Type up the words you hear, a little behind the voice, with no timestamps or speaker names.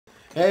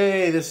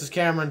Hey, this is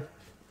Cameron.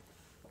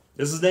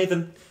 This is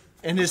Nathan.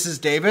 And this is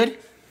David.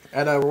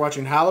 And we're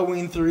watching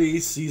Halloween 3,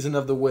 Season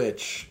of the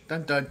Witch.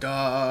 Dun dun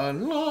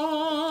dun.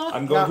 La.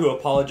 I'm going to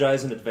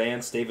apologize in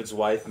advance. David's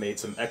wife made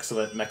some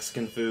excellent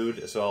Mexican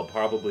food, so I'll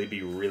probably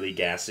be really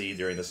gassy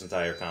during this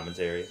entire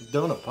commentary.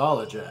 Don't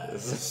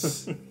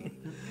apologize.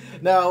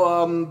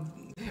 Now,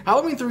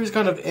 Halloween 3 is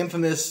kind of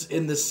infamous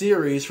in the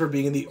series for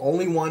being the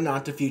only one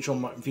not to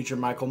feature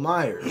Michael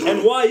Myers.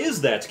 And why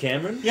is that,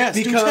 Cameron? Yes,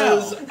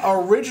 Because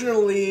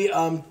originally,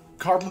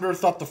 Carpenter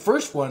thought the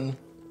first one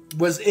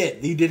was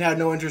it. He did have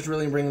no interest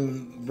really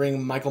in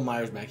bringing Michael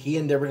Myers back. He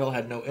and Deborah Hill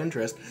had no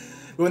interest.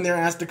 When they were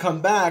asked to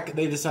come back,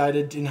 they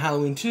decided in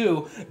Halloween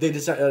 2, they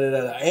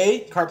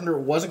decided, Carpenter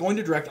wasn't going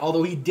to direct,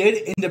 although he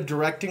did end up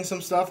directing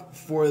some stuff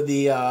for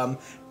the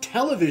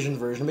television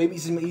version. Maybe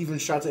some even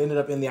shots that ended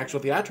up in the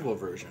actual theatrical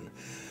version.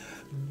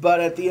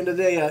 But at the end of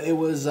the day, it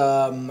was,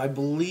 I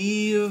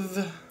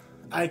believe,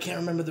 I can't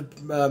remember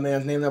the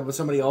man's name, but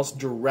somebody else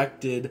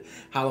directed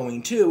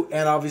Halloween 2,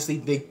 and obviously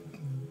they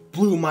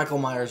blew Michael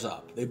Myers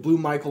up. They blew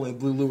Michael and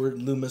blew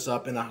Loomis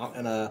up in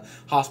a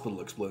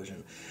hospital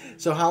explosion.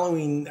 So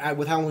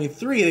with Halloween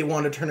 3, they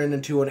wanted to turn it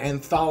into an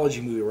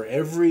anthology movie where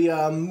every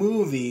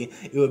movie,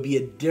 it would be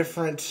a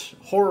different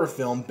horror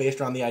film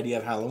based on the idea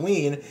of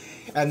Halloween.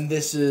 And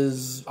this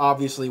is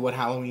obviously what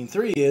Halloween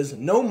 3 is.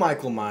 No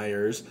Michael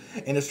Myers,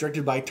 and it's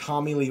directed by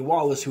Tommy Lee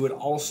Wallace, who would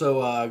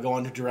also go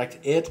on to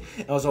direct it,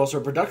 and was also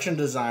a production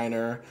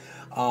designer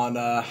on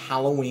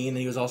Halloween, and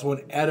he was also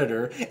an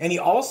editor, and he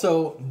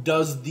also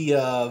does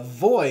the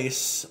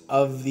voice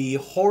of the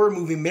horror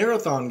movie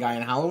marathon guy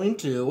in Halloween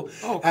 2,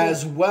 cool.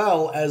 As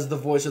well as the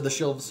voice of the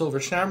Silver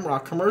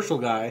Shamrock commercial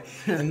guy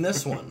in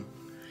this one.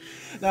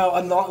 Now,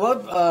 a lot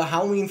of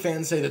Halloween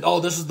fans say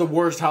that, this is the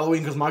worst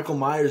Halloween because Michael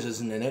Myers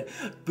isn't in it,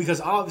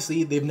 because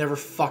obviously they've never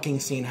fucking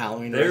seen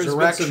Halloween Resurrection.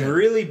 There's been some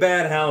really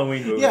bad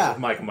Halloween movies with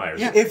Michael Myers.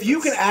 Yeah. If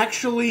you can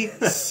actually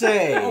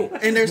say...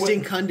 and there's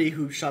Dean Cundy,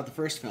 who shot the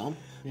first film.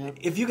 Yeah.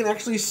 If you can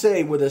actually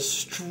say with a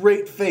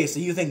straight face that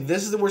you think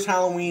this is the worst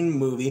Halloween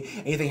movie,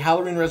 and you think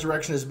Halloween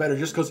Resurrection is better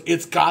just because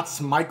it's got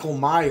Michael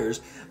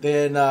Myers,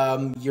 then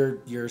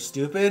you're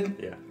stupid.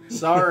 Yeah.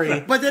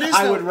 Sorry, but that is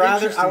I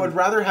would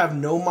rather have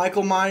no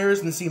Michael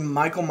Myers than see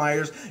Michael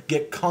Myers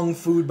get kung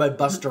fu'd by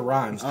Busta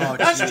Rhymes.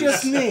 That's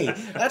just me.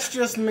 That's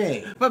just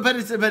me. But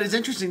it's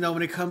interesting though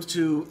when it comes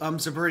to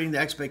subverting the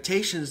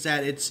expectations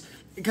that it's.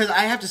 Because I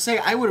have to say,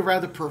 I would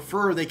rather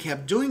prefer they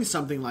kept doing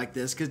something like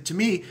this. Because to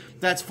me,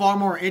 that's far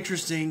more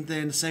interesting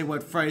than, say,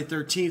 what Friday the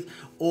 13th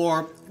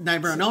or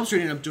Nightmare on Elm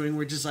Street ended up doing,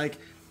 where just like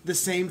the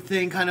same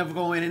thing kind of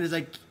going in is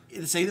like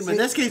the same thing. But in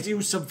this case,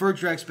 you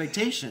subvert your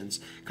expectations.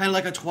 Kind of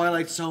like a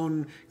Twilight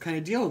Zone kind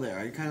of deal there.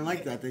 I kind of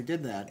like that. They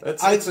did that.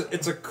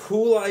 It's a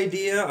cool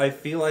idea. I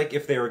feel like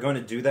if they were going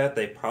to do that,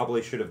 they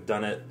probably should have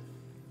done it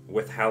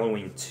with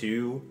Halloween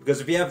 2,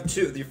 because if you have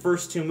your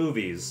first two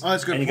movies,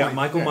 and you got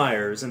Michael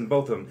Myers in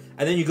both of them,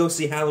 and then you go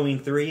see Halloween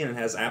 3 and it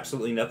has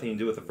absolutely nothing to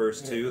do with the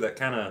first two, that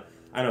kind of,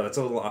 I know, that's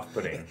a little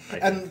off-putting.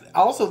 And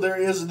also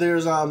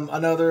there's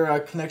another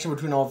connection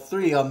between all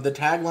three. The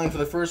tagline for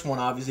the first one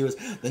obviously was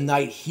 "The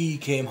Night He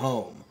Came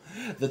Home."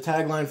 The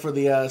tagline for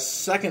the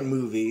second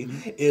movie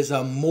is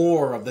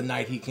 "More of the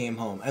Night He Came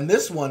Home," and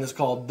this one is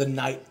called "The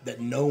Night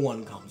That No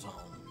One Comes Home."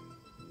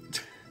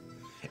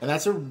 And I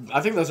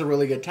think that's a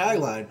really good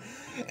tagline.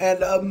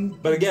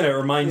 And but again, it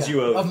reminds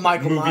you of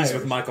Michael movies Myers.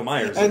 with Michael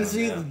Myers.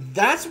 And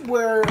that's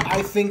where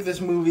I think this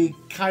movie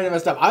kind of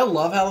messed up. I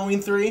love Halloween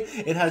 3.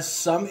 It has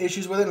some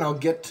issues with it, and I'll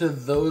get to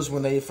those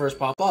when they first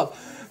pop up.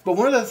 But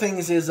one of the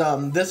things is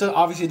this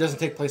obviously doesn't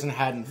take place in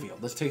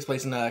Haddonfield. This takes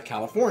place in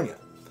California.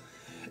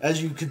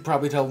 As you could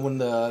probably tell when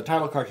the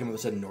title card came up,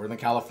 it said Northern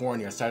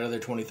California, Saturday the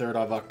 23rd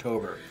of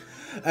October.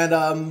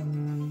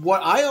 And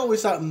what I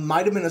always thought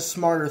might have been a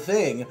smarter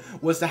thing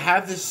was to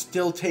have this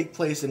still take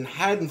place in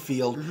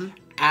Haddonfield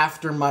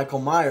after Michael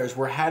Myers,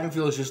 where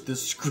Haddonfield is just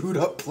this screwed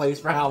up place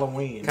for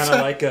Halloween. Kind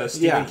of like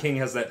Stephen King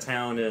has that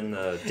town in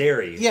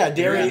Derry,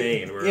 Derry,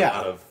 Maine, where a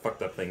lot of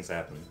fucked up things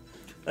happen.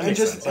 And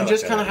just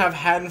kind of have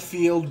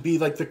Haddonfield be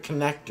like the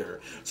connector,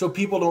 so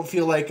people don't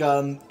feel like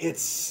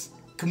it's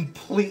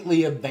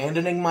completely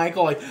abandoning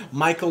Michael. Like,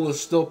 Michael is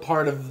still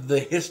part of the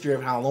history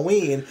of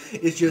Halloween.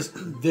 It's just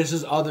this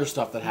is other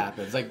stuff that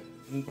happes. Like,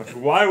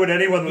 why would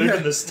anyone live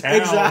in this town?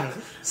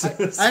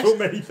 Exactly. so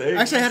many things.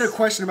 Actually, I had a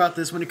question about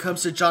this when it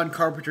comes to John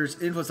Carpenter's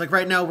influence. Like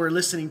right now, we're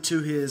listening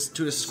to his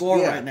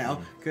score right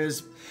now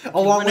because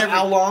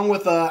along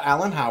with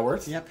Alan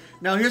Howarth. Yep.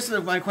 Now here's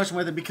my question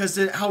with it, because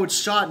how it's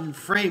shot and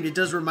framed, it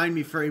does remind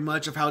me very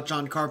much of how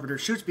John Carpenter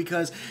shoots,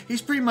 because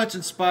he's pretty much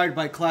inspired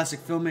by classic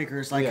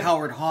filmmakers like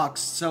Howard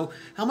Hawks. So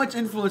how much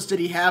influence did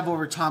he have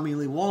over Tommy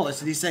Lee Wallace?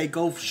 Did he say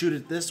go shoot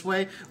it this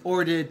way,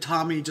 or did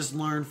Tommy just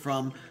learn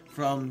from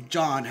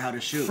John how to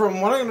shoot?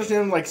 From what I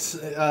understand, like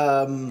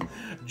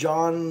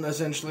John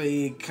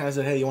essentially kind of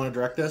said, "Hey, you want to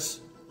direct this?"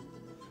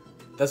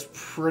 That's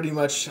pretty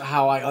much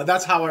how I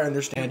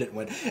understand it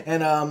went.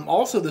 And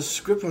also the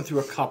script went through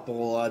a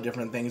couple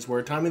different things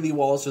where Tommy Lee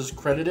Wallace is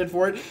credited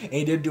for it, and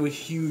he did do a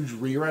huge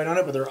rewrite on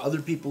it, but there are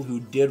other people who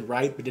did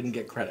write but didn't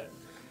get credit.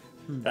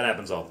 That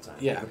happens all the time.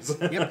 Yeah.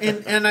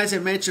 Yep. And as I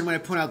mentioned when I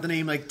point out the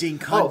name, like Dean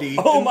Cundy.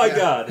 Oh my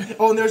God.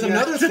 Oh, and there's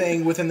another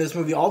thing within this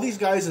movie. All these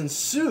guys in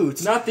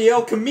suits. Not the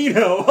El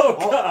Camino.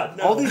 Oh, God.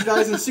 No. All these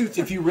guys in suits,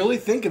 if you really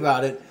think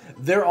about it,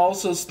 they're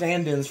also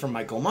stand-ins for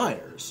Michael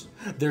Myers.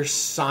 They're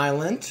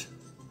silent.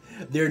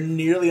 They're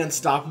nearly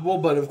unstoppable,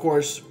 but of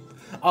course,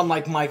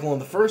 unlike Michael in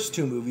the first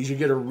two movies, you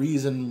get a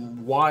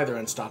reason why they're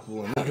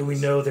unstoppable. How do we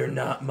know they're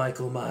not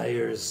Michael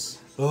Myers?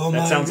 Oh,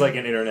 that sounds like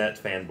an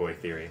internet fanboy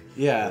theory.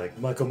 Yeah. Like,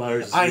 Michael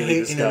Myers is really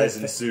this guy's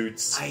in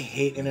suits. I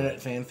hate internet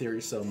fan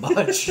theories so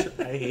much.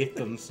 I hate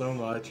them so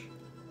much.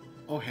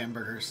 Oh,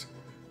 hamburgers.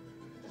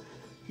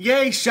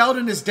 Yay,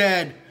 Sheldon is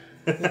dead.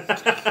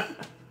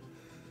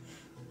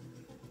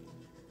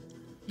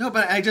 No,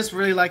 but I just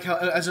really like how,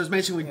 as I was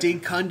mentioning, with Dean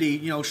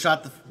Cundy,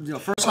 shot the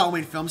first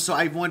Halloween film. So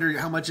I wonder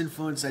how much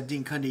influence that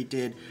Dean Cundy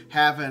did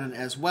have in it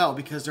as well,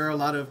 because there are a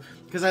lot of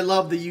I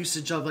love the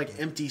usage of like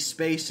empty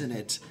space in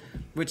it,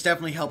 which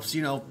definitely helps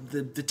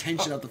the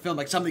tension of the film.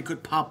 Like something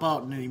could pop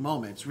out in any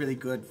moment. It's really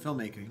good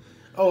filmmaking.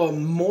 Oh,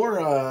 more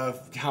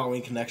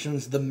Halloween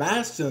connections. The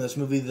masks in this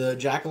movie, the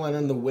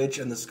Jack-o'-lantern, the witch,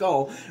 and the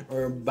skull,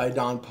 are by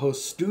Don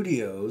Post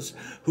Studios,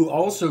 who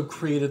also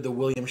created the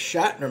William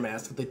Shatner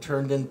mask that they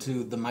turned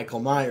into the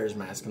Michael Myers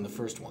mask in the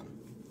first one.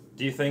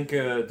 Do you think,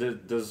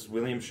 does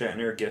William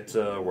Shatner get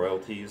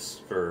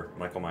royalties for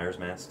Michael Myers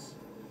masks?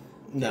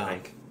 No.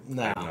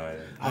 No.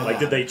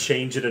 Did they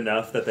change it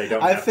enough that they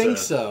don't I have think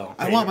to so.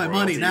 I want my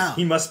money now.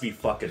 He must be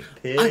fucking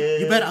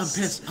pissed. You bet I'm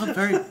pissed. I'm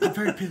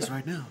very pissed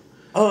right now.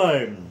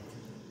 I'm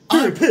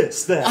very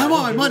pissed that I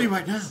want my money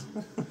right now.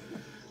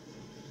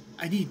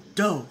 I need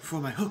dough for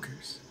my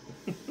hookers.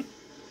 The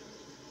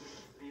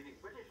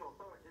British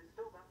authorities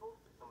still baffled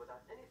and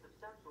without any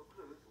substantial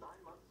clues 9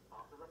 months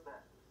after the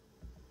theft.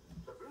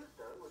 The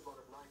Bluestone was one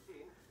of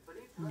 19,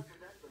 believed to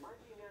represent the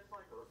 19-year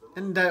cycle of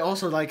the... And I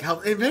also like how,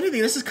 if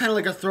anything, this is kind of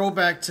like a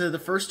throwback to the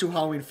first two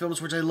Halloween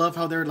films, which I love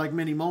how there are like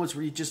many moments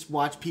where you just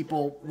watch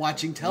people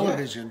watching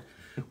television. Yeah.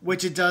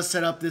 Which it does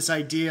set up this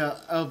idea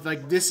of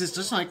like this is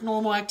just like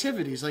normal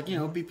activities, like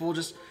people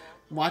just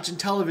watching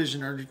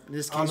television, or in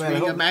this case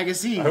reading a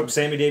magazine. I hope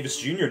Sammy Davis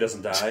Jr.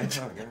 doesn't die.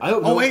 I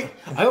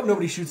hope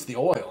nobody shoots the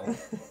oil.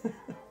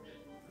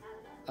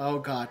 Oh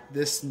God,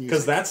 this music.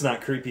 Because that's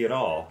not creepy at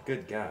all.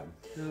 Good God.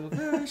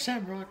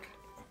 Shamrock.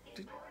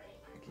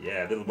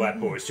 Yeah, little white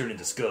boys turn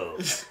into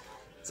skulls.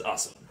 It's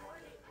awesome.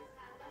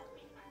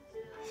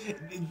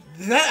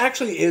 That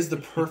actually is the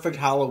perfect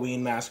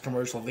Halloween mask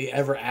commercial if they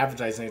ever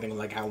advertise anything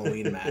like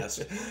Halloween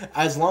masks.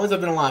 As long as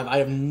I've been alive, I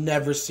have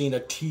never seen a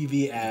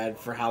TV ad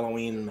for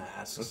Halloween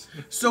masks.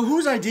 So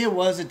whose idea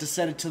was it to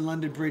set it to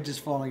London Bridge is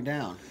falling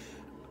down?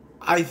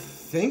 I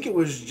think it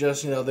was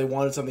just, they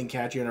wanted something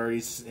catchy and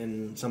already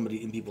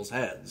in people's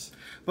heads.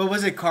 But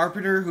was it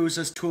Carpenter who was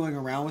just tooling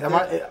around with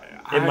it?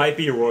 It might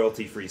be a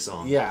royalty-free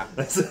song. Yeah.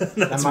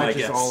 That's my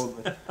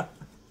guess.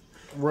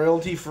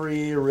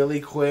 Royalty-free,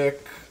 really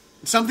quick.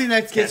 Something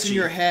that gets in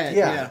your head,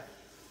 yeah.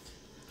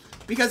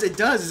 Because it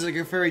does. It's like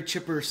a very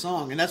chipper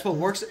song, and that's what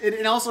works.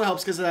 It also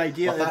helps because of the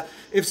idea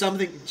if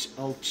something...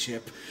 Oh,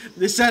 Chip.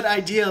 This that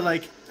idea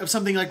like of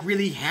something like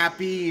really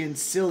happy and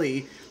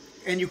silly,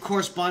 and you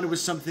correspond it with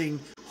something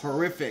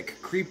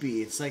horrific,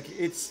 creepy. It's like,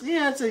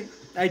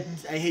 I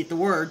hate the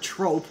word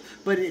trope,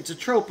 but it's a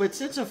trope, but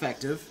it's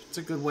effective. It's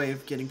a good way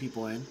of getting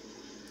people in.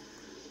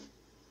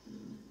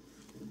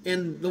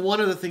 And one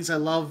of the things I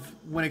love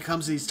when it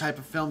comes to these type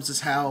of films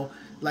is how...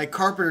 Like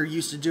Carpenter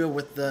used to do it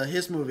with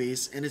his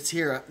movies, and it's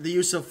here, the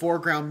use of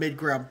foreground,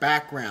 midground,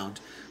 background,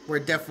 where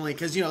definitely,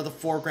 because, the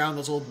foreground,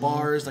 those old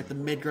bars, like the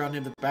midground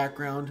and the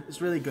background, it's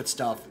really good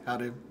stuff, how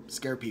to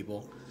scare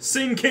people.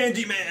 Sing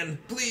Candyman,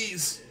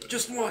 please,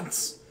 just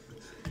once.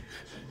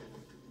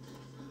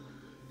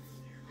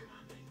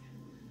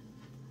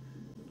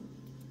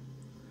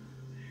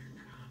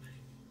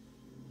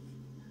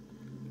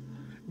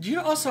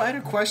 Also, I had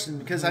a question,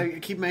 because I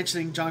keep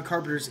mentioning John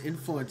Carpenter's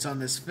influence on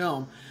this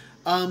film.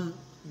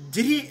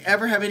 Did he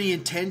ever have any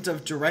intent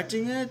of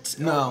directing it?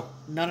 No.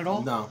 Not at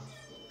all? No.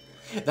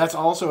 That's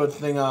also a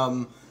thing,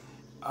 on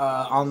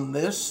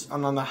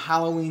the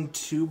Halloween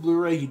 2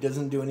 Blu-ray, he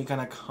doesn't do any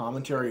kind of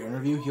commentary or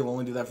interview. He'll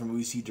only do that for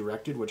movies he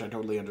directed, which I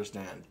totally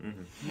understand.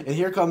 Mm-hmm. And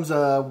here comes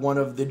one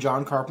of the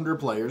John Carpenter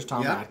players,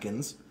 Tom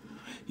Atkins,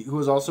 who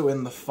was also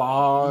in The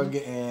Fog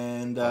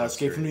and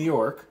Escape from New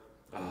York.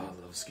 Oh,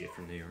 I love Escape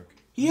from New York.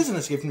 He is in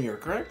Escape from New York,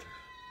 correct?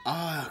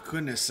 Oh,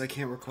 goodness, I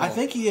can't recall. I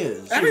think he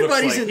is.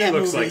 Everybody's in that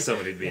movie. He looks like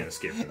somebody to be in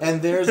Escape from New York.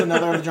 And there's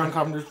another of John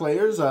Carpenter's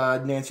players,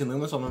 Nancy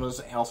Loomis,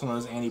 also known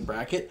as Annie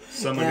Brackett.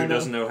 Someone who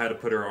doesn't know how to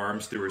put her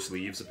arms through her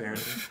sleeves,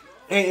 apparently.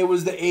 Hey, it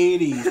was the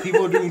 80s.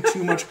 People were doing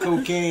too much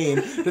cocaine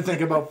to think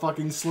about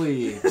fucking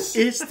sleeves.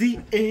 It's the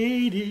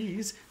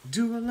 80s.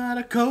 Do a lot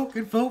of coke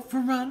and vote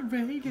for Ronald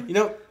Reagan.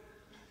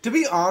 To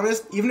be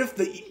honest, even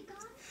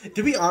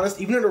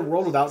in a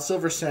world without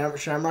silver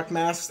shamrock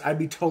masks, I'd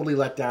be totally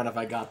let down if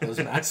I got those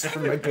masks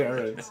from my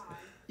parents.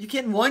 You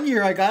get 1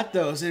 year I got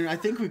those, and I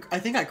think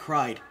I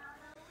cried.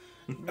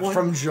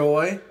 From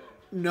joy?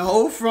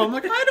 No, from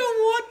I don't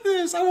want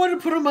this. I want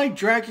to put on my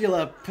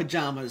Dracula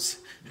pajamas.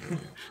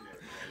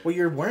 Well,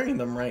 you're wearing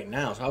them right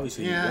now, so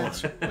obviously you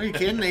want. Are you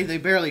kidding? They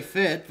barely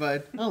fit,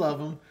 but I love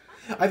them.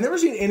 I've never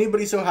seen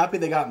anybody so happy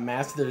they got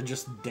masks that are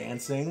just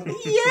dancing. Yay!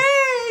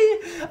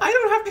 I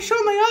don't have to show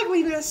my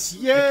ugliness.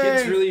 Yay! Do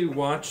kids really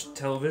watch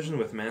television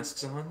with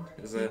masks on?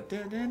 Is that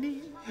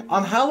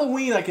on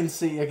Halloween? I can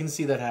see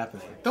that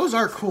happening. Those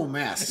are cool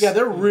masks. Yeah,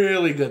 they're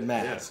really good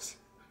masks.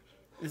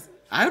 Yeah.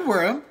 I'd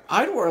wear them.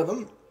 I'd wear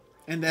them,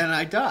 and then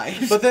I die.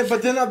 But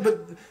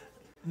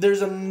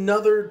there's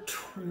another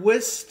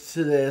twist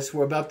to this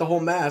about the whole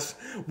mask.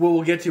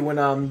 We'll get to when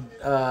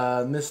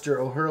Mr.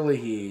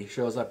 O'Hurley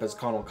shows up as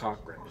Connell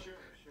Cochran.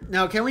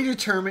 Now, can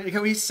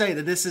we say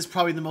that this is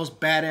probably the most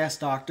badass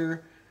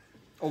doctor,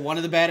 or one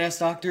of the badass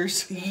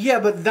doctors? Yeah,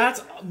 but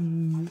that's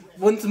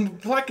when some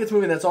plot gets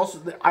moving. That's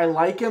also I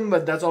like him,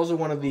 but that's also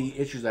one of the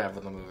issues I have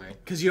with the movie.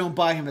 Because you don't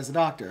buy him as a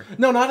doctor.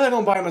 No, not that I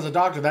don't buy him as a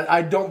doctor. That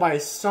I don't buy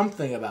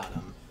something about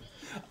him.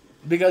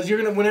 Because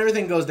when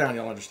everything goes down,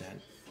 you'll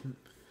understand.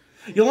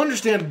 You'll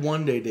understand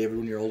one day, David,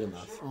 when you're old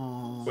enough.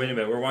 Aww. Wait a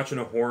minute, we're watching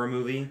a horror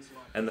movie,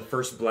 and the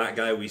first black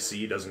guy we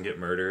see doesn't get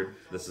murdered.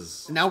 This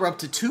is... Now we're up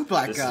to 2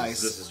 black guys.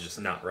 This is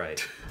just not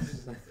right.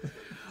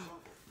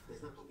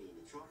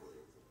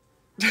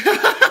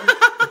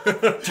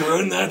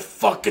 Turn that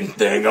fucking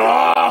thing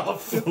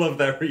off! I love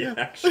that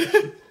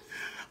reaction.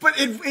 But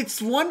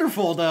it's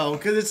wonderful, though,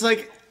 because it's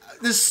like...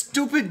 This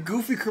stupid,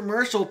 goofy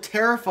commercial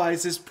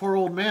terrifies this poor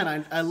old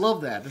man. I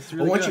love that. It's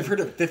really once good. You've heard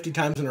it 50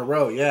 times in a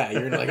row, yeah,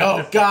 you're like,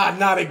 oh God,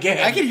 not again.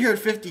 I can hear it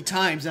 50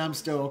 times, and I'm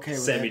still okay with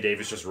it. Sammy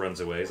Davis just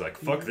runs away. He's like,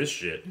 fuck this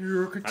shit.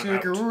 You could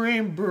take a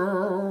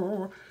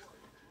rainbow.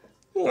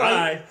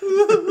 Bye.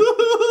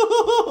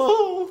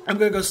 I'm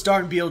going to go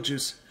star in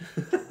Beetlejuice.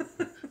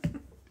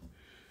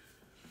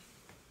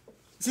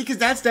 See, because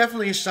that's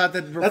definitely a shot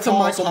that That's a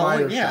Michael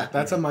Myers yeah. shot.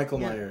 That's a Michael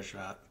Myers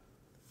shot.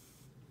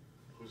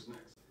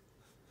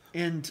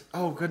 And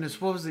oh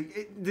goodness, what was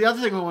the other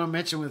thing I want to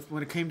mention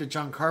when it came to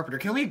John Carpenter?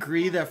 Can we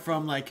agree that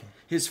from like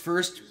his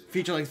first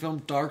feature-length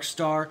film Dark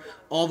Star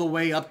all the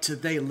way up to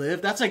They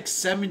Live, that's like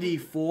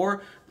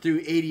 74 through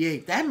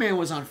 88. That man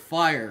was on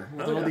fire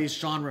with all these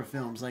genre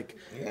films. Like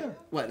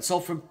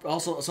Assault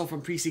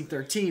from Precinct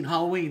 13,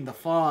 Halloween, The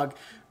Fog,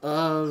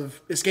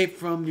 Escape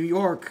from New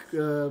York.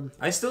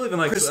 I still even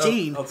like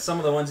Christine. Some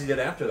of the ones he did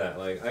after that.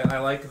 Like I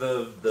like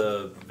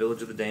the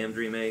Village of the Damned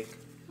remake.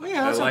 Oh,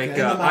 yeah, that's like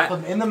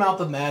In the Mouth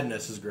of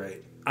Madness is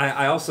great.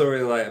 I also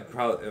really like.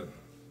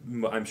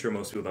 I'm sure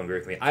most people don't agree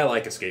with me. I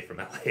like Escape from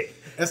LA.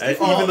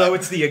 Even though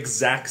it's the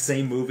exact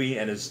same movie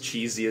and as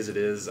cheesy as it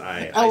is,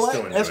 I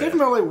still enjoy it. Escape from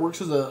LA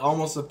works as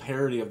almost a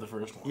parody of the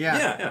first one.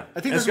 Yeah. I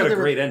think it's got a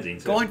great ending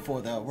too. Going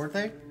for though, weren't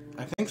they?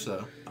 I think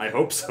so. I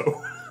hope so.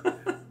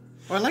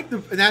 Or I like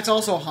and that's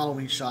also a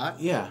Halloween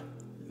shot. Yeah.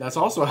 That's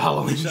also a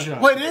Halloween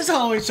shot. Well, it is a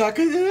Halloween shot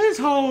because it is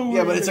Halloween.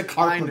 Yeah, but it's a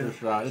Carpenter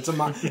shot. It's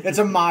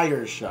a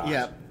Myers shot.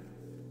 Yeah.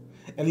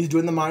 And he's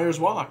doing the Myers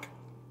walk.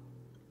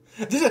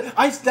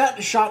 That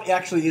shot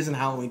actually is in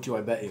Halloween 2,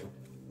 I bet you.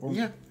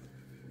 Yeah.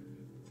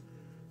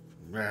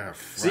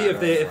 See, if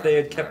they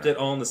had kept it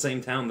all in the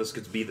same town, this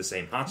could be the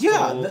same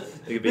hospital.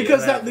 Yeah,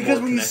 because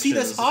when you see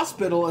this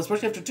hospital,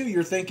 especially after 2,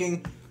 you're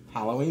thinking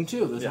Halloween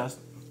 2. This has.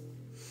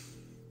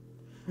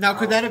 Now,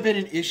 could that have been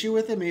an issue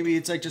with it? Maybe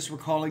it's like just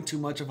recalling too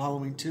much of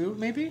Halloween 2,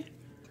 maybe?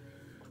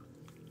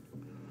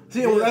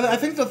 See, I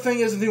think the thing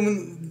is,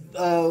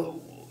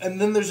 and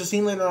then there's a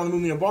scene later on in the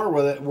movie in a bar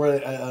where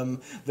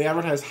they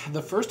advertise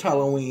the first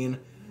Halloween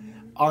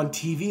on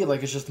TV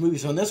like it's just a movie.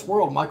 So in this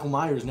world, Michael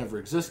Myers never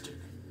existed,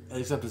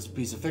 except as a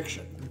piece of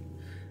fiction.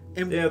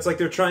 Yeah, it's like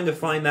they're trying to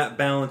find that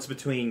balance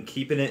between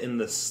keeping it in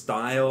the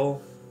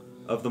style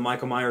of the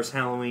Michael Myers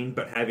Halloween,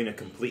 but having a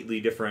completely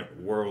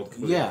different world,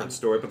 completely different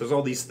story. But there's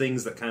all these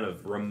things that kind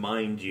of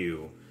remind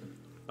you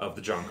of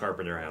the John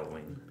Carpenter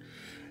Halloween.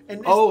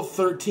 And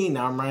 13.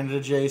 Now I'm reminded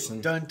of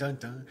Jason. Dun dun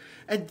dun.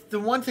 And the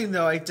one thing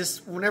though,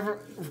 whenever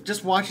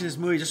watching this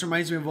movie, just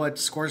reminds me of what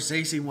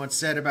Scorsese once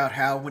said about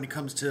how when it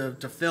comes to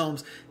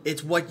films,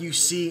 it's what you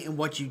see and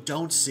what you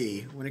don't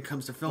see when it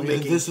comes to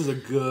filmmaking. This is a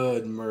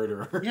good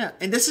murderer. Yeah,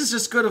 and this is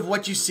just good of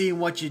what you see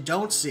and what you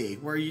don't see,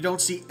 where you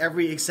don't see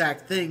every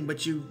exact thing,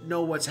 but you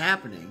know what's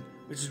happening,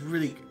 which is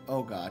really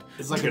oh god.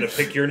 It's like gonna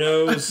pick your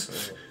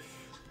nose.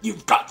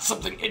 You've got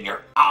something in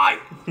your eye.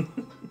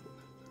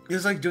 It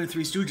was like doing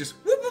Three Stooges.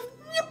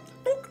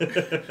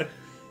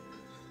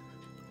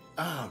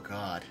 Oh,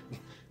 God.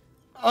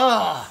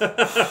 Oh.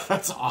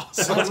 That's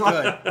awesome. That's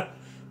good.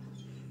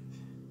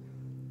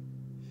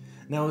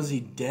 Now, is he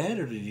dead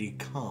or did he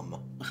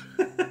come?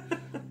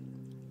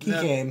 He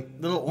came.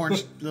 Little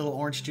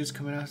orange juice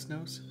coming out of his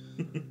nose.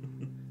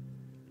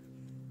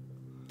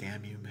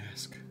 Damn you,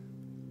 mask.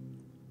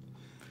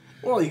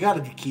 Well, you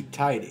gotta keep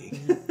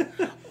tidy.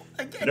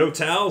 No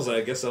towels,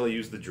 I guess I'll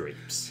use the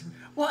drapes.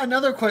 Well,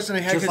 another question I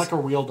had... Just like a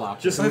real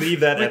doctor. Just leave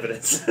that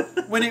evidence.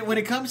 When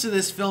it comes to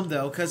this film,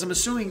 though, because I'm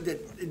assuming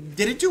that...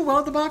 Did it do well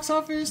at the box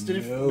office?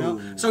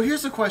 No. So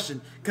here's the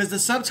question. Because the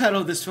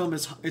subtitle of this film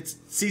is it's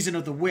Season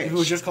of the Witch. If it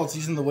was just called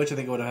Season of the Witch, I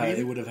think it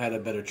would have had a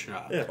better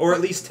shot. Yeah, or at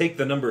least take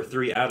the number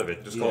 3 out of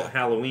it. Just call it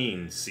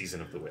Halloween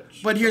Season of the Witch.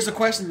 But here's the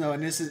question, though,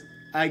 and this is...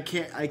 I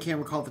can't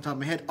recall off the top of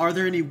my head. Are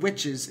there any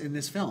witches in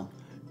this film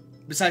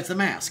besides the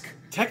mask?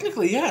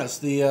 Technically,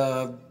 yes.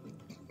 I'm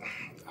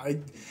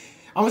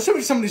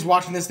assuming somebody's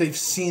watching this, they've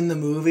seen the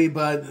movie,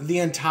 but the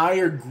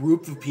entire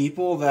group of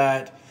people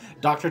that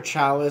Dr.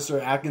 Chalice or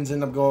Atkins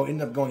end up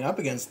going up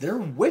against, they're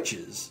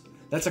witches.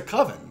 That's a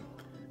coven.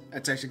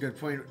 That's actually a good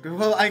point.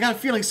 Well, I got a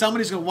feeling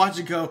somebody's going to watch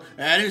it and go,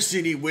 I didn't see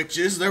any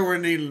witches. There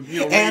weren't any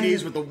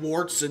ladies with the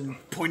warts and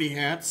pointy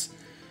hats.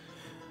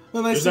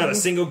 Well, there's not a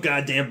single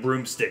goddamn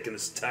broomstick in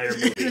this entire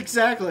movie.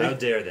 Exactly. How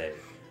dare they?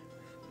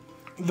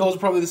 Those are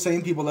probably the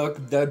same people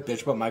that would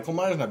bitch about Michael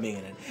Myers not being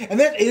in it. And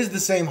that is the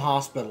same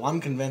hospital. I'm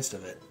convinced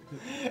of it.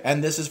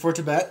 And this is for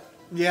Tibet?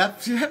 Yeah.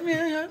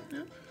 Yeah.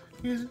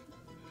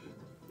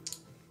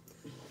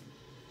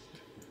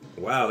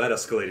 Wow, that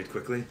escalated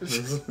quickly.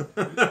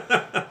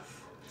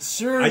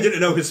 Sir, I didn't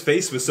know his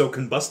face was so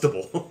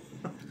combustible.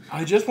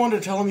 I just wanted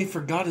to tell him he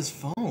forgot his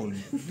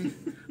phone.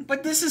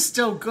 But this is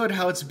still good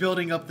how it's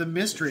building up the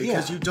mystery,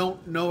 because you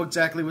don't know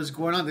exactly what's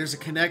going on. There's a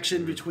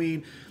connection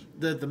between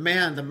the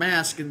man, the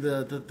mask, and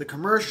the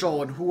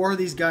commercial, and who are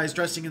these guys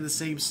dressing in the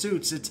same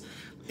suits. It's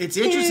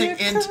interesting,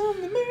 and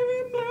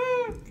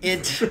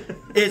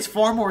it's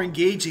far more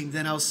engaging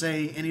than I'll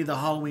say any of the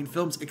Halloween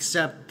films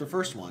except the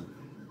first one.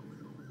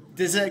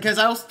 Because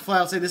I'll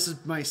say this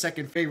is my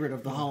second favorite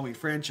of the Halloween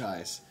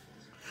franchise.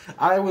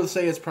 I would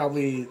say it's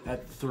probably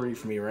at 3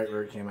 for me, right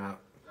where it came out.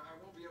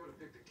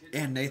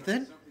 And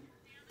Nathan?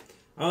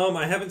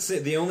 I haven't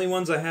seen... The only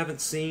ones I haven't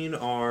seen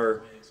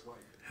are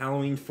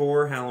Halloween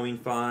 4, Halloween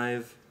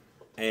 5,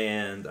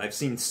 and I've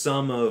seen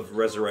some of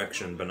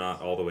Resurrection, but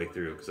not all the way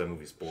through, because that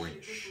movie's boring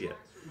as shit.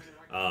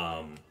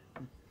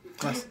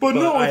 But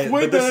no, it's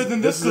way better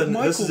than this.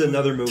 This is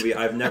another movie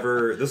I've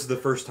never... This is the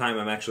first time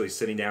I'm actually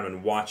sitting down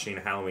and watching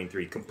Halloween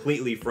 3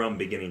 completely from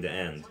beginning to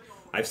end.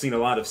 I've seen a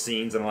lot of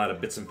scenes and a lot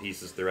of bits and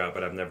pieces throughout,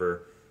 but I've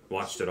never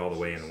watched it all the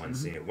way in one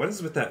scene. What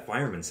is with that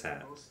fireman's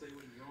hat?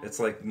 It's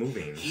like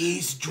moving.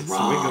 He's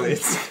drunk.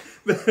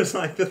 There's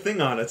like the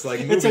thing on it. It's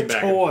like moving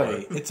back and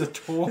forth. It's a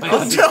toy.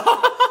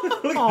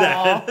 Look at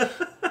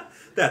that.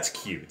 That's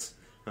cute.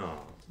 Oh,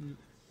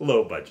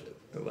 low budget.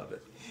 I love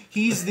it.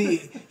 He's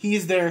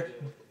their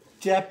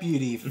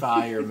deputy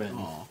fireman.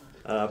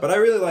 But I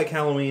really like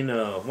Halloween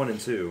 1 and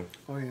 2.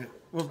 Oh yeah.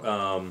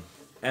 Well,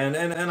 and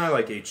I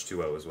like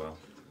H2O as well.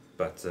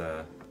 But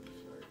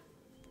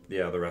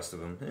yeah, the rest of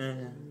them.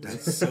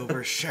 That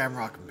silver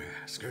shamrock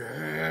mask.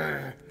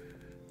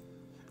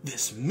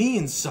 This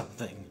means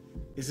something.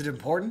 Is it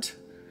important?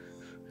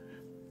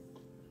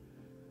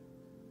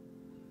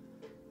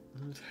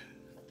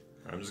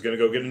 I'm just gonna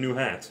go get a new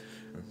hat.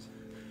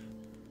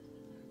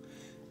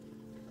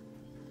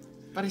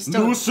 But it's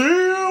still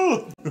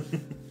Lucille!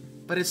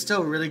 But it's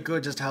still really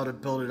good just how to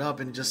build it up,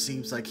 and it just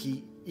seems like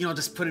he,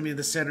 just put him in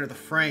the center of the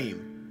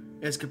frame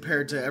as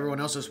compared to everyone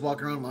else just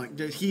walking around like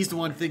he's the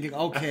one thinking,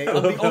 okay,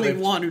 I'm the only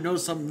one who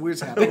knows something weird's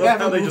happening. I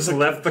love how they just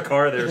left the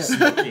car there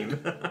smoking.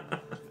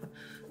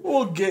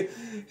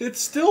 It's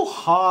still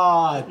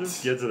hot.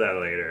 Let's get to that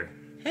later.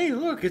 Hey,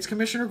 look, it's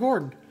Commissioner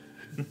Gordon.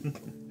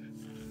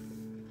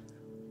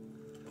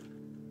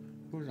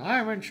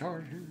 I'm in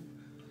charge.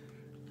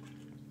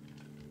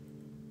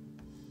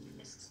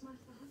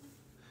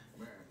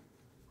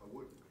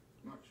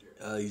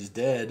 He's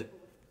dead.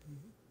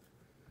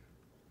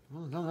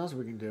 Well, nothing else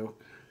we can do.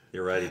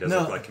 You're right, he does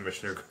look like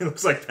Commissioner. He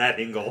looks like Pat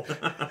Hingle.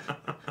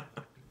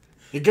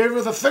 He gave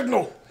us a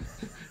signal.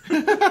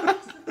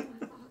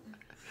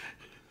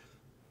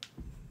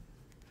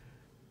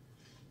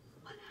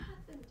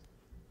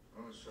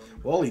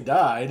 Well, he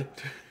died.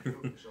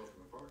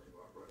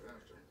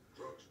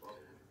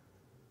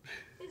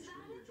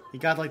 He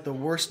got like the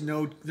worst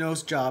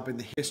nose job in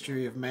the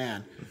history of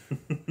man.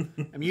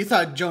 I mean, you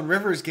thought Joan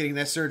Rivers getting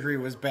that surgery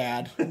was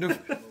bad. At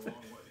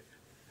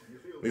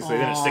least they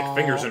didn't stick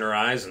fingers in her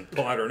eyes and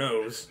pull out her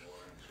nose.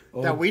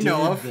 That we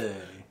know of.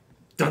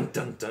 Dun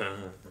dun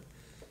dun.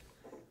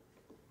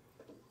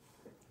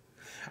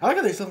 I like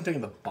how they still haven't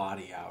taken the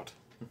body out.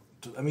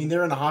 I mean,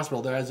 they're in the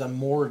hospital. There is a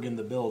morgue in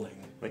the building.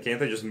 Like,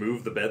 can't they just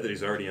move the bed that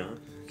he's already on?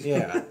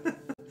 Yeah.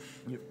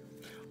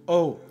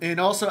 Oh, and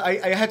also,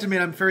 I have to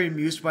admit, I'm very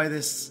amused by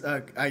this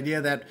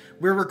idea that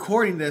we're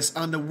recording this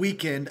on the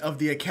weekend of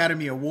the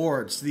Academy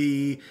Awards,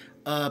 the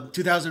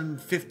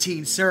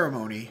 2015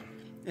 ceremony.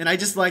 And I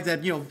just like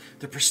that,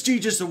 the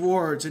prestigious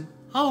awards and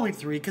Halloween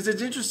 3, because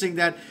it's interesting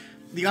that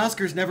the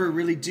Oscars never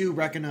really do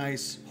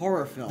recognize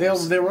horror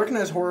films. They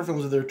recognize horror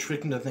films, but they're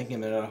tricked into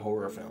thinking they're not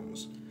horror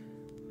films.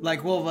 For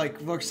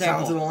example,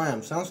 Sounds of the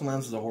Lambs. Sounds of the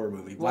Lambs is a horror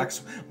movie. Black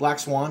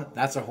Swan,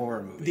 that's a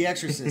horror movie. The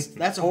Exorcist,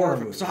 that's a horror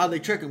movie. So how they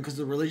trick them? Because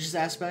the religious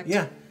aspect?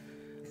 Yeah.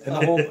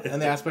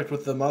 And the aspect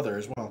with the mother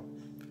as well.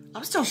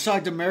 I'm still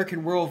shocked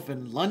American Werewolf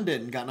in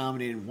London got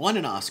nominated and won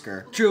an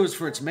Oscar. True, it was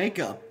for its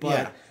makeup, but...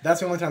 Yeah, that's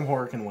the only time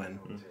horror can win.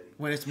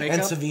 When it's makeup?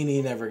 And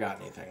Savini never got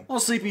anything.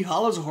 Well, Sleepy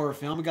Hollow's a horror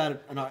film. It got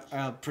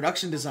a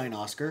production design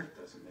Oscar.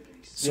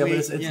 Yeah, but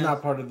it's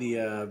not part of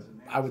the,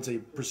 I would say,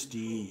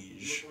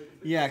 prestige.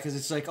 Yeah, because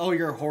it's like, oh,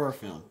 you're a horror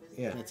film.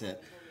 Yeah. That's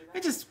it.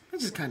 It's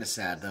just kind of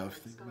sad, though, if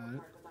you think about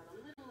it.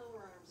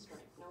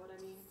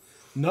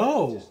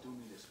 No.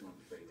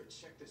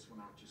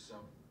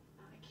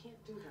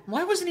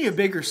 Why wasn't he a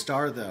bigger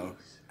star though?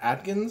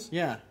 Atkins?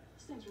 Yeah.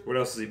 What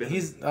else has he been?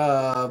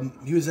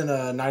 He was in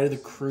a Night of the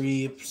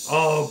Creeps.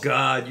 Oh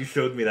God, you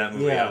showed me that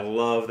movie. Yeah. I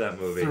love that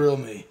movie. Thrill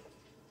me.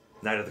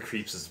 Night of the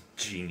Creeps is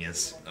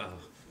genius. Oh.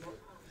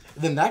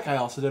 Then that guy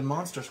also did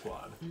Monster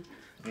Squad.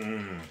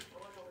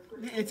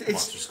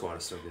 Monster Squad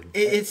is so good.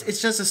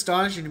 It's just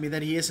astonishing to me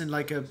that he isn't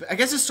like a. I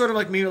guess it's sort of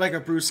like maybe like a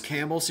Bruce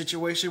Campbell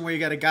situation where you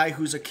got a guy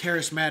who's a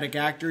charismatic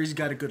actor. He's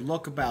got a good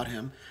look about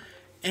him,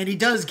 and he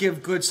does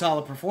give good,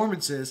 solid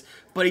performances.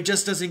 But he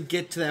just doesn't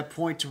get to that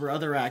point to where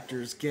other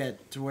actors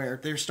get to where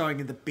they're starring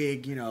in the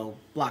big,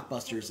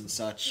 blockbusters and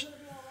such.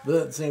 But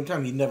at the same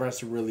time, he never has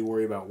to really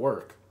worry about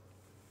work.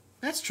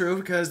 That's true,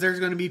 because there's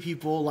going to be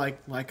people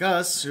like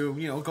us who,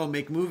 go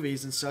make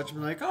movies and such and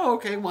be like, oh,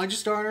 okay, why'd you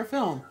star in our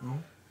film? Mm-hmm.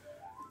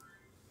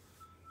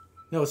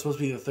 No, it's supposed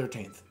to be the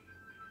 13th.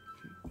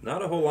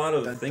 Not a whole lot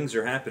of things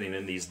are happening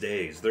in these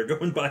days. They're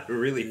going by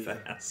really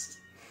fast.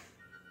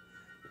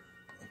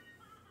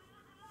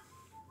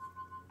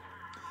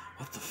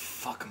 What the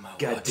fuck am I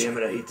God watching? damn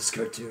it, I hate this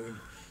cartoon.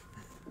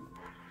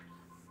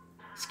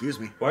 Excuse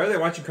me. Why are they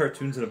watching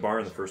cartoons in a bar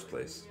in the first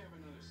place?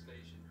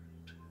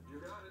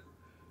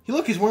 Hey,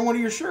 look, he's wearing one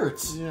of your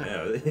shirts.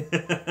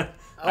 Yeah.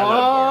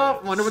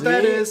 Oh, wonder what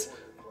that is.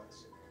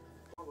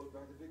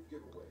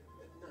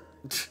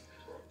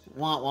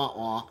 Wah, wah,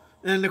 wah.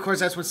 And of course,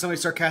 that's when somebody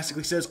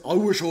sarcastically says, I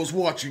wish I was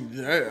watching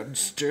that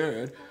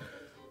instead.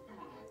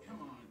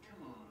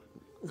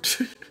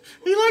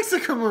 He likes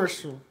the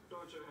commercial.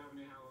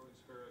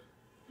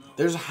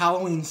 There's a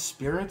Halloween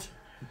spirit?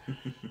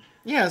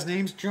 Yeah, his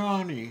name's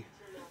Johnny.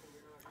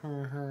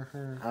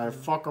 I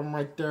fuck him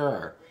right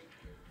there.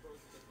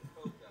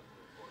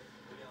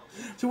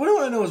 So what I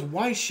want to know is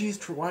why she's...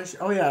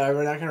 oh yeah,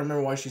 I can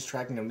remember why she's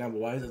tracking him down, but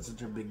why is that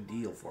such a big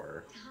deal for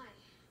her?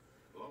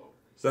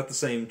 Is that the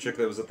same chick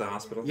that was at the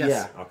hospital? Yes.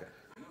 Yeah. Okay.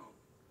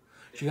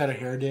 She got her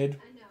hair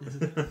did?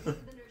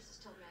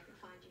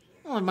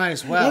 Well, it might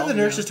as well. One of the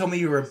nurses told me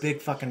you were a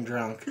big fucking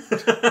drunk.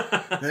 Stop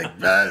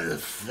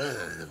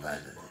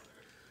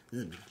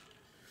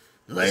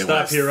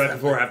here right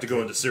before I have to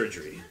go into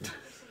surgery.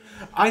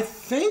 I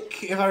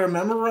think, if I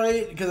remember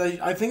right, because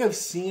I think I've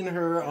seen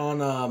her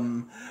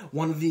on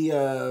one of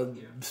the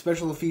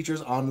special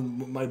features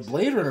on my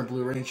Blade Runner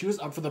Blu-ray, and she was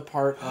up for the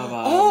part of...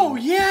 oh,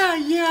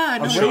 yeah.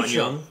 No. Sean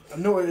Young?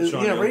 No,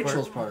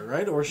 Rachel's part,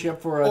 right? Or was she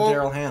up for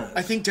Daryl Hannah?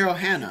 I think Daryl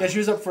Hannah. Yeah, she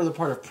was up for the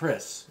part of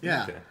Pris.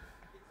 Yeah. Okay.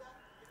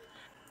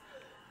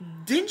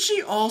 Didn't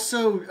she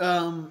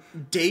also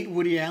date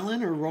Woody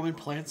Allen or Roman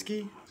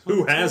Polanski?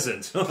 Who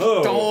hasn't?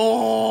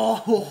 Oh.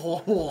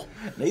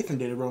 Nathan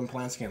dated Roman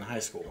Polanski in high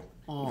school.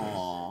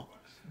 Aww.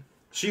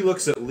 She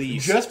looks at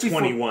least Just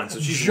before- 21,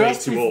 so she's way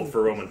too old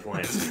for Roman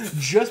Polanski.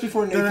 Just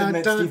before Nathan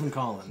met Stephen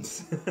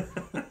Collins.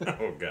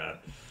 Oh, God.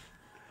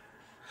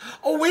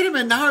 Oh, wait a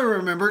minute. Now I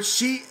remember.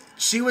 She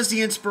was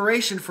the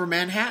inspiration for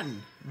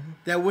Manhattan. Mm-hmm.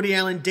 That Woody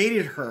Allen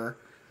dated her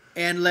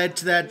and led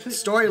to that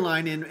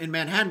storyline in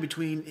Manhattan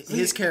between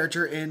his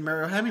character and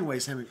Mariel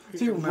Hemingway's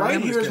See,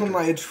 right here is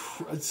when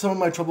some of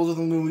my troubles with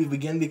the movie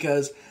begin,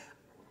 because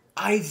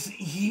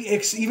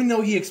even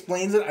though he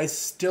explains it, I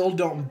still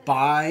don't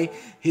buy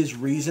his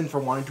reason for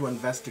wanting to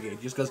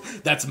investigate. Just because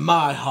that's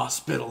my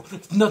hospital.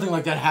 Nothing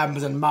like that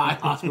happens in my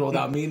hospital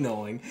without me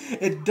knowing.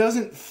 It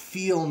doesn't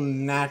feel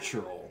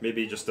natural.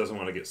 Maybe he just doesn't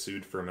want to get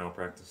sued for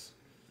malpractice.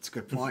 That's a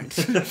good point.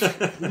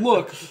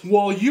 Look,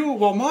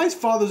 while my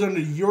father's under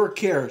your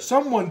care,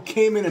 someone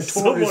came in and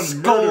tore his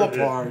skull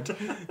apart.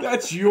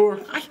 That's your...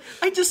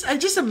 I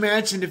just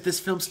imagined if this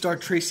film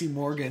starred Tracy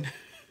Morgan.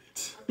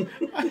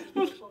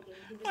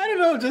 I don't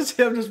know, just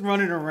him just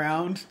running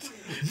around.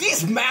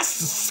 These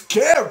masks are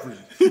scary.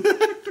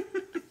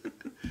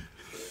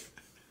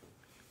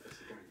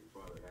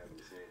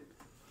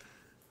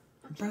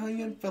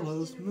 Brian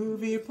Fellows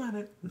Movie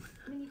Planet.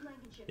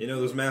 You know,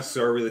 those masks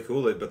are really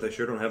cool, but they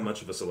sure don't have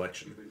much of a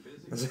selection.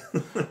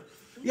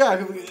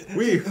 Yeah,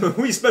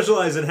 we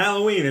specialize in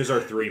Halloween. Here's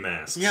our 3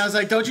 masks. Yeah, I was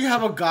like, don't you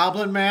have a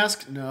goblin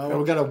mask? No.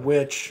 we got a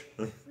witch.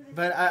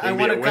 But I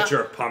want a witch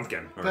or a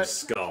pumpkin or a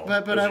skull.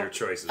 Those are your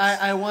choices.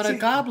 I want a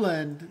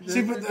goblin.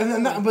 See,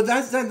 but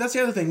that's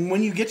the other thing.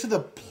 When you get to the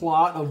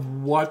plot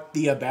of what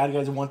the bad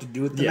guys want to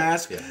do with the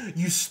mask,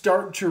 you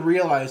start to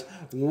realize,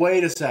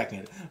 wait a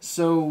second.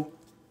 So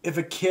if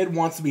a kid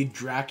wants to be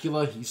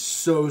Dracula, he's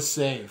so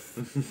safe.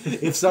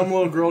 If some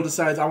little girl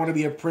decides, I want to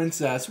be a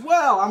princess,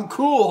 well, I'm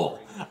cool.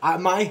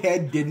 My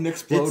head didn't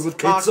explode with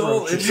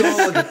cockroaches.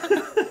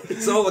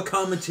 It's all a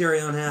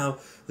commentary on how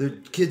the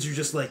kids are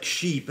just like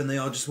sheep and they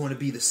all just want to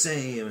be the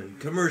same, and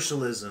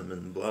commercialism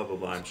and blah blah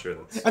blah. I'm sure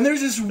that's and there's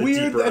this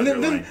weird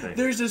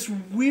there's this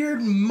weird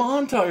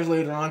montage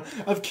later on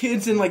of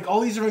kids in like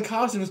all these different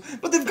costumes,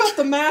 but they've got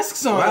the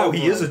masks on. Wow,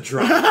 he is a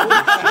drunk.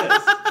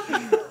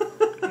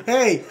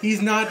 Hey,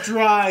 he's not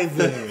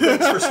driving.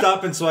 Thanks for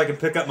stopping so I can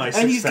pick up my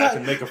six-pack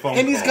and make a phone call.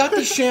 And he's got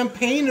the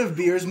champagne of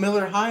beers,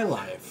 Miller High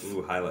Life.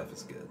 Ooh, High Life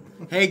is good.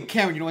 Hey,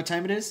 Cameron, you know what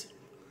time it is?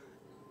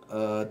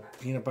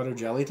 Peanut butter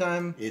jelly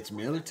time? It's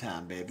Miller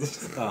time, baby.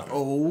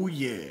 Oh,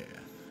 yeah.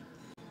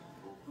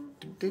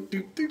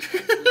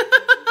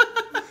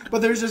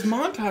 But there's this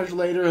montage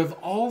later of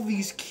all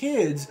these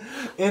kids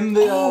in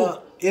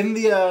the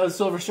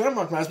Silver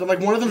Shamrock mask, but like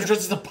one of them is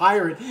dressed as a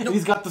pirate and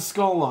he's got the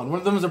skull on. One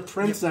of them is a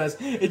princess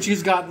and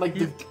she's got like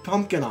the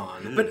pumpkin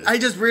on. But I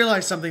just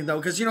realized something though,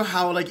 because you know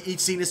how like each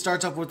scene it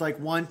starts off with like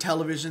one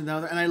television and the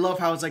other, and I love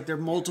how it's like there are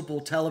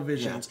multiple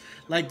televisions,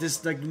 like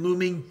this like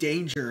looming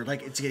danger,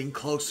 like it's getting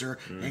closer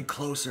and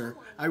closer.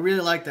 I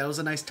really like that. It was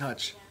a nice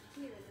touch.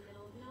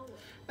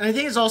 And I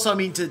think it's also, I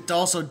mean, to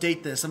also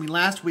date this, I mean,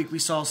 last week we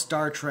saw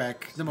Star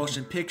Trek, the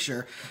motion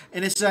picture,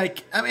 and it's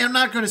like, I mean, I'm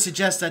not going to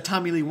suggest that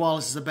Tommy Lee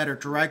Wallace is a better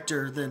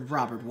director than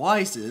Robert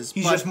Wise is.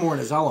 He's just more in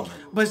his element.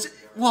 But,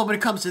 well, when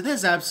it comes to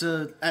this,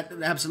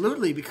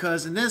 absolutely,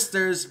 because in this,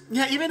 there's,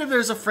 even if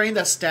there's a frame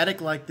that's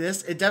static like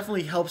this, it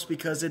definitely helps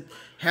because it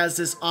has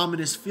this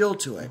ominous feel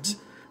to it.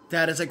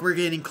 That it's like we're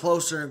getting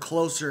closer and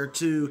closer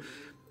to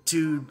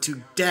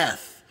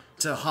death.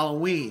 To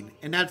Halloween,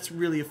 and that's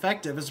really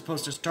effective as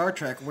opposed to Star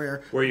Trek,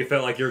 where you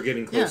felt like you were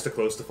getting close to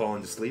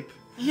falling to sleep.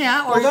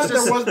 Yeah, or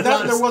there wasn't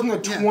a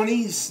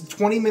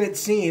 20-minute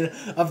scene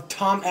of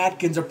Tom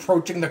Atkins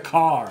approaching the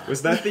car.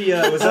 Was that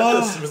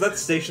the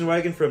station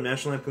wagon from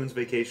National Lampoon's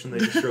Vacation they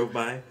just drove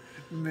by?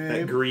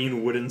 That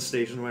green wooden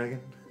station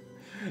wagon.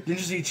 Didn't you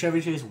see Chevy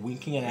Chase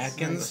winking at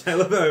Atkins? I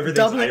love how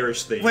everything's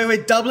Irish thing.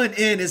 Wait, Dublin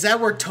Inn, is that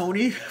where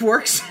Tony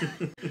works?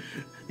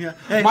 Yeah,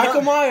 hey,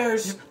 Michael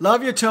Myers,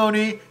 love you,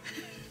 Tony.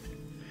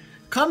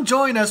 Come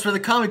join us for the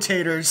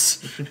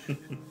commentators.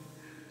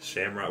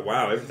 Shamrock.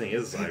 Wow, everything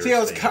is Irish. See,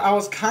 I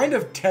was kind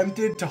of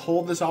tempted to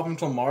hold this off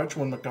until March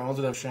when McDonald's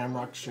would have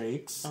Shamrock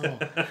Shakes. Oh.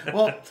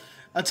 Well,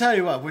 I'll tell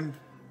you what.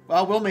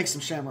 We'll make some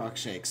Shamrock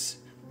Shakes.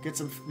 Get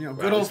some,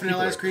 good old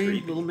vanilla ice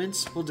cream, little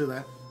mints. We'll do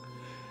that.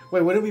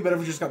 Wait, wouldn't it be better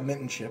if we just got mint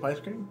and chip ice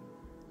cream?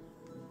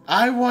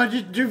 I want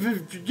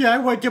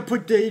to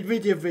put the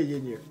video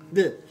in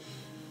here.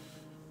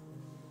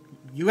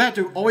 You have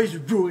to always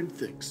ruin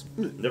things.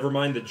 Never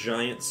mind the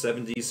giant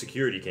 70s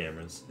security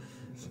cameras.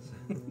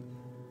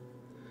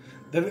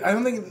 I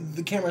don't think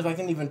the cameras back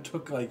then even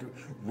took like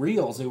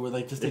reels. They were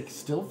like just like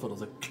still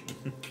photos. Like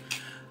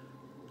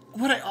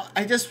what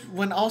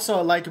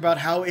I liked about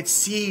how it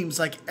seems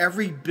like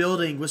every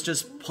building was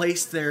just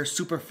placed there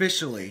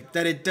superficially.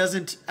 That it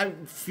doesn't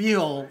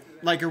feel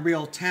like a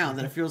real town.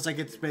 That it feels like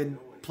it's been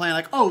planned.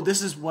 Like, oh,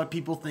 this is what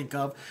people think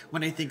of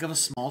when they think of a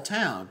small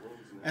town,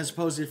 as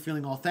opposed to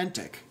feeling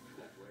authentic.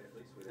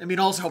 I mean,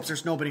 it also helps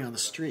there's nobody on the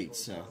street,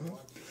 so.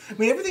 I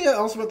mean, everything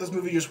else about this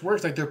movie just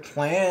works. Like, their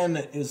plan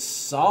is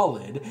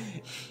solid,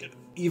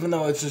 even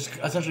though it's just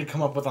essentially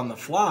come up with on the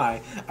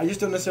fly. I just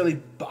don't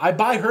necessarily... I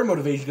buy her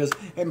motivation because,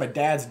 hey, my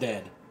dad's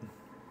dead.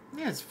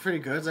 Yeah, it's pretty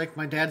good. It's like,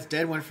 my dad's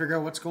dead, want to figure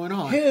out what's going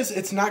on.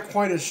 It's not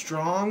quite as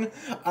strong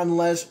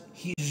unless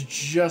he's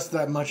just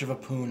that much of a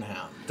poon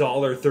hound.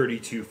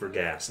 $1.32 for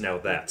gas. Now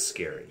that's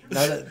scary.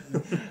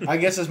 I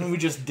guess this movie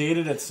just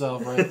dated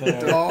itself right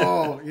there.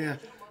 Oh, yeah.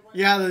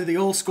 Yeah, the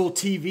old school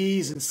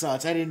TVs and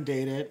such. I didn't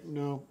date it.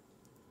 No.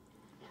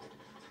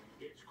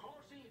 It's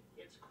cozy,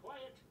 it's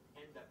quiet,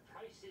 and the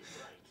price is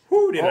right.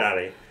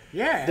 Hooty-dotty.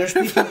 Yeah.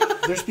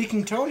 They're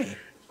speaking Tony.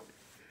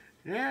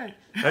 Yeah.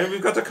 And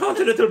we've got a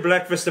continental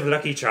breakfast of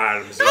Lucky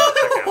Charms.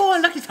 Oh,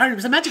 Lucky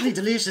Charms are magically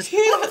delicious.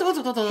 Here,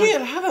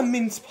 have a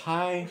mince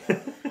pie.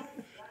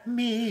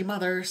 Me,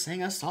 mother,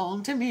 sang a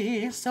song to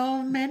me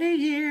so many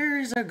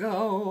years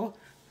ago.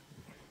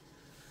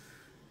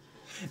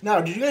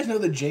 Now, did you guys know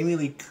that Jamie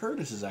Lee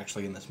Curtis is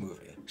actually in this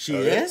movie? She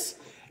is?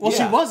 Well, yeah.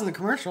 She was in the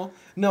commercial.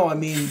 No, I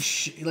mean,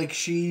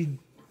 she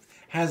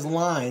has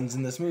lines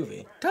in this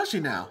movie. Does she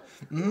now?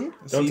 Mm-hmm.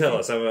 Don't tell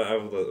us. I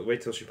will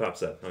wait till she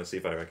pops up. I want to see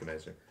if I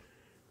recognize her.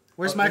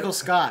 Where's Michael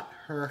Scott?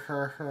 Her.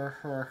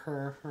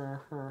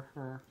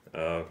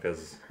 Oh,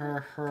 because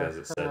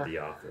it said The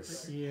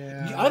Office.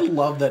 Yeah. I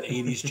love that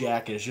 80s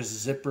jacket. It's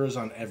just zippers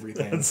on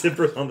everything.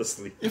 Zippers on the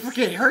sleeve. You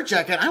forget her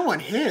jacket. I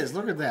want his.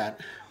 Look at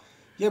that.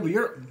 Yeah, but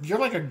you're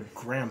like a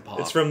grandpa.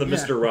 It's from the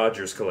Mr.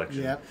 Rogers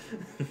collection. Yep.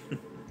 Well,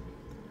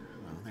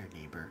 their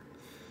neighbor.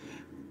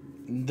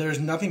 There's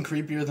nothing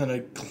creepier than a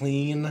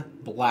clean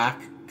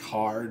black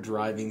car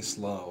driving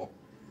slow.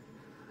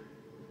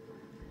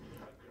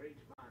 A great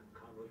man,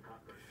 Conway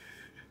Cochran.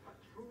 A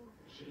true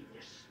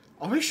genius.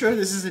 Are we sure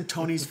this isn't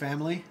Tony's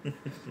family?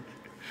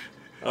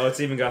 Oh, it's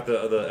even got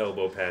the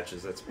elbow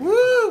patches. That's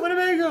Woo! Where did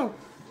I go?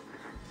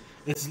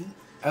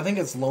 I think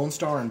it's Lone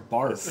Star and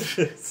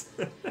Barf.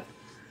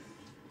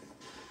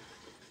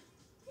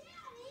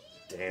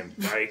 Damn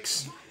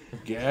bikes.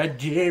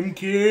 Goddamn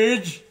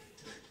kids.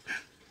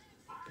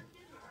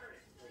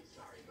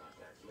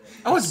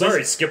 Oh,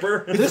 sorry,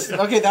 Skipper.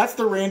 Okay, that's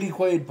the Randy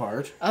Quaid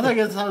part. I thought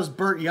it was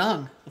Burt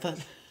Young.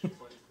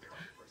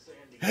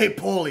 Hey,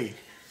 Paulie.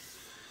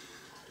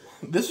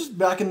 This was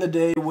back in the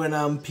day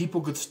when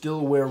people could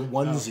still wear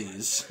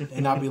onesies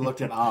and not be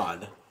looked at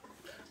odd.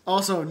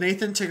 Also,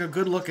 Nathan, take a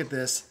good look at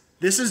this.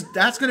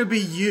 That's going to be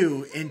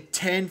you in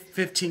 10,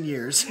 15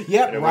 years.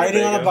 Yep,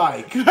 riding on a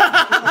bike.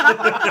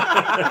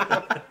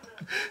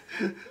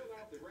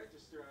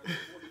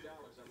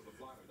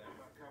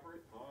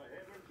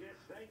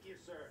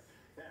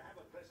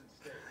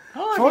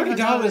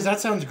 $40, that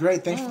sounds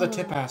great. Thanks for the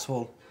tip,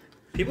 asshole.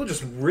 People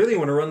just really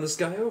want to run this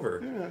guy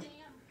over. Yeah.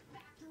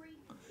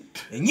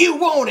 And you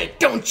want it,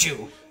 don't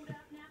you?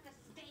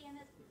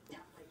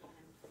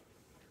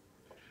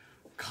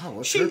 God,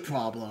 what's your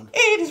problem?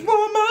 80s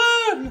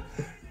woman.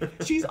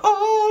 She's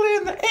all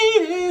in the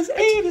 80s.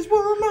 80s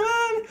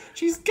woman.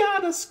 She's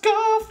got a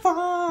scarf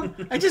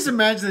on. I just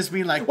imagine this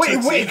being like... Wait,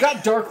 it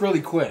got dark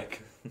really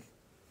quick.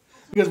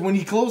 Because when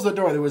he closed the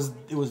door, it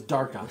was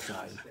dark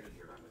outside.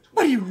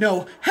 What do you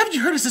know? Haven't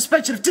you heard of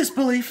suspension of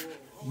disbelief?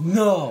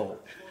 No.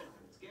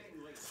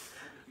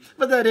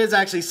 But that is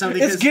actually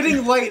something... It's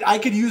getting late. I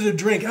could use a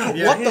drink. What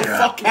the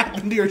fuck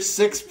happened to your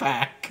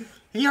six-pack?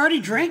 He already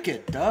drank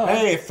it. Duh.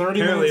 Hey,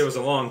 30 Apparently minutes. it was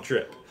a long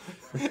trip.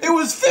 It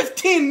was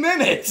 15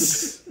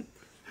 minutes!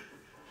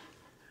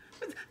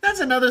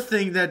 That's another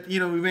thing that, we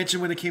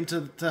mentioned when it came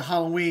to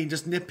Halloween,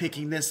 just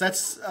nitpicking this.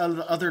 That's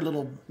other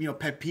little,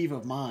 pet peeve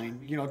of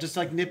mine. Just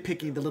like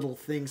nitpicking the little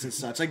things and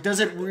such. Like, does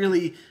it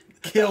really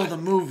kill the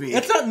movie?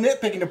 It's not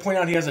nitpicking to point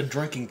out he has a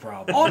drinking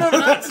problem. Oh, no,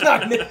 That's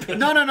not nitpicking.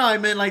 No, I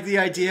meant like the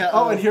idea of...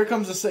 Oh, and here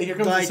comes the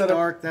light, setup.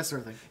 dark, that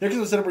sort of thing. Here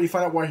comes the setup where you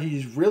find out why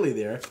he's really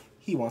there.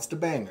 He wants to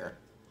bang her.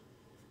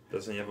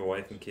 Doesn't he have a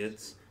wife and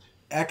kids?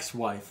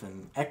 Ex-wife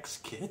and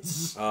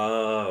ex-kids.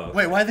 Oh.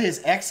 Wait, why are they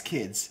his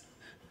ex-kids?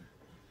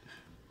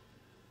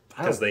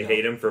 Because they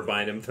hate him for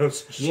buying him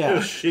those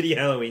shitty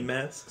Halloween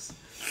masks.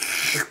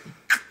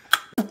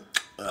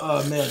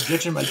 Oh, man,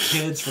 ditching my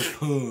kids for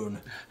poon.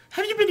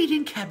 Have you been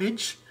eating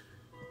cabbage?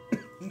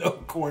 No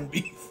corned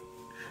beef.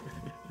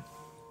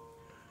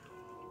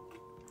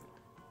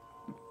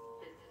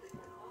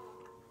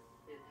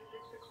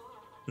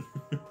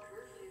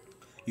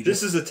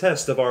 This is a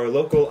test of our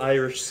local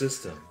Irish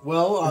system.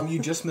 Well, you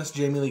just missed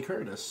Jamie Lee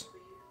Curtis.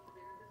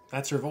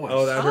 That's her voice.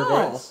 Oh, that's her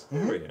voice?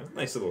 There we go.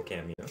 Nice little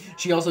cameo.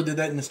 She also did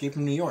that in Escape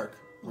from New York,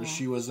 where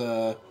she was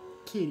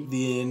Kitty.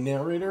 the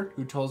narrator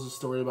who tells the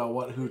story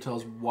about who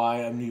tells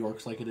why New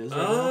York's like it is. Right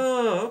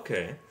Oh,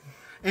 okay.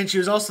 And she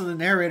was also the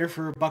narrator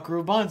for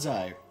Buckaroo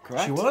Banzai,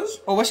 correct? She was?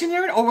 Or was she the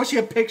narrator? Or was she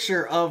a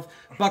picture of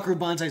Buckaroo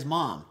Banzai's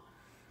mom?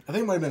 I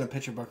think it might have been a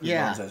picture of Buckaroo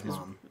Banzai's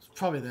mom. It's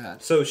probably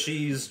that. So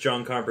she's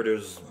John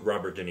Carpenter's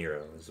Robert De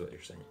Niro, is what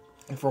you're saying.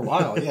 And for a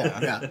while, yeah.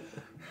 Yeah.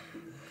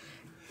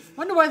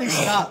 Wonder why they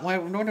stopped.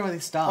 Wonder why they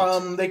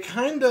stopped. They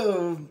kind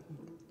of...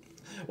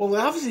 Well,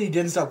 obviously he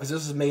didn't stop because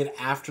this was made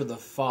after The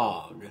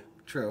Fog.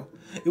 True.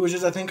 It was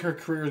just, I think her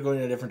career is going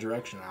in a different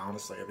direction,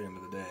 honestly, at the end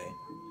of the day.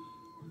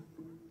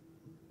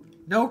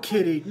 No,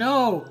 Kitty,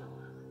 no!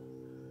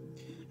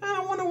 I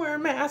don't want to wear a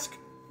mask.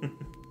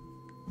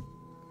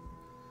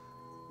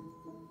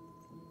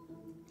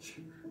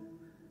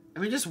 I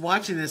mean, just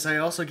watching this, I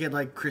also get,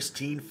 like,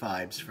 Christine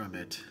vibes from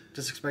it.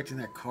 Just expecting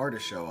that car to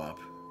show up.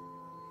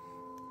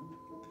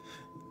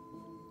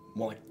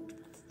 More like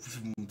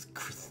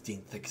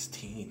Christine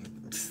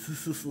 16.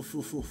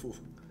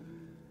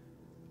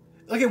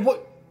 Okay,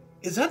 what?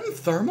 Is that in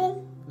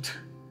thermal?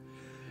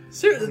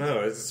 Seriously?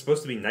 No, is it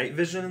supposed to be night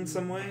vision in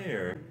some way,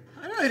 or...?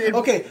 I don't know,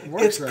 Okay,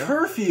 works, it's right?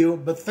 curfew,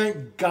 but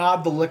thank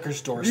God the liquor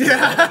store.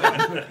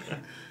 Yeah.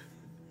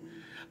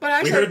 But We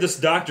actually, heard this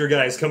doctor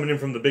guy's coming in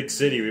from the big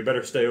city. We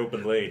better stay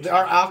open late.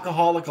 Our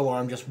alcoholic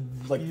alarm just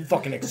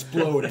fucking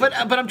exploded. but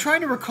I'm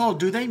trying to recall.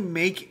 Do they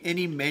make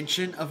any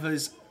mention of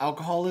his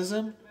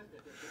alcoholism?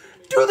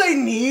 do they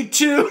need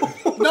to?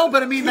 No,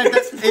 but I mean like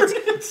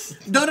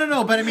it's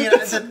no. But I mean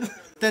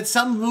that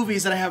some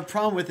movies that I have a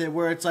problem with it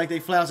where it's like they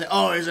flat out say,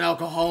 "Oh, he's an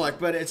alcoholic,"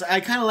 but I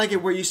kind of like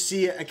it where you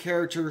see a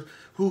character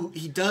who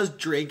he does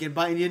drink, and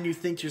by the end you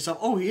think to yourself,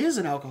 "Oh, he is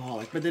an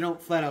alcoholic," but they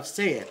don't flat out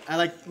say it. I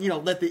like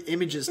let the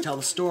images tell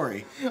the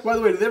story. By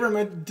the way, did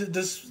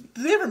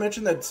they ever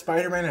mention that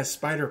Spider-Man has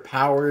spider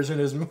powers in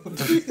his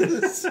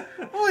movies?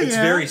 Oh It's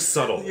yeah, very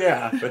subtle.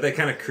 Yeah. But they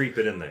kind of creep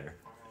it in there.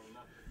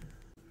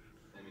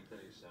 Let me tell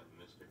you something,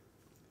 mister.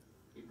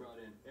 He brought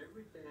in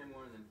every damn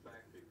one of them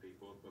factory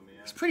people from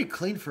the it's pretty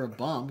clean for a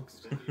bum.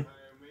 You hire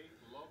me,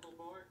 local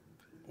boy?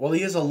 Well,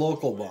 he is a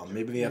local bum.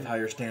 Maybe they have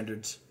higher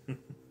standards. We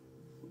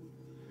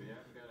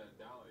haven't got a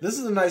dollar. This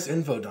is a nice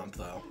info dump,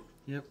 though.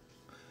 Yep.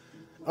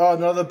 Oh,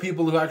 none of the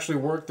people who actually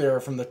work there are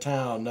from the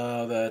town.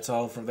 No, they're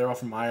all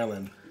from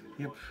Ireland.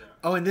 Yep.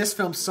 Oh, and this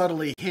film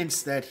subtly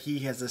hints that he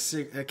has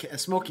a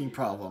smoking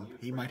problem.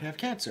 He might have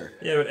cancer.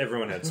 Yeah, but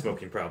everyone had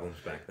smoking problems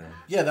back then.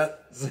 Yeah,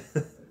 that.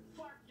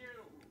 Fuck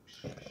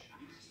you!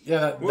 Yeah,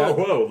 that. Whoa,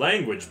 whoa,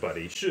 language,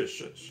 buddy. Shush,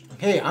 shush.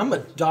 Hey, I'm a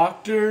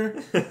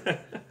doctor.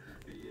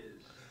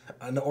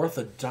 An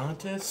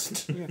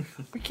orthodontist. Yeah.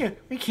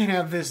 We can't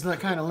have this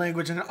kind of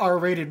language in an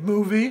R-rated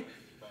movie.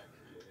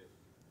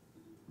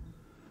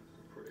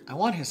 I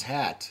want his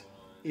hat.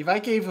 If I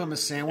gave him a It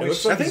sandwich,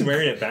 looks like he's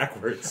wearing it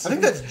backwards. I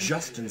think that's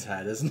Justin's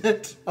hat, isn't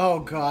it? oh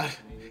god.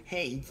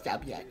 Hey,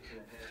 stop that.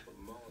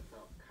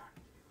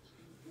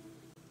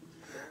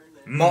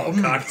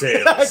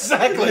 Cocktails.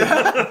 Exactly.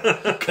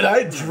 Could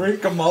I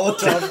drink a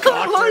Molotov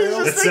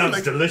cocktail? That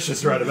sounds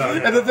delicious right about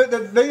And now.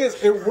 the thing is,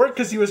 it worked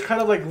because he was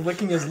kind of like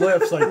licking his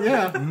lips, like,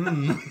 Yeah.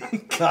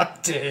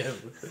 goddamn.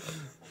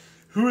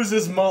 Who is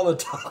this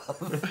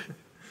Molotov?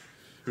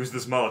 Who's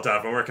this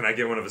Molotov and where can I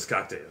get one of his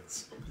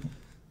cocktails?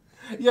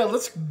 Yeah,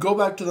 let's go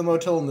back to the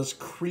motel in this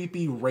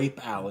creepy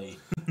rape alley.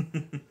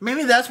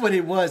 Maybe that's what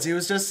it was. He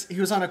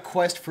was on a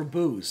quest for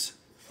booze.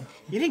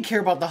 He didn't care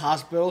about the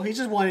hospital. He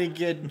just wanted to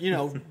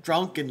get,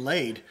 drunk and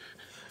laid.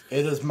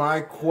 It is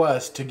my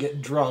quest to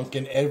get drunk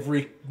in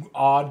every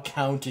odd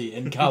county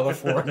in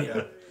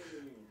California.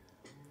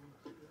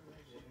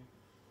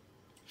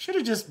 Should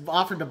have just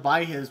offered to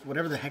buy his,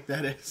 whatever the heck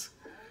that is.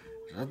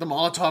 Is that the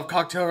Molotov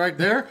cocktail right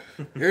there?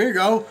 Here you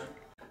go.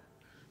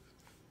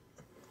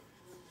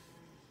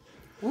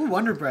 Ooh,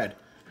 Wonder Bread.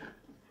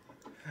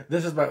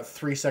 This is about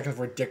 3 seconds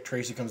where Dick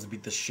Tracy comes to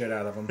beat the shit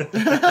out of him.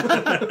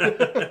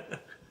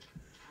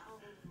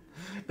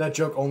 That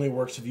joke only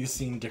works if you've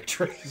seen Dick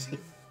Tracy.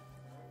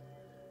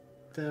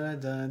 Dun,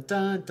 dun,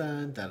 dun,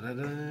 dun, dun,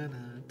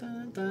 dun,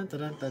 dun, dun,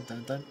 dun, dun,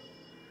 dun, dun.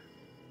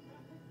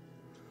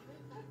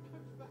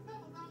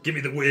 Give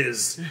me the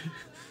whiz.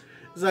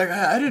 It's like,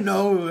 I didn't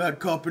know that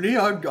company.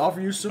 I'd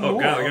offer you some more. Oh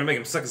god, they're gonna make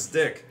him suck his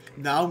dick.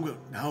 Now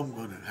I'm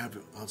gonna have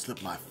it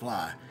unslip my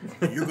fly.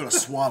 You're gonna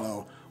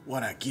swallow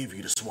what I give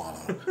you to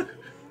swallow.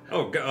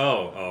 Oh,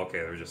 okay.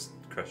 They're just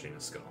crushing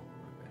his skull.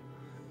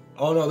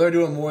 Oh no, they're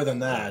doing more than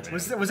that.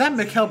 Was that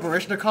Mikhail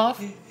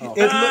Baryshnikov? Oh.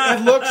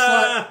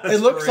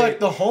 It looks like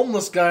the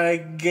homeless guy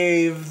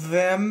gave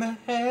them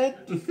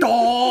head.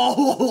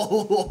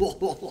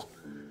 Oh!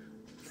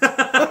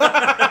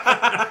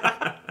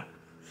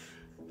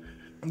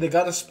 They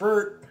got a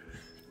spurt.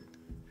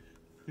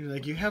 You're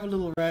like, you have a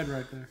little red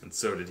right there. And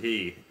so did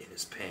he in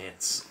his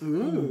pants.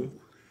 Ooh.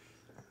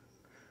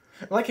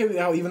 I like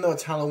how even though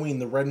it's Halloween,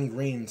 the red and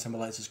green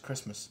symbolizes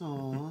Christmas.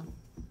 Aww.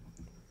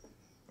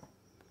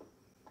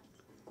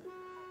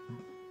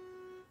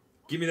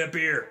 Give me that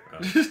beer.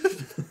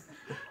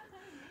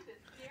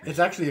 It's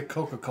actually a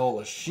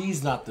Coca-Cola.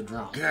 She's not the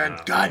drunk.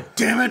 God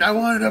damn it! I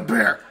wanted a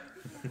beer.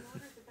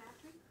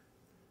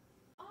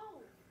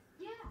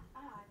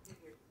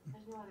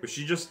 Was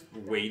she just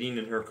waiting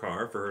in her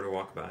car for her to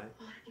walk by?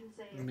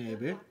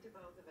 Maybe.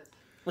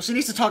 Well, she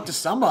needs to talk to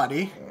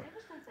somebody.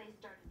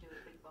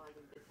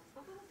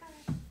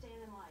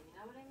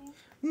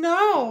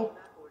 No.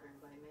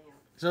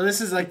 So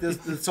this is like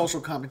the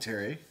social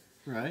commentary,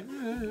 right?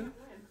 Yeah.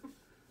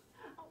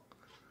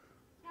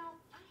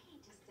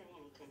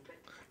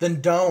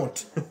 Then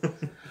don't.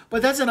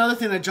 But that's another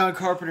thing that John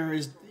Carpenter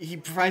is. He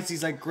provides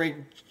these like great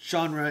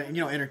genre,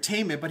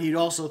 entertainment, but he'd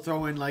also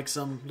throw in like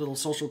some little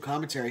social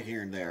commentary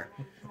here and there.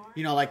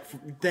 Like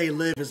They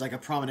Live is like a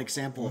prominent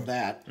example of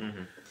that.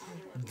 Mm-hmm.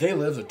 They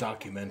Live's a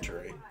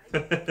documentary.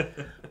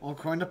 Well,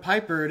 according to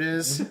Piper, it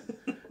is.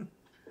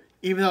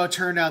 Even though it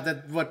turned out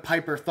that what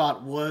Piper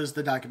thought was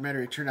the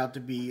documentary turned out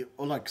to be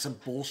like some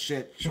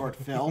bullshit short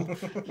film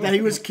that he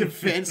was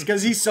convinced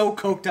because he's so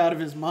coked out of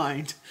his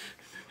mind.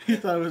 He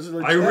thought it was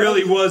legit. I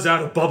really was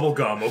out of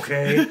bubblegum,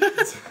 okay?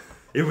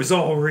 It was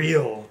all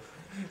real.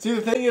 See, the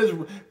thing is,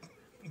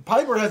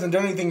 Piper hasn't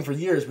done anything for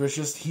years, but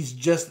he's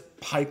just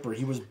Piper.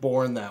 He was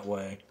born that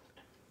way.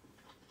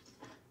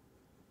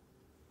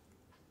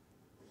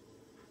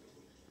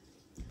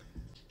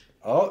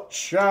 Oh,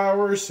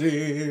 shower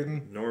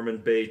scene. Norman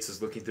Bates is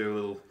looking through a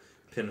little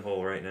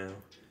pinhole right now.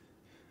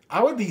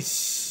 I would be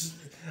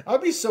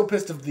so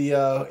pissed if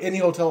the any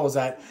hotel I was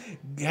at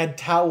had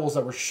towels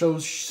that were so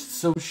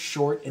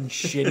short and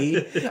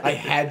shitty. I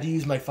had to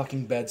use my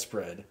fucking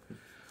bedspread.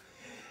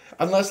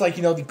 Unless,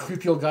 the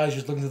creepy old guy's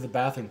just looking through the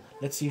bathroom.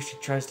 Let's see if she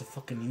tries to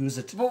fucking use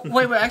it. Well,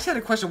 wait, I actually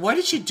had a question. Why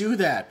did she do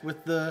that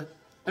with the...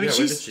 I mean,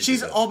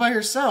 she's all by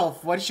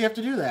herself. Why did she have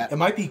to do that? It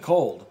might be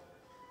cold.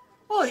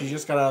 Well, She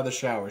just got out of the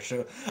shower.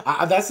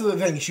 That's the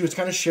thing. She was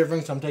kind of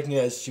shivering, so I'm taking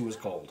it as she was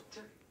cold.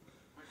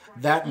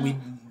 That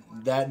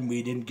and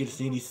we didn't get to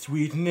see any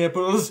sweet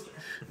nipples.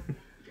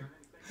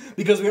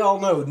 Because we all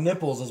know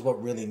nipples is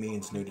what really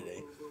means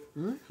nudity.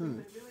 Mm-hmm.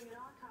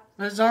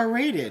 It's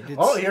R-rated.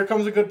 Oh, here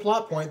comes a good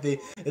plot point.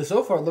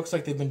 So far, it looks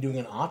like they've been doing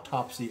an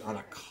autopsy on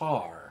a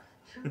car.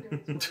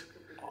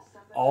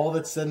 All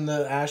that's in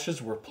the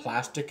ashes were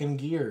plastic and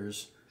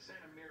gears.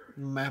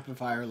 Map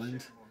of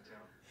Ireland.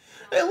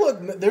 Hey,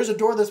 look, there's a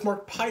door that's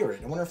marked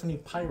pirate. I wonder if any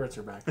pirates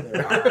are back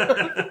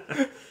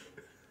there.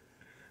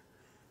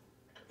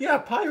 Yeah,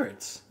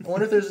 pirates. I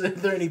wonder if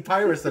there are any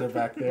pirates that are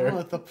back there.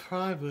 Oh, the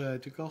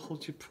private. You go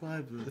hold your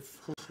private.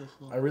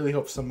 I really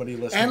hope somebody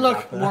listens. And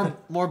look,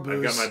 more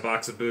booze. I've got my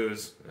box of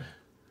booze.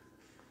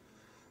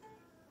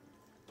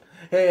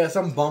 Hey,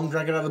 some bum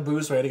drank it out of the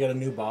booze, so I had to get a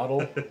new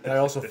bottle. And I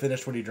also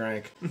finished what he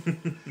drank.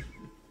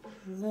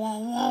 Wah,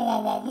 wah,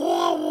 wah, wah,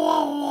 wah,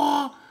 wah,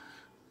 wah.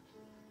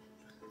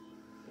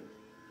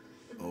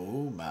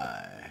 Oh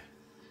my.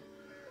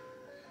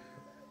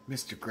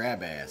 Mr.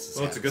 Grabass.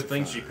 Well, it's a good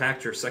thing she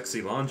packed her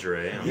sexy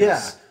lingerie on Yeah.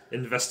 this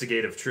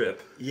investigative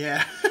trip.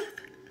 Yeah.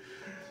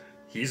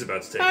 He's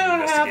about to take an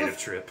investigative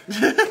trip.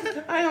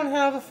 I don't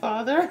have a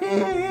father.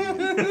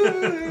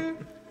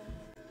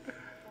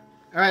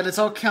 Alright, let's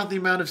all count the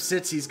amount of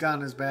sits he's got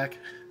on his back.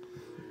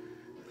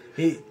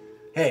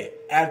 Hey,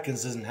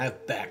 Atkins doesn't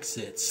have back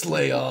sits.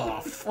 Slay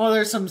off. Well,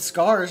 there's some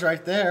scars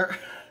right there.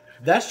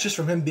 That's just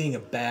from him being a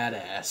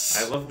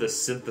badass. I love the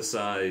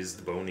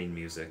synthesized boning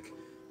music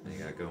they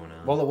got going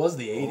on. Well, it was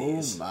the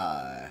 80s. Oh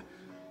my.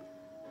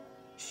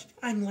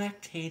 I'm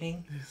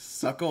lactating.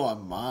 Suckle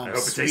on mom's I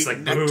hope it tastes like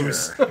nectar.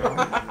 booze.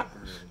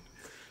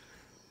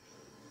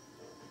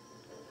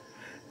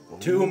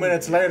 2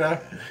 minutes later.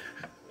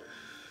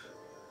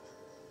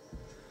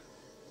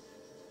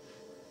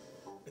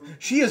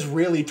 She is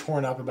really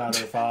torn up about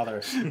her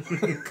father.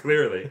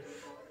 Clearly.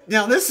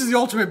 Now, this is the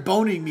ultimate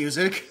boning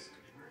music.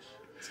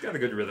 It's got a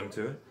good rhythm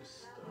to it.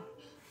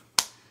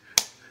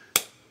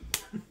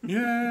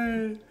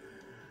 Yay!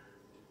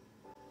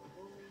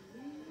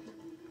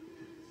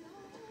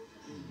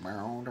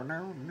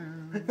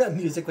 That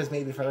music was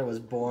made before I was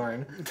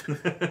born. Aren't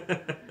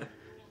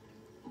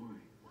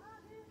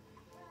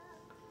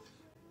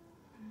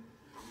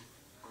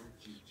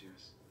you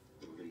just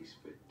the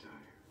least bit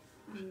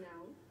tired?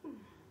 No.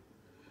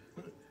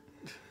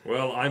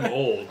 Well, I'm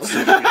old.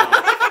 So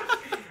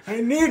I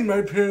need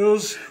my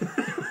pills.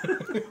 Relax.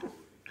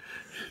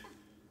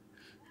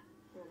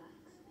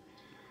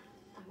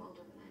 I'm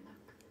older than I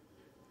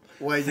look.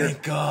 Wait,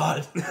 Thank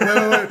God.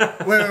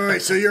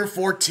 wait. So you're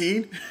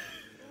 14?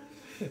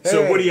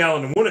 So Hey. Woody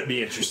Allen wouldn't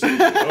be interested in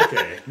you.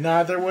 Okay.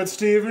 Neither would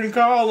Stephen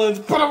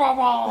Collins.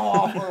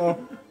 Oh,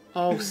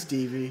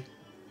 Stevie.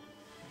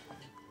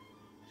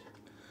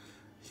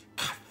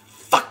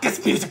 Fuck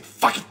this music.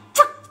 Fuck it.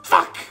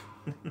 Fuck.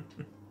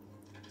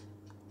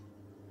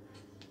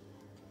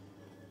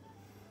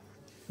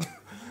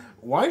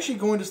 Why is she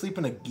going to sleep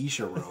in a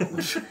geisha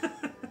robe?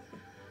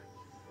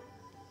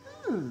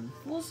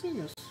 We'll see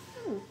this.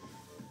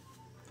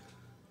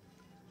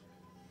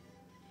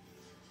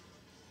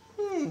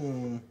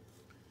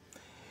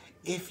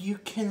 If you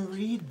can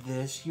read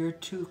this, you're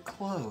too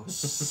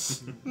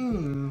close.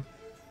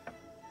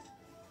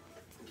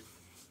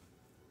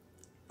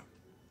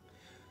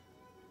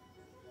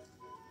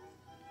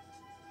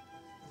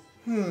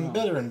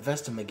 Better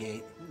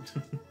investigate.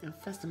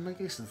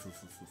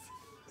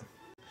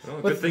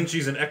 Well, good thing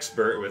she's an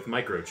expert with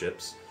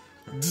microchips.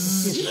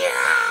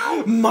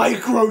 Yeah!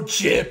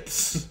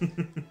 Microchips!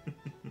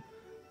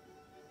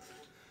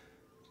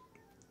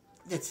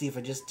 Let's see if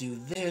I just do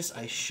this.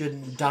 I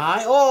shouldn't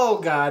die. Oh,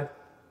 God.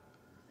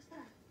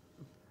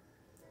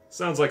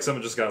 Sounds like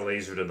someone just got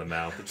lasered in the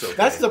mouth. It's okay.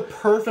 That's the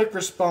perfect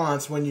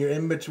response when you're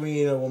in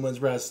between a woman's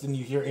breast and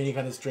you hear any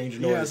kind of strange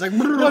noise. Yeah, it's like...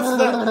 What's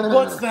that?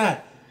 What's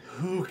that?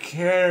 Who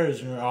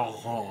cares?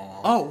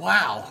 Oh,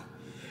 wow.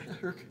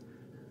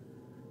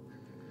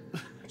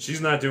 She's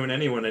not doing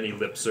anyone any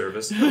lip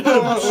service.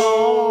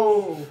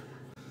 Oh.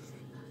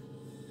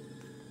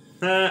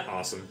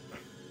 Awesome.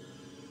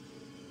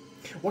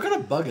 What kind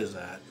of bug is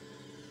that?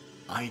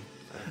 I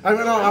I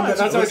don't know. It's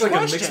That's like a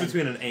question. mix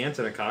between an ant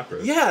and a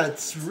cockroach. Yeah,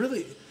 it's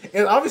really...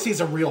 And obviously, it's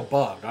a real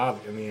bug. I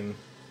mean...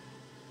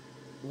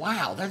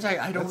 Wow,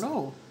 I don't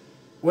know.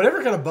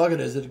 Whatever kind of bug it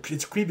is,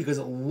 it's creepy because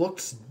it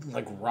looks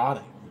like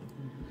rotting.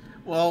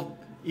 Well,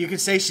 you could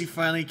say she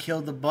finally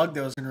killed the bug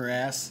that was in her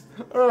ass.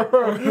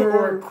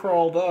 Or it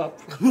crawled up.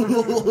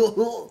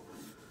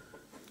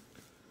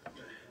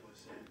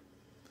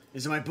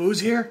 Is my booze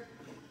here?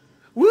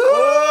 Woo!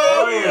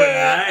 Oh,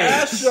 yeah,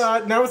 nice. Ass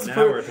shot. Now it's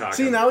We're talking.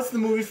 See, now it's the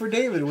movie for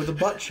David with a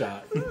butt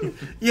shot.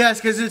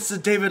 Yes, because it's the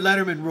David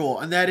Letterman rule,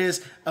 and that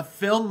is a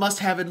film must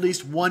have at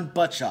least one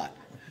butt shot.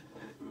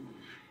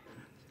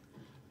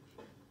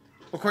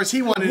 Of course,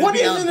 he wanted What to be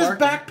is Alan in his Parker.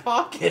 back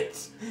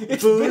pocket?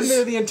 It's Booze. been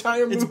there the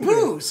entire movie. It's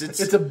booze.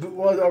 It's a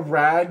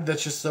rag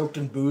that's just soaked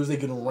in booze. They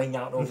can wring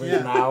out over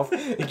his mouth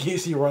in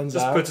case he runs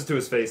Just out. puts it to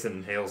his face and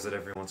inhales it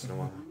every once in a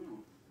while.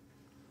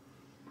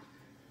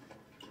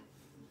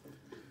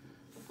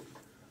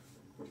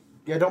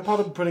 Yeah, don't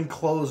bother putting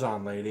clothes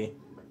on, lady.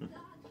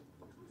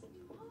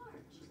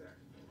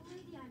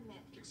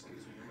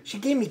 She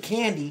gave me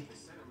candy.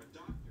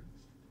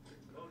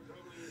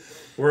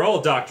 We're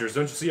all doctors.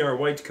 Don't you see our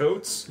white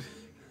coats?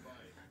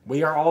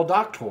 We are all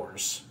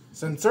doctors.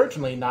 And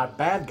certainly not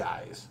bad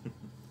guys.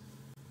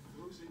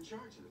 Who's in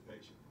charge of the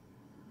patient?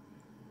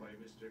 Why,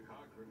 Mr.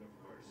 Cochran, of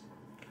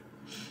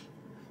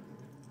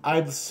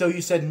course. So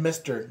you said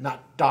Mr.,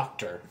 not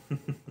Doctor. Mr.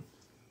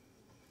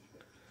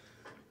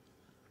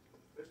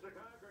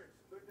 Cochran,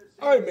 good to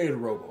see I made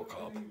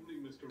RoboCop. Good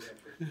evening, Mr.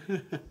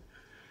 Redford.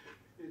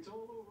 It's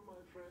all over, my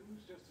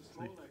friends. Just a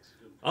small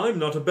accident. I'm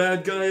not a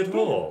bad guy at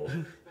all.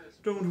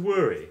 Don't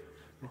worry.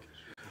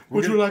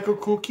 Would you like a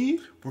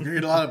cookie? We're going to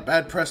get a lot of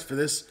bad press for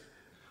this.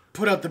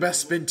 Put out the best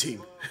spin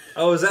team.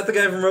 Oh, is that the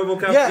guy from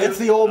RoboCop? Yeah, too? it's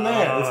the old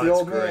man. Oh, It's the that's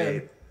old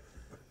great.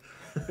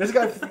 man. This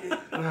guy...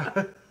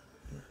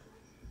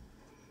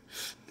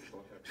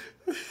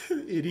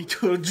 Idiot.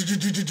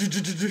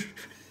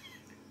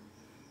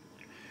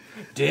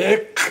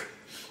 Dick!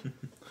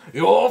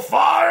 You're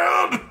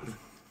fired!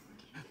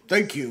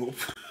 Thank you.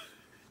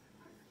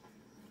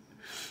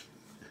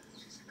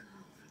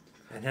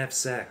 And have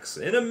sex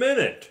in a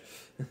minute.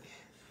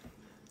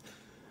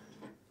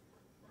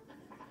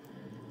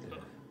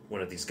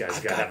 One of these guys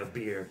gotta have a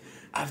beer.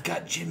 I've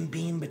got Jim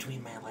Beam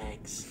between my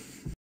legs.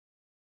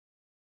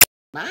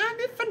 Mind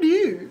if I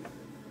do?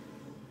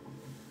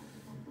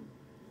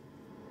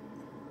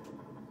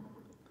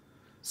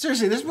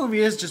 Seriously, this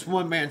movie is just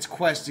one man's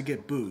quest to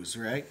get booze,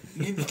 right?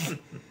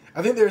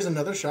 I think there's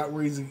another shot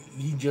where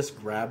he just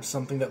grabs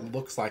something that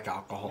looks like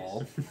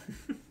alcohol.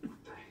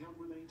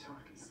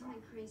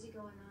 Something crazy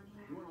going on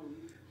here.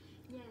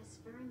 Yes,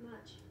 very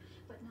much.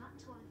 But not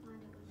until I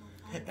find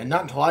out what And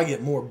not until I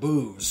get more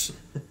booze.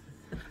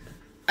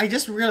 I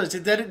just realized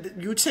that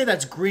you would say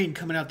that's green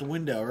coming out the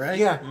window, right?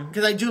 Yeah.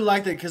 Because I do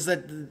like that because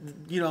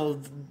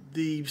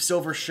the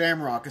silver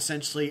shamrock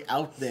essentially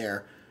out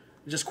there,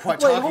 just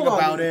talking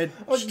about it.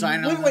 Wait,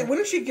 when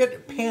did she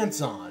get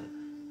pants on?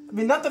 I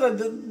mean, not that I'm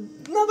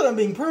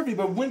being pervy,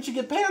 but when did she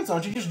get pants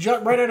on? She just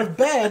jumped right out of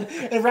bed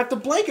and wrapped a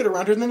blanket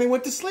around her, and then they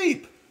went to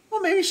sleep.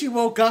 Well, maybe she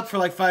woke up for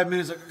like 5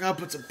 minutes, like, I gotta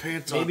put some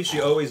pants on. Maybe she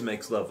always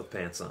makes love with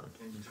pants on.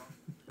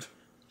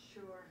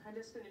 Sure. I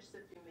just finished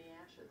sifting the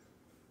ashes.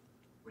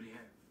 What do you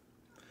have?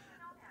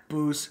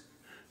 Booze.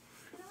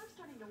 You know, I'm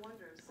starting to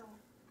wonder if someone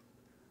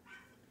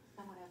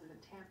hasn't been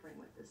tampering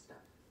with this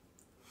stuff.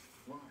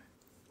 Why?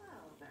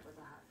 Well, that was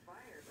a hot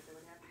fire, but there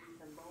would have to be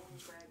some bone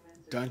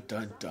fragments. Dun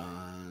dun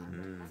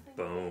dun. Nothing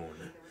bone.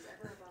 There was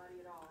ever a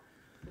body at all.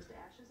 Just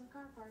ashes and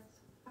car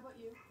parts. How about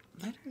you?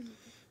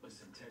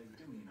 Listen, Teddy,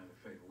 do me another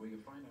favor. Will you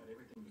find out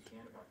everything you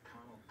can about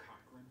Connell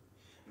Cochran?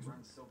 He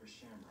runs Silver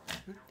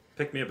Shamrock.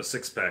 Pick me up a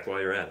 6-pack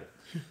while you're at it.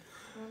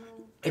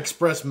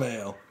 Express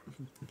mail.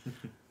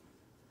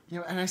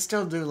 And I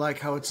still do like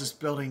how it's just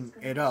building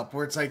it up,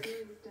 where it's like,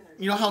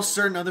 you know how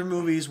certain other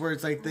movies where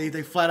it's like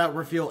they flat out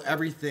reveal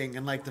everything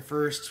in like the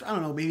first, I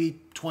don't know, maybe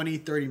 20,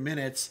 30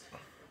 minutes,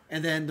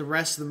 and then the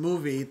rest of the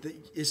movie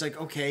is like,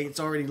 okay, it's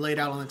already laid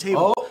out on the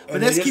table. Oh,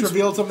 and this keeps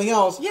revealed something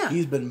else. Yeah.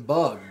 He's been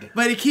bugged.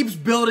 But it keeps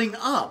building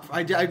up.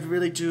 I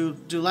really do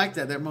like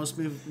that most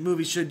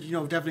movies should,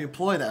 definitely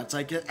employ that. It's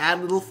like add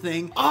a little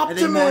thing.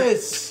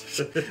 Optimus!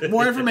 And then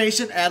more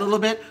information, add a little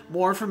bit.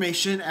 More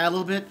information, add a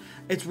little bit.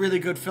 It's really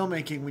good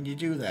filmmaking when you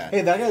do that.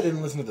 Hey, that guy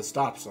didn't listen to the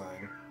stop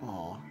sign.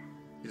 Aw.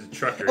 He's a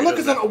trucker. Oh,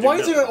 look, why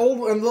is it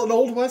an nothing.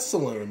 old West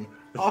saloon?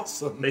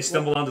 Awesome. They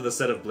stumble onto the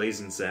set of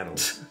Blazing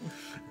Saddles.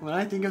 When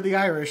I think of the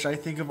Irish, I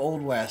think of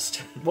Old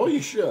West. Well,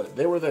 you should.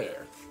 They were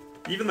there.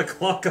 Even the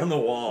clock on the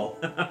wall.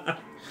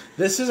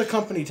 This is a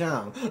company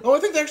town. Oh, I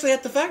think they're actually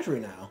at the factory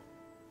now.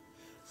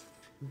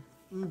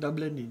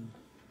 Dublin.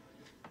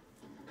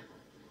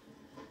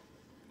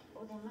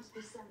 Oh, there must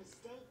be some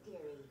mistake,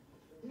 dearie.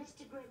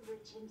 Mr.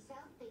 Grimridge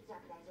himself picked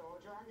up that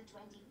order on the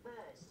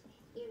 21st.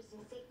 Here's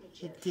his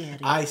signature.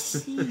 I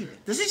see.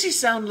 Doesn't she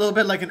sound a little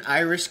bit like an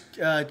Irish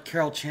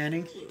Carol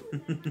Channing?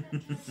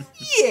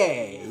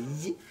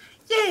 Yes.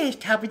 Yes,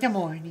 top of the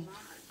morning.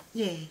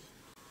 Yeah.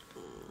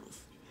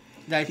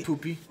 Like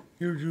poopy.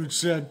 You're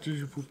sad,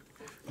 you're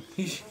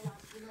poopy.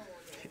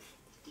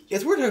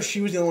 It's weird how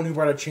she was the only one who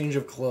brought a change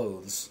of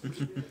clothes.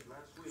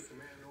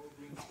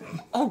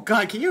 Oh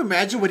God, can you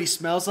imagine what he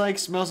smells like?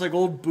 Smells like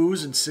old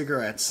booze and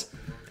cigarettes.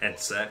 And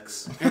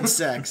sex. And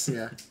sex,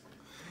 yeah.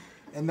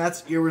 And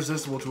that's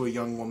irresistible to a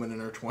young woman in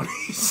her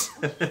 20s.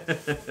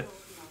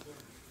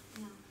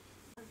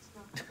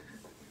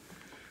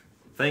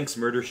 Thanks,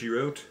 Murder, She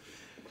Wrote.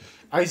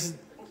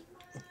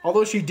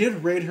 Although she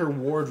did raid her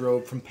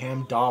wardrobe from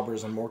Pam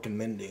Daubers on Mork and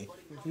Mindy.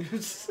 Look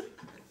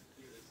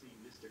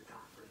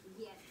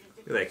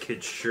at that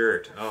kid's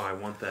shirt. Oh, I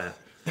want that.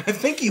 I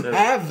think you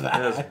have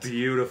that. That's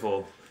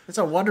beautiful. It's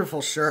a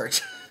wonderful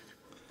shirt.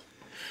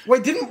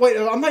 Wait,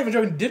 I'm not even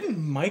joking. Didn't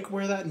Mike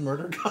wear that in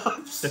Murder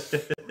Cops?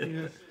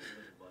 Yeah.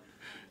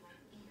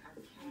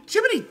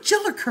 Jiminy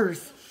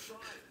Jillikers.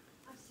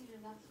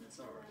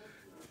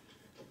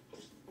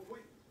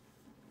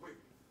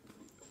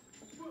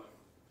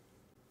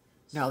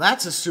 Now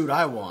that's a suit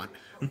I want.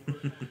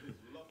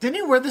 Didn't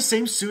he wear the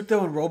same suit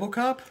though in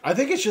RoboCop? I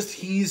think it's just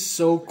he's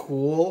so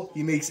cool.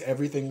 He makes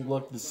everything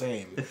look the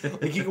same.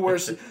 Like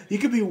he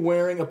could be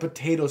wearing a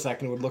potato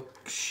sack and it would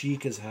look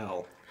chic as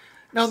hell.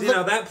 Now,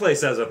 now that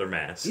place has other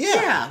masks.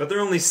 Yeah. But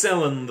they're only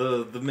selling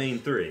the main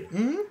 3.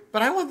 Mm-hmm.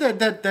 But I want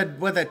that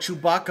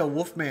Chewbacca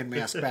Wolfman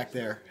mask back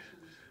there.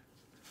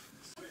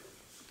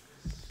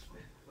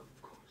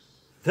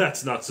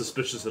 That's not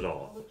suspicious at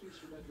all. Apologies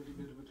for that little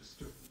bit of a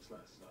disturbance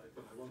last night,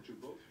 but I want you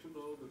both to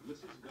know that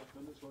Mrs.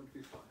 Gutman is going to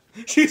be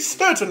fine. She's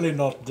certainly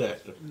not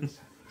dead.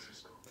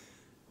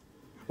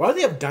 Why do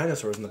they have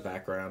dinosaurs in the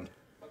background?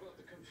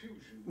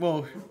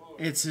 Well,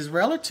 it's his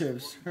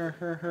relatives.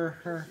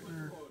 Her.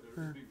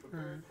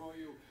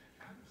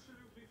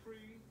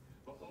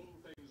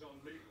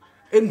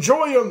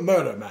 Enjoy your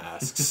murder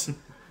masks.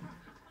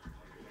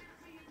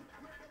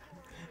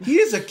 He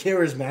is a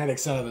charismatic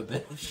son of a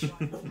bitch.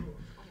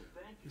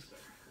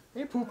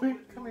 Hey, Poopy,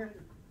 come here.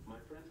 My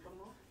friend come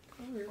along?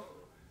 Come here.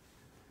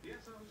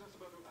 Yes, I was just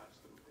about to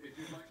ask them. If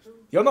you'd like to,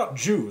 You're not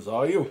Jews,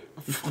 are you?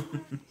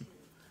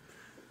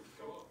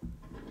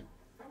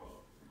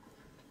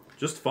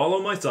 Just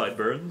follow my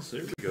sideburns.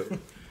 There we go.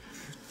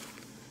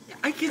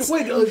 I can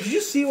Wait, did you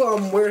see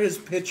where his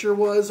picture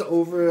was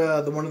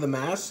over the one of the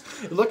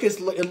masks? It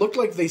looked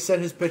like they set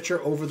his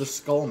picture over the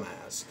skull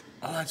mask.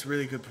 Oh, that's a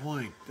really good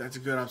point. That's a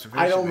good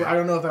observation. I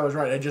don't know if I was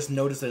right. I just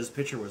noticed that his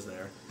picture was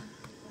there.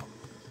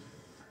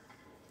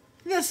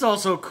 That's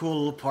also a cool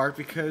little part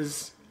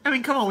because I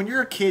mean, come on, when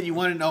you're a kid, you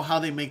want to know how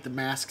they make the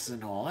masks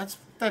and all.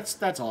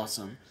 That's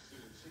awesome.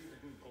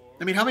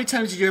 I mean, how many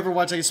times did you ever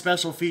watch like a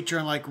special feature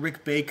on like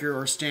Rick Baker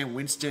or Stan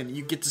Winston?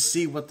 You get to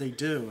see what they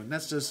do, and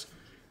that's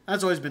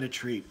always been a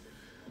treat.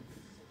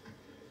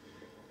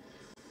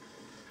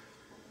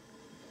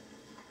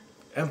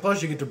 And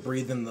plus, you get to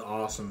breathe in the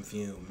awesome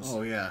fumes.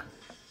 Oh yeah.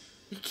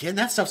 You kidding?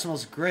 That stuff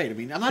smells great. I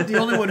mean, I'm not the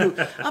only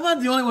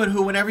one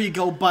who, whenever you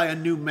go buy a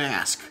new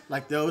mask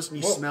like those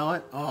and you smell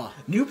it, oh,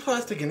 new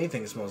plastic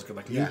anything smells good.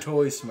 Like new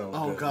toys smell good.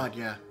 Oh god,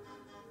 yeah.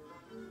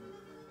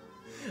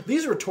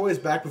 These were toys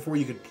back before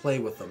you could play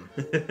with them.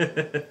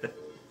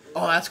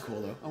 Oh, that's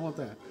cool though. I want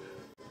that.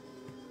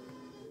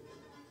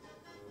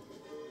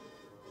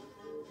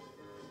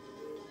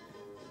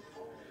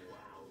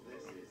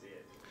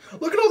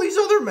 Look at all these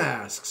other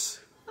masks.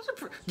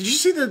 Did you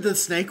see the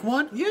snake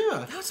one?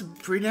 Yeah. That's a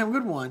pretty damn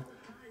good one.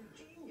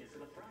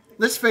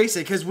 Let's face it,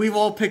 because we've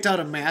all picked out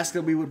a mask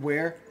that we would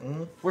wear.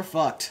 Mm-hmm. We're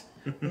fucked.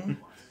 Mm-hmm.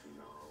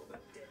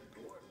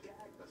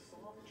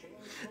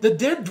 The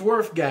dead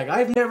dwarf gag.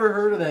 I've never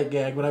heard of that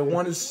gag, but I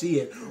want to see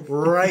it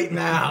right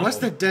now. What's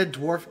the dead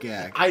dwarf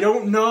gag? I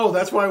don't know.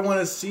 That's why I want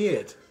to see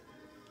it.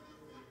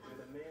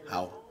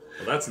 How?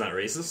 Well, that's not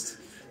racist.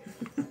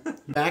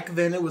 Back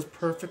then, it was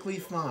perfectly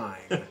fine.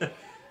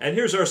 And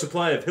here's our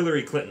supply of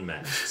Hillary Clinton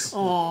masks.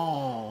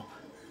 Oh.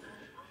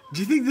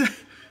 Do you think that...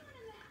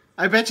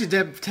 I bet you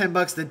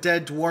 $10 the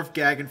dead dwarf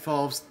gag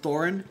involves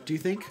Thorin, do you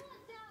think?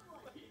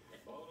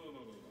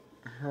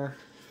 Her.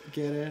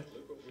 Get it?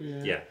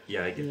 Yeah,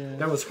 I get it.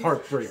 That was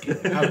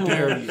heartbreaking. How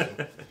dare you?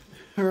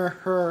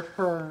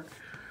 Her.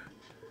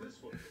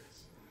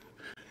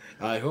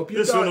 I hope you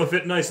This one will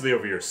fit nicely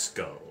over your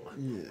skull.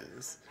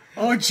 Yes.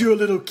 Aren't you a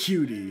little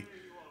cutie?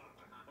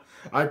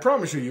 I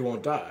promise you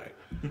won't die.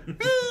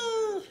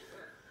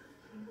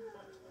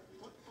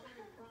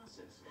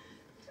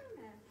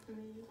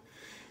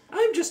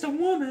 I'm just a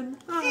woman.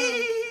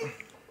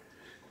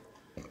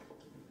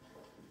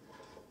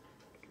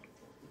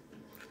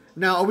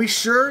 Now, are we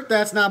sure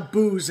that's not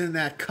booze in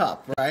that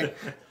cup, right?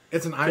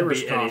 It's an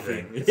Irish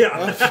coffee.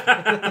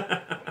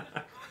 Yeah.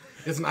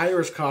 It's an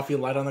Irish coffee,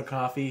 light on the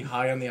coffee,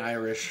 high on the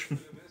Irish.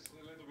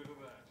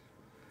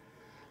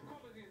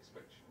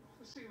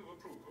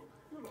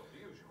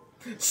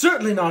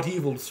 Certainly not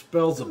evil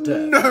spells of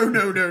death.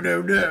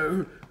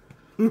 No.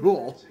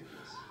 Oh.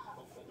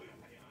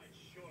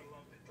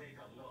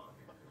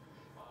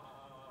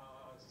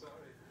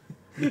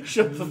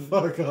 Shut the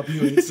fuck up,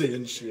 you ain't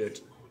saying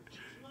shit.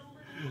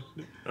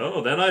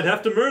 Oh, then I'd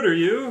have to murder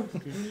you.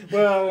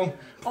 Well,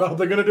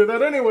 probably gonna do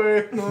that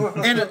anyway.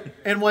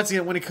 and once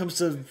again, when it comes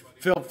to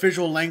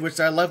visual language,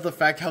 I love the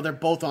fact how they're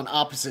both on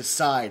opposite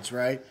sides,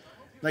 right?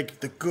 Like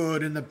the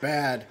good and the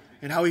bad,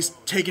 and how he's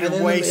taking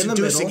away,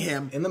 seducing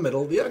him. In the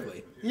middle, the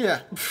ugly.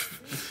 Yeah.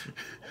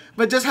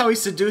 But just how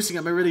he's seducing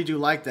him, I really do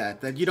like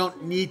that. That you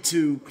don't need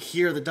to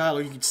hear the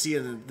dialogue, you can see it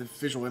in the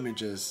visual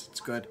images.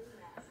 It's good.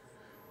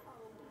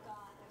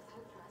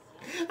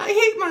 I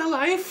hate my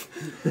life.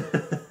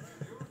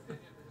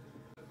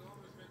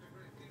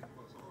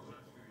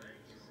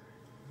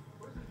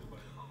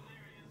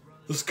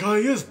 The sky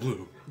is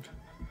blue.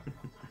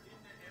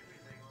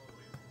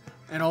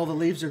 And all the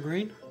leaves are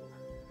green?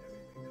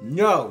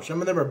 No, some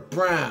of them are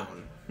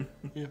brown.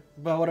 Yeah.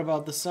 But what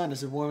about the sun?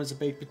 Is it warm as a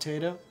baked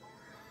potato?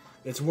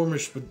 It's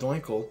warmish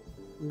bedoinkle.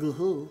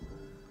 Goo-hoo.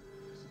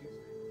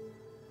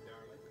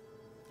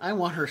 I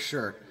want her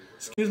shirt.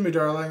 Excuse me,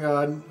 darling.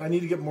 I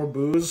need to get more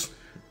booze.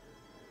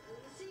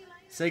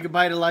 Say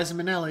goodbye to Liza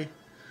Minnelli.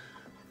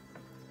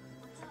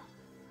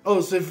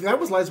 Oh, so if that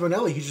was Liza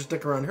Minnelli, he should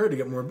stick around her to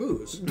get more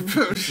booze.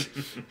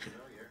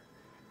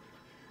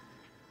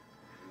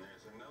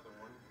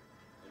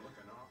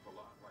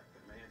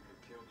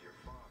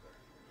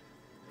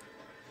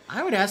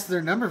 I would ask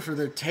their number for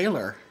their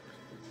tailor.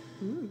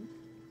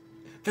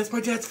 That's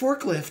my dad's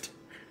forklift.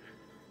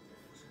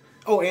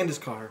 Oh, and his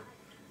car.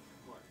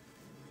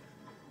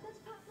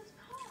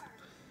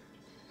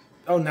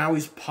 Oh, now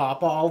he's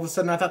Papa. All of a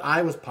sudden, I thought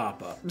I was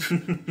Papa.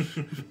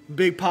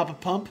 Big Papa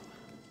Pump.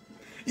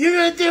 You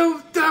gonna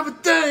do top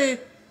of day?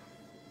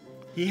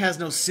 He has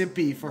no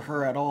sympathy for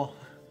her at all.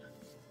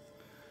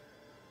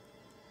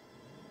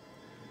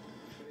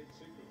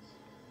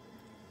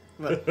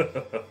 But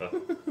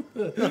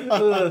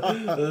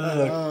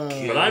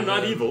I'm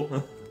not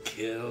evil.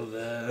 Kill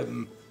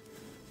them.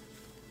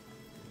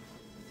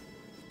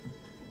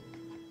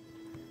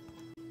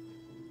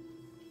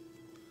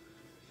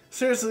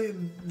 Seriously,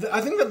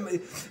 I think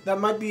that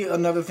might be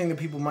another thing that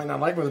people might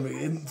not like about the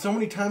movie. And so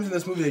many times in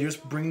this movie, they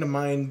just bring to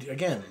mind,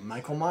 again,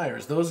 Michael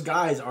Myers. Those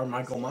guys are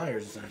Michael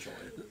Myers, essentially.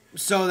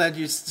 So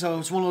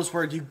it's one of those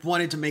where you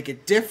wanted to make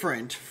it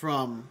different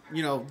from,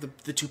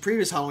 the two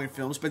previous Halloween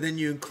films, but then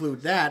you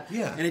include that,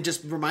 and it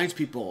just reminds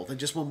people they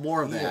just want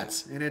more of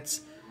that, and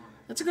that's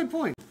a good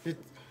point.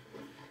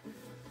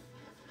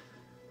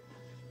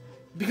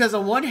 Because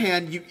on one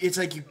hand, it's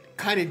like you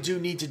kind of do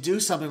need to do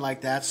something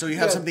like that, so you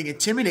have something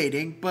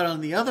intimidating. But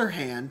on the other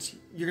hand,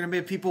 you're going to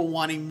make people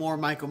wanting more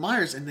Michael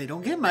Myers, and they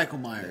don't get Michael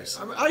Myers.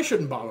 I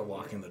shouldn't bother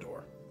walking the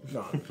door.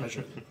 No, I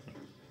shouldn't.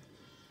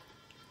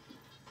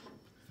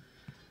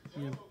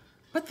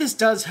 But this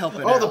does help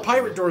it Oh, out. the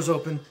pirate door's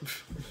open.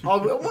 I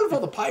wonder if all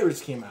the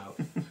pirates came out.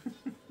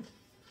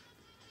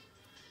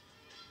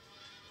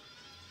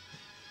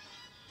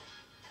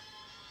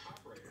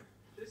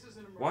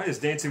 Why is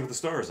Dancing with the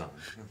Stars on?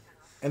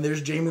 And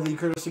there's Jamie Lee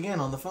Curtis again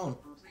on the phone.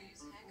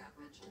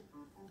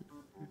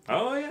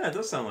 Oh yeah, it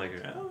does sound like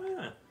her. Oh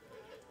yeah.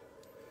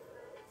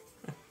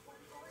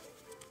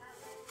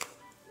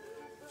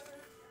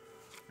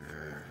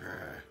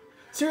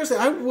 Seriously,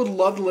 I would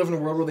love to live in a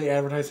world where they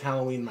advertise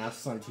Halloween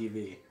masks on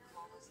TV.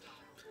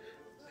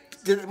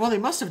 Well, they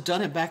must have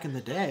done it back in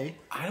the day.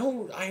 I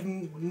don't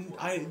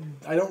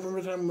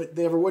remember the time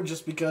they ever would,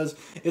 just because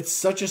it's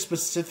such a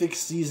specific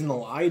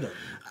seasonal item.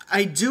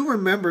 I do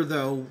remember,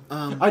 though.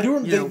 I do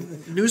remember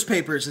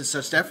newspapers and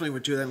such definitely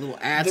would do that, little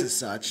ads and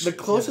such. The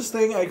closest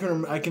thing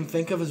I can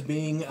think of as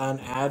being an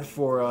ad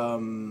for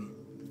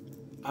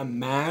a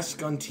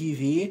mask on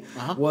TV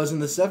was in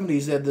the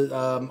 70s. They had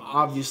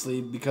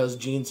obviously, because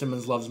Gene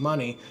Simmons loves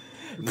money,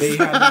 they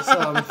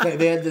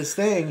had this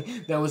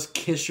thing that was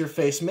Kiss Your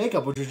Face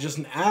Makeup, which was just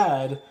an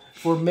ad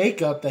for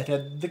makeup that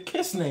had the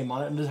Kiss name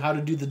on it and how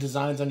to do the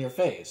designs on your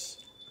face.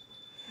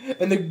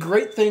 And the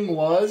great thing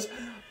was,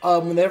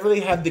 whenever they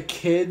had the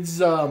kids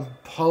pose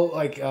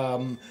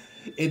in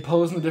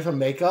the different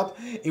makeup,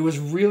 it was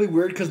really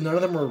weird because none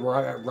of them were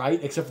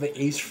right except for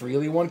the Ace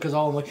Frehley one, because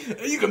all of them like,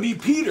 hey, you can be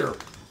Peter.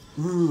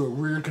 Ooh, a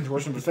weird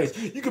contortion of his face.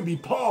 You could be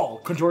Paul,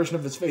 contortion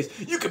of his face.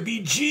 You could be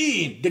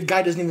Gene. The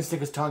guy doesn't even stick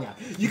his tongue out.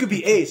 You could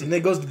be Ace, and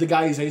then goes to the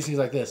guy who's Ace, and he's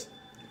like this.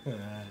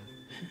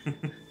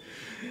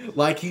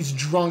 Like he's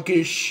drunk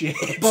as shit.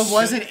 But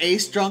wasn't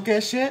Ace drunk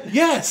as shit?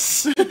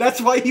 Yes!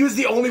 That's why he was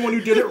the only one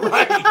who did it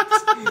right.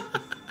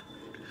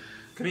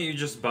 Couldn't you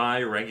just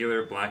buy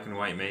regular black and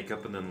white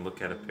makeup and then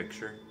look at a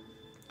picture?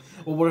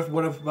 Well,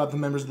 what if about the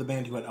members of the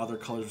band who had other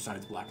colors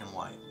besides black and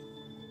white?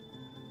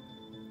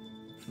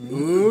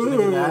 Ooh. Did you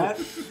think of that?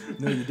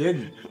 No, you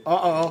didn't.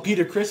 Uh-oh.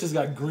 Peter Criss has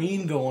got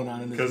green going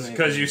on in his makeup.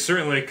 Because you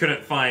certainly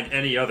couldn't find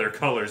any other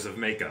colors of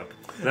makeup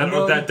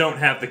that don't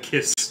have the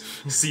Kiss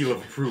seal of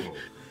approval.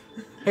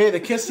 Hey,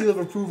 the Kiss seal of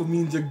approval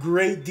means a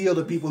great deal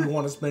to people who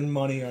want to spend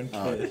money on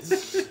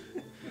Kiss.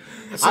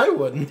 I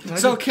wouldn't.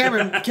 So,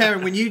 Cameron,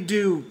 when you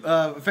do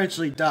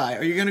eventually die,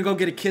 are you going to go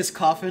get a Kiss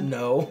coffin?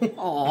 No.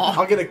 Aww.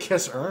 I'll get a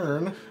Kiss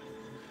urn.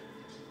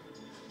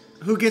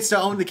 Who gets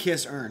to own the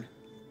Kiss urn?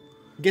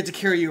 Get to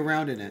carry you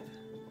around in it.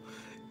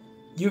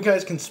 You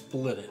guys can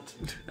split it.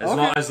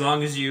 As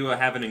long as you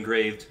have an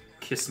engraved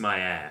 "Kiss My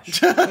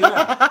Ash."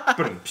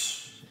 Yeah.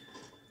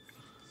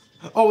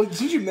 Oh,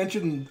 since you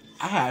mentioned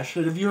Ash,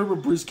 have you heard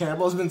what Bruce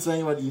Campbell has been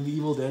saying about the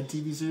Evil Dead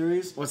TV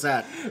series? What's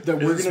that? That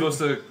we're supposed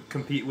to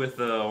compete with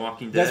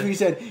Walking Dead. That's what he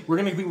said. We're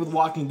going to compete with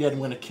Walking Dead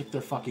and we're going to kick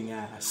their fucking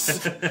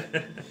ass.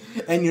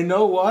 And you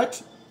know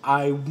what?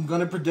 I'm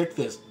going to predict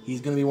this. He's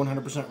going to be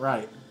 100%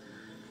 right.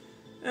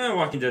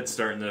 Walking Dead's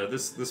starting to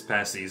this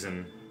past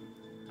season.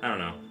 I don't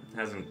know.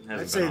 Hasn't been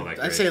all that great.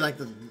 I'd say like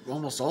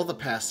almost all the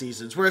past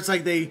seasons, where it's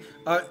like they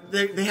have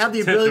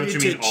the ability Don't you to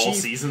mean achieve all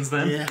seasons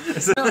then? Yeah.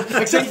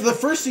 Except for the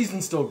first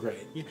season's still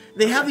great.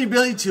 They have the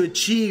ability to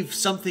achieve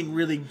something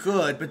really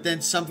good, but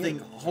then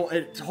something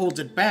it holds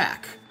it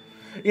back.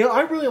 You know,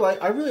 I really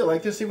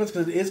like this sequence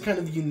because it is kind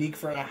of unique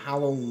for a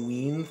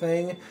Halloween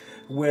thing.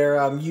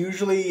 Where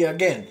usually,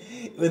 again,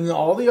 in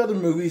all the other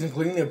movies,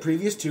 including the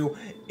previous two,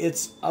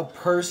 it's a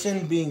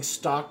person being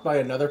stalked by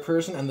another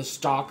person and the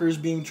stalker's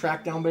being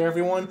tracked down by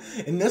everyone.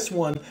 In this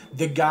one,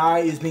 the guy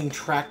is being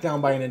tracked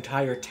down by an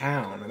entire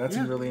town. And that's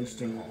a really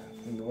interesting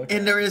thing to look at.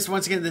 And there is,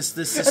 once again, this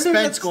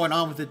suspense going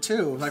on with it,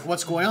 too. Like,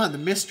 what's going on? The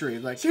mystery.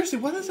 Like, seriously,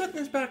 what is that in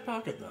his back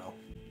pocket, though?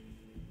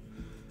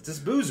 It's his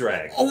booze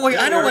rag. Oh, wait,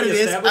 I know what it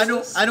is.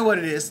 I know what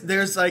it is.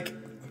 There's, like...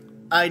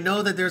 I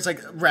know that there's like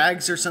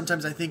rags are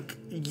sometimes I think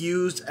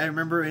used, I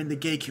remember in the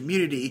gay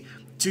community,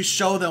 to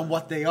show them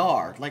what they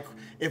are. Like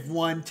if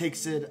one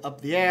takes it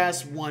up the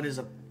ass, one's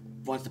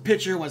the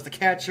pitcher, one's the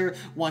catcher,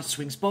 one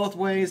swings both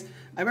ways.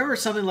 I remember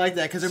something like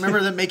that because I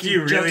remember them making. Do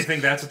you really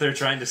think that's what they're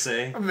trying to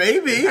say?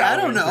 Maybe, I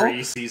don't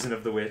know. Season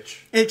of the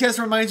Witch. It just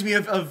reminds me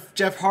of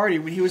Jeff Hardy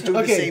when he was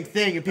doing the same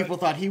thing and people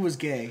thought he was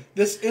gay.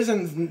 This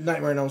isn't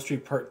Nightmare on Elm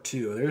Street Part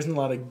 2. There isn't a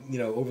lot of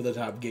over the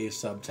top gay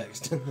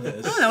subtext in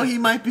this. I don't know. He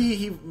might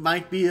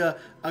be a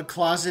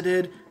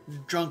closeted,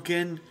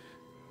 drunken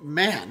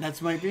man.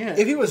 That might be it.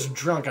 If he was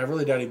drunk, I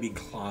really doubt he'd be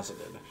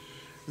closeted.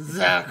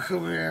 Zach,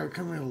 come here,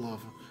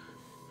 love.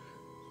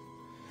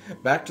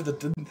 Back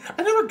to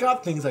I never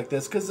got things like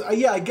this because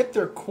I get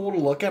they're cool to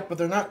look at, but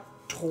they're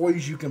not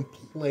toys you can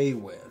play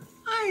with.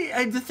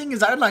 The thing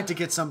is, I'd like to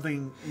get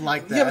something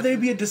like that. Yeah, but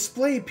they'd be a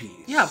display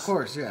piece. Yeah, of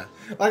course, yeah.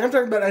 Like I'm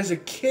talking about as a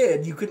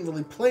kid, you couldn't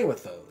really play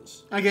with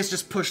those. I guess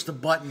just push the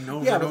button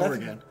over and over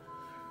again.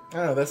 I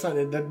don't know. That's not.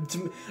 To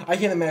me, I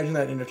can't imagine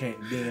that being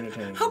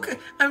entertaining. Okay,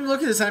 I'm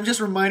looking at this. And I'm just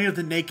reminded of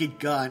the Naked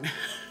Gun.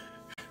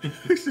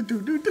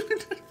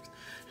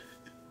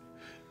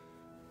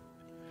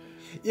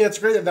 Yeah, it's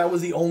great that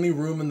was the only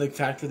room in the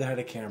factory that had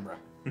a camera.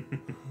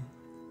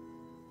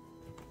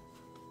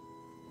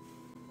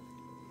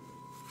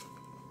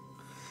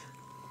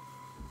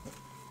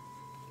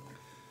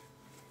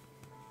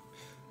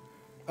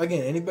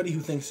 Again, anybody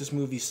who thinks this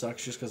movie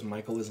sucks just because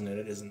Michael isn't in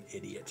it is an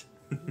idiot.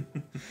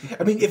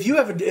 I mean, if you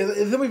have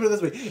let me put it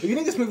this way: if you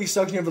think this movie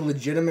sucks and you have a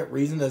legitimate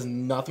reason that has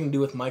nothing to do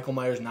with Michael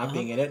Myers not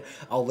being in it,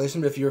 I'll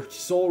listen. But if your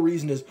sole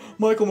reason is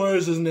Michael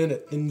Myers isn't in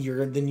it, then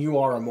you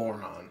are a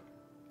moron.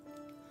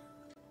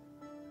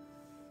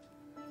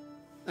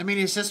 I mean,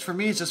 it's just for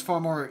me. It's just far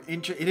more.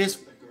 It is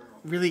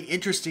really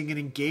interesting and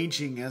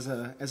engaging as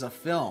a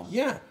film.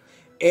 Yeah,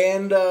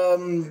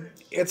 and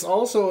it's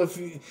also if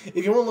you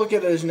want to look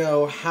at it as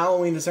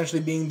Halloween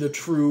essentially being the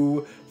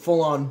true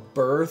full-on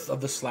birth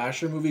of the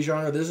slasher movie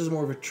genre, this is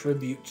more of a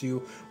tribute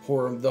to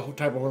horror, the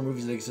type of horror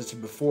movies that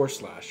existed before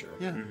slasher.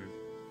 Yeah.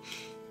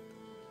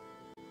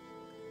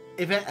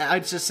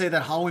 I'd just say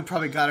that Halloween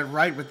probably got it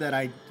right with that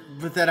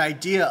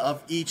idea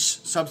of each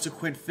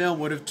subsequent film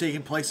would have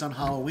taken place on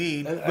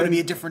Halloween, would it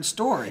be a different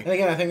story? And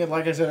again, I think that,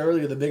 like I said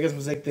earlier, the biggest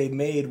mistake they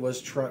made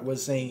was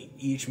saying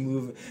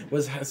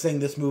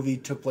this movie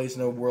took place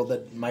in a world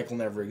that Michael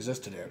never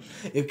existed in.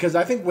 Because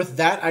I think with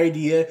that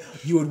idea,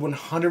 you would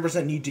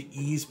 100% need to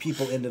ease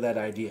people into that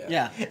idea.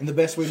 Yeah. And the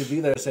best way to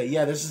do that is say,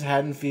 yeah, this is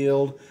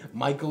Haddonfield,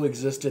 Michael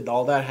existed,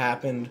 all that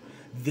happened.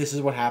 This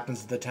is what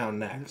happens to the town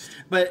next.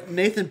 But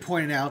Nathan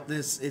pointed out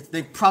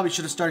they probably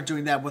should have started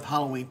doing that with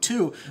Halloween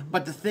too.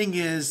 But the thing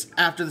is,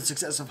 after the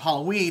success of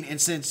Halloween, and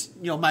since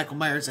Michael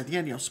Myers at the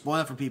end, spoil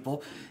it for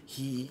people,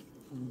 he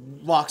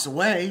walks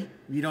away.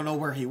 You don't know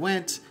where he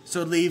went,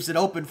 so it leaves it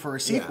open for a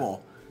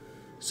sequel.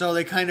 Yeah. So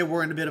they kind of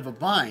were in a bit of a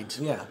bind.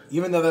 Yeah,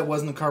 even though that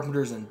wasn't the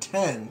Carpenter's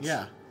intent.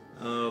 Yeah.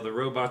 The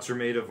robots are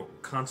made of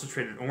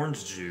concentrated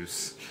orange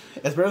juice.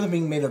 It's better than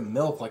being made of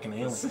milk like an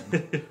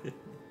alien.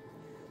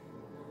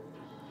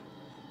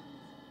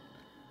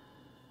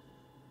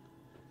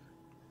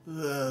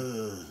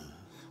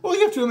 Well,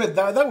 you have to admit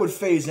that would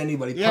phase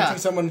anybody. Yeah. Punching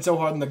someone so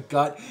hard in the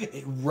gut,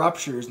 it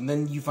ruptures, and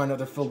then you find out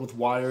they're filled with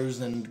wires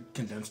and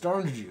condensed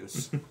orange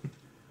juice.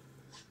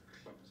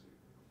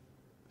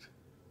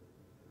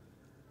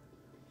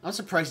 I'm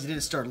surprised he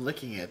didn't start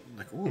licking it.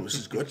 Like, ooh, this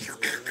is good.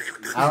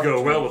 This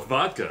go well with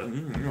vodka.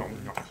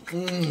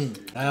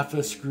 Half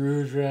a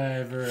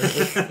screwdriver.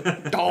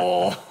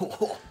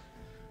 Oh.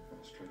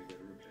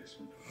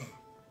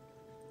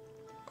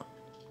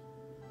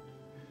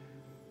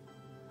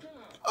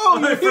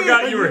 Oh, I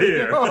forgot you were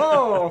here.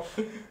 Oh.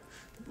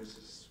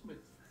 Mrs. Smith.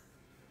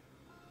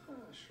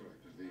 Sure,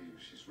 I believe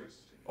she's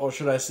resting. Or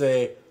should I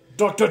say,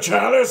 Dr.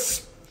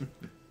 Chalice?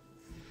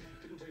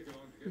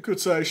 You could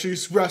say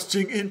she's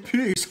resting in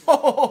peace.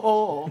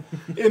 Oh.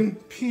 In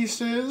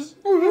pieces?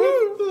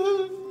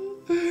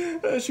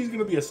 She's going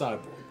to be a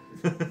cyborg.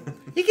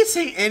 He can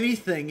say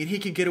anything and he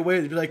can get away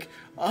with it. Be like,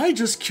 I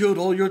just killed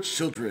all your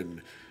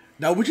children.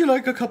 Now, would you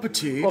like a cup of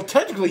tea? Well,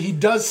 technically, he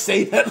does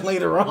say that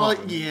later on. Well,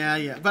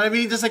 yeah. But I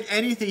mean, just like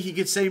anything he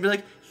could say, be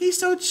like, he's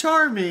so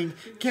charming.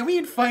 Can we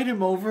invite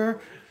him over?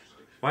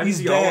 Why does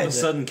he all of a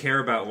sudden care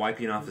about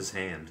wiping off his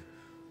hand?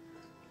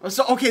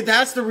 So, okay,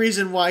 that's the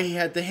reason why he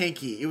had the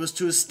hanky. It was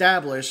to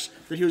establish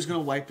that he was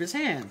going to wipe his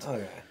hand.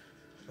 Okay.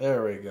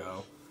 There we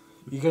go.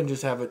 You couldn't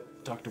just have it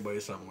tucked away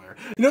somewhere.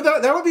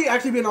 That would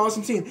actually be an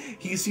awesome scene.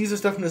 He sees the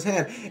stuff in his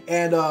hand,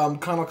 and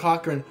Connell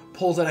Cochran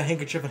pulls out a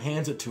handkerchief and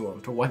hands it to him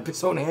to wipe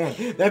his own hand.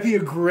 That'd be a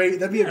great.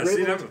 That'd be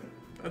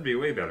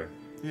way better.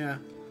 Yeah.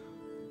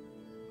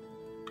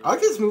 I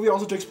guess this movie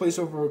also takes place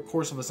over a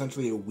course of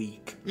essentially a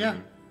week. Yeah.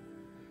 Mm-hmm.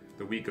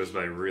 The week goes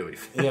by really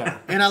fast. Yeah.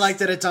 And I like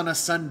that it's on a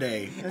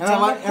Sunday. And I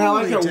like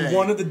that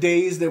one of the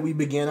days that we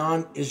begin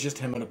on is just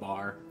him in a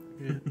bar.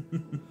 Yeah.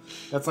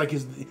 That's like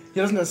he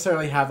doesn't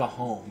necessarily have a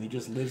home. He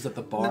just lives at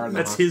the bar.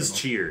 That's his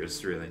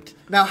Cheers, really.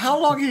 Now,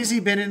 how long has he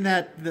been in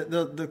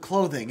the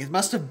clothing? It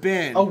must have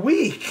been a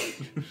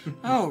week.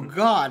 Oh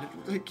God!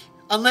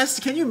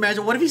 Can you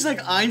imagine? What if he's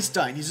like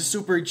Einstein? He's a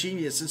super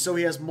genius, and so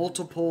he has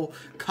multiple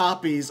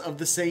copies of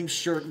the same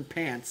shirt and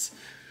pants.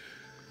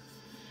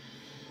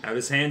 How'd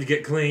his hand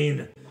get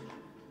clean?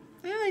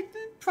 Yeah,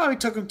 they probably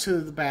took him to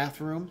the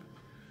bathroom.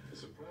 The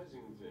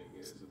surprising thing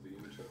is that the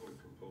internal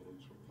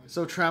components were quite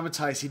so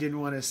traumatized he didn't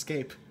want to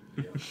escape.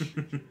 took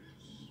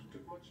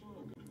much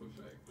longer to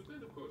perfect, but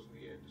then of course in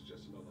the end it's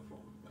just another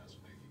form of mass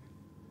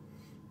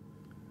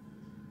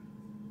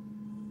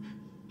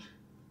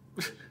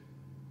making.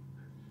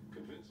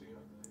 Convincing,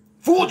 aren't they?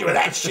 Fooled you with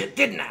that shit,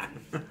 didn't I?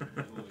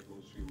 Unlike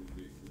most human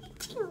beings.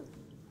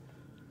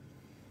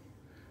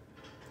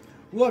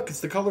 Look, it's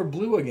the color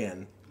blue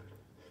again.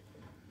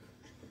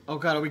 Oh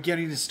God, are we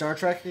getting to Star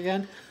Trek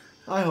again?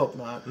 I hope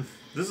not.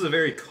 This is a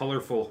very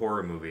colorful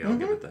horror movie. I'll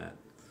give it that.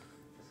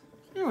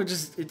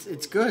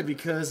 It's good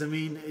because I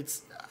mean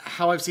it's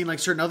how I've seen like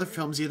certain other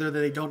films either that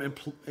they don't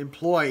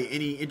employ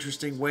any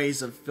interesting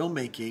ways of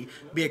filmmaking,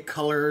 be it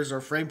colors or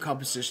frame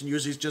composition.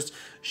 Usually it's just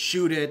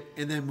shoot it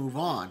and then move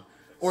on.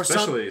 Or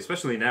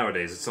especially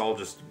nowadays, it's all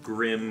just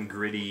grim,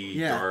 gritty,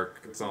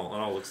 dark. It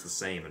all looks the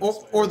same.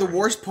 Or the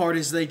worst part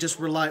is they just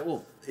rely.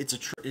 Well,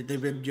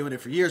 they've been doing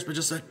it for years, but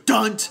just a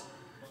dunt,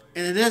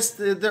 And in this,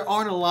 there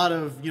aren't a lot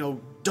of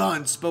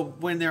dunce,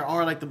 but when there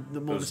are like the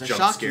moments that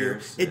shock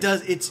scares, you, it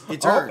does. It's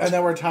earned. And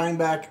then we're tying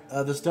back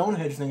the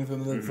Stonehenge thing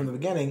from the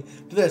beginning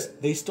to this.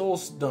 They stole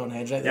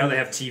Stonehenge. Now they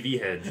have TV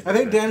Hedge. I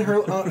think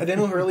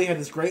Daniel Hurley had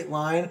this great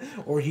line,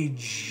 or he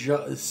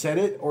said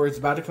it, or it's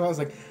about to come out. It's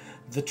like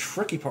the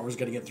tricky part was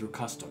getting it through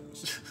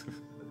customs.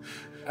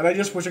 And I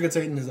just wish I could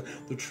say it in his.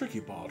 The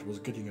tricky part was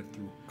getting it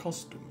through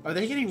customs. Are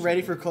they getting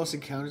ready for Close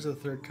Encounters of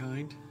the Third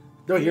Kind?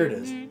 Oh, here it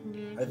is.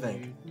 I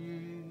think.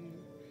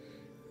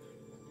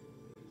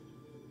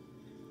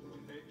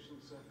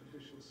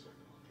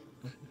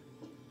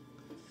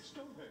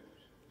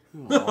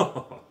 We had a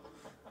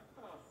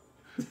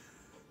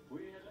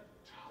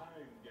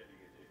time getting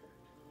it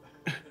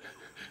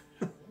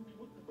here. You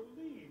wouldn't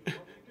believe how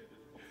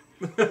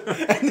we did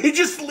it. And they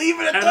just leave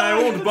it at And that.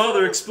 I won't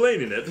bother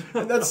explaining it.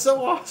 That's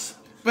so awesome.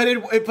 But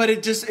it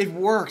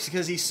works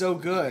because he's so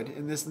good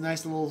in this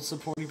nice little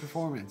supporting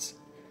performance.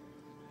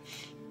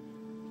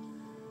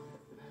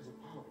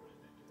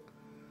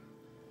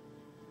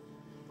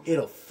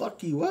 It'll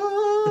fuck you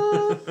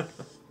up.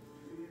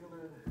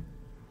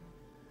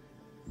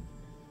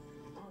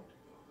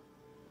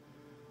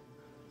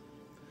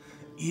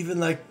 Even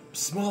like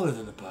smaller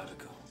than a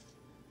particle.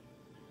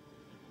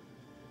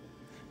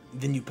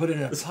 Then you put it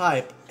in a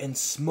pipe and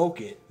smoke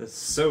it. That's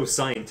so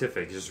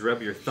scientific. You just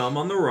rub your thumb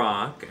on the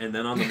rock and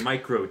then on the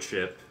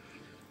microchip,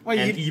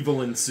 and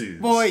evil ensues.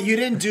 Boy, you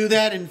didn't do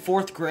that in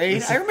 4th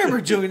grade? I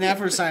remember doing that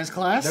for science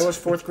class. That was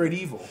 4th grade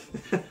evil.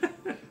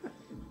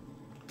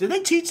 Did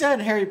they teach that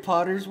in Harry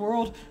Potter's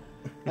world?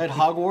 At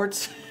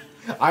Hogwarts?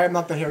 I am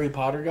not the Harry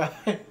Potter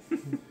guy.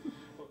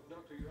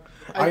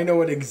 I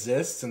know it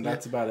exists, and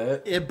that's about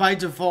it. By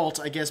default,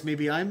 I guess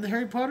maybe I'm the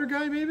Harry Potter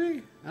guy,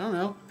 maybe? I don't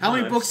know. How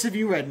many books have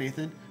you read,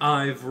 Nathan?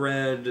 I've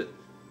read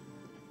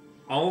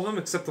all of them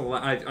except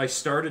I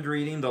started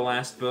reading the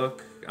last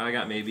book. I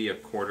got maybe a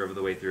quarter of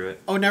the way through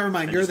it. Oh, never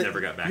mind. You're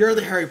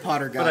the Harry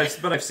Potter guy.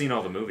 But I've seen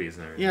all the movies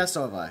and everything. Yeah,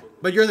 so have I.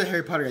 But you're the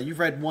Harry Potter guy. You've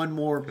read one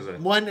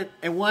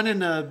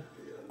and a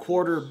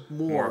quarter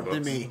more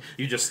than me.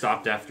 You just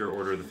stopped after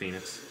Order of the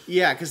Phoenix.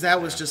 Yeah, because that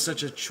was just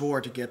such a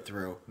chore to get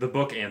through. The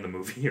book and the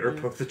movie are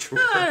both a chore.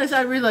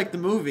 I really like the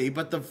movie,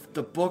 but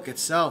the book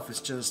itself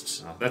is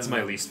just... that's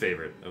my least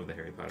favorite of the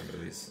Harry Potter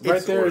movies.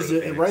 Right there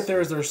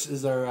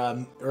is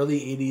our early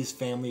 80s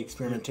family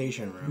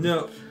experimentation room.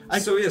 No.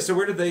 So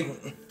where did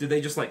they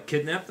just like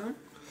kidnap them?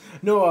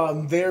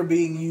 No, they're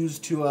being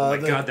used to... oh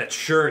my god, that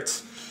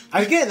shirt!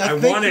 Again, I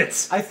want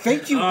it! I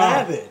think you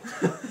have it.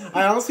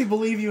 I honestly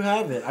believe you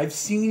have it. I've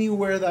seen you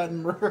wear that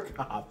in Murder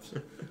Cops.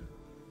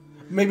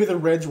 Maybe the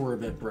reds were a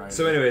bit bright.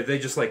 So anyway, they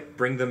just like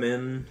bring them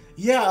in?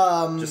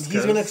 Yeah, he's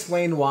going to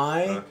explain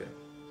why. Okay.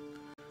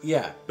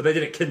 Yeah. But they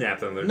didn't kidnap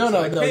them. They're no,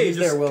 hey, he's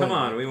there come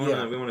on, we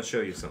want to show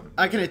you something.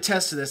 I can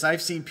attest to this.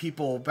 I've seen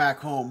people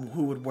back home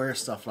who would wear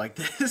stuff like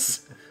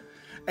this.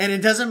 And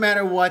it doesn't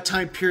matter what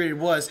time period it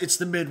was. It's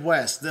the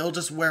Midwest. They'll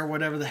just wear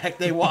whatever the heck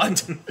they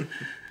want.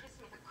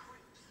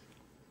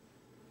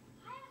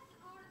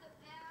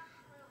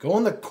 Go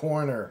in the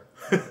corner.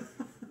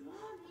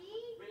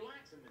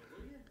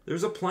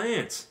 There's a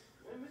plant.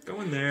 Go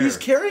in there. He's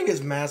carrying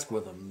his mask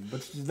with him,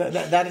 but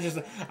that is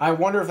just. I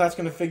wonder if that's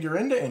going to figure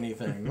into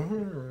anything.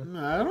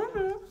 I don't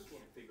know.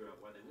 Can't figure out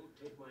why they won't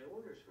take my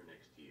orders for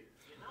next year.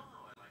 You know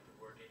how I like to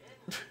work ahead.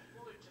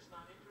 Well, they're just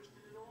not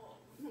interested at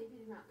all. Maybe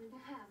they're not going to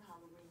have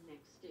Halloween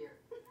next year.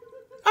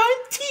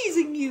 I'm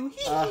teasing you.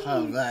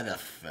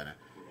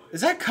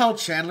 Is that Kyle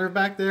Chandler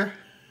back there?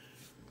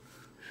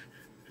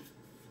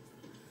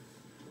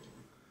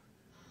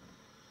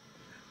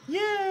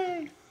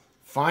 Yay!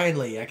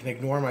 Finally, I can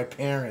ignore my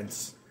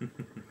parents.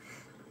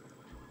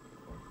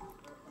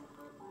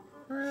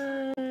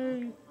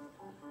 Hooray!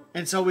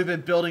 And so we've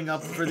been building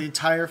up for the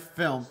entire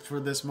film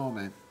for this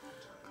moment.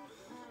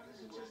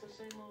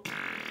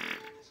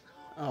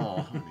 Oh,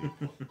 honey.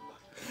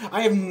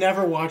 I have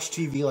never watched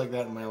TV like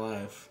that in my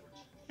life.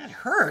 It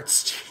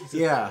hurts. Jesus.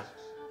 Yeah.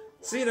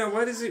 See, now,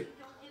 why does it...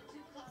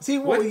 See,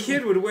 what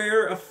kid would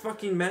wear a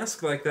fucking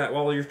mask like that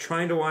while you're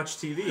trying to watch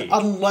TV?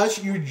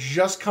 Unless you're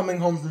just coming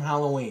home from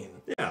Halloween.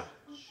 Yeah.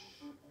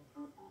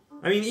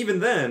 I mean, even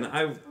then,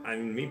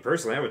 me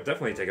personally, I would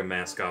definitely take a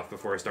mask off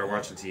before I start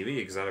watching TV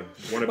because I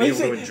want to be able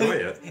to enjoy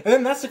it. And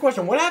then that's the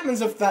question: what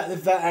happens if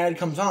that ad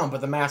comes on but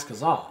the mask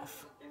is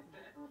off?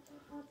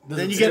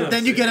 Then you get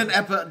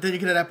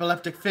an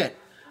epileptic fit.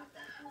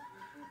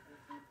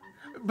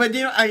 But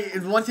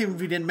one thing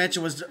we didn't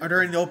mention was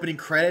during the opening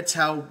credits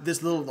how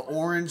the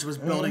orange was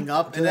building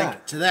up to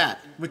that,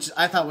 which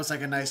I thought was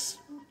like a nice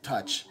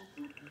touch.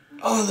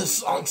 Oh, this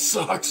song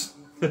sucks.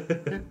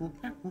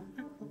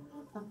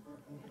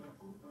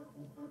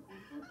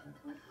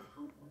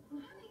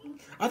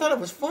 I thought it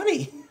was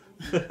funny.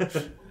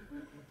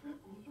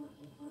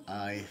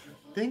 I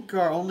think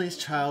our only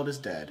child is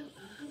dead.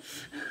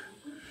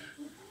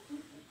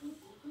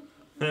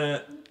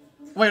 Wait,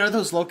 are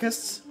those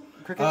locusts?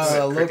 Crickets?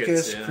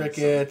 Locusts,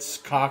 crickets,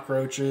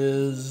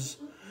 cockroaches.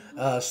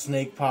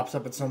 Snake pops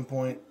up at some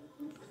point.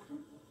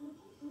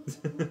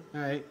 All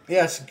right.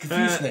 Yes,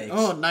 confused snakes.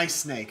 Oh, nice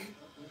snake.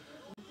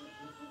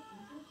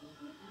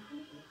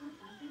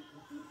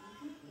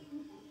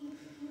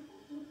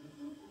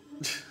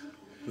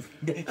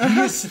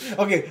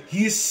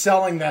 He's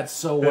selling that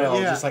so well.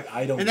 Yeah. Just like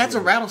I don't. And that's a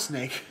get it.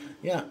 rattlesnake.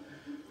 Yeah.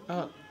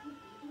 Oh,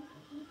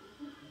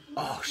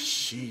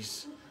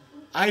 jeez.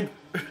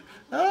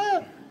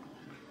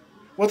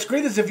 What's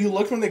great is if you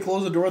looked when they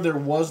closed the door, there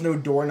was no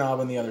doorknob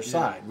on the other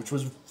side, which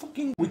was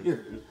fucking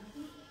weird.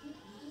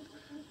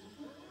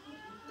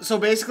 So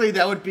basically,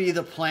 that would be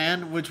the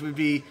plan, which would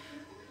be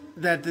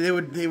that they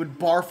would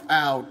barf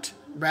out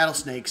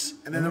rattlesnakes,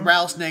 and then the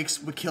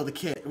rattlesnakes would kill the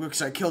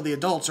kill the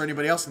adults or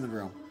anybody else in the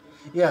room.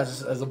 Yeah,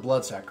 as a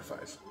blood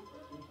sacrifice.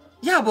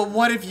 Yeah, but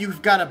what if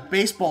you've got a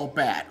baseball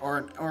bat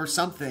or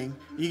something?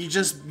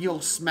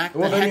 You'll smack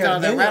the heck out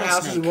of that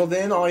rattlesnake.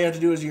 Then all you have to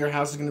do is your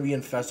house is going to be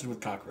infested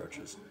with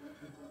cockroaches.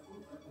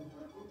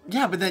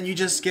 Yeah, but then you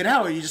just get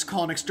out, or you just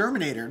call an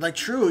exterminator. Like,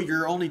 true,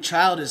 your only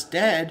child is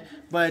dead,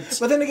 but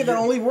then again, that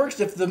only works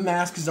if the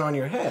mask is on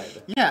your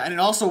head. Yeah, and it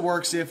also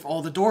works if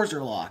all the doors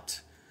are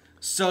locked.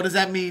 So does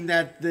that mean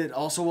that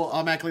also will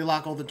automatically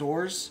lock all the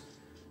doors?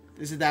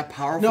 Is it that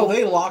powerful? No,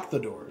 they lock the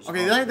doors.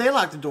 Okay, they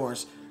lock the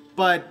doors.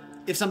 But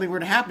if something were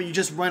to happen, you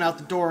just run out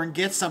the door and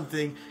get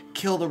something,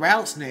 kill the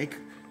rattlesnake,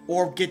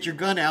 or get your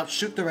gun out,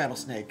 shoot the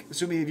rattlesnake,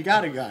 assuming if you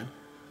got a gun.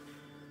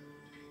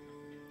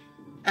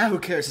 Who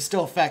cares? It's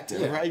still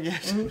effective, right? Yeah.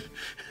 Mm-hmm.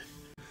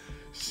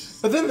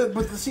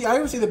 But see, I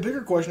always say the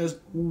bigger question is,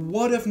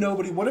 what if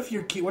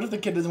the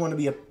kid doesn't want to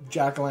be a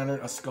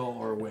jack-o'-lantern, a skull,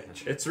 or a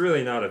witch? It's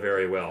really not a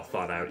very well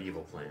thought out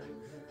evil plan.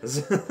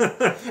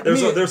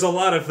 There's a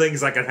lot of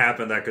things that could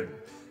happen that could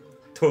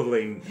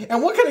totally.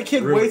 And what kind of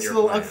kid waits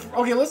till? plan.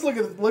 Okay, let's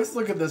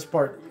look at this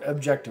part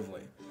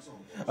objectively.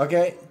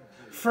 Okay,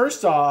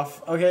 first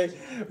off,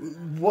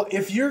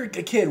 if you're a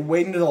kid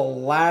waiting to the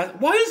last,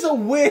 why is a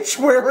witch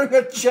wearing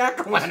a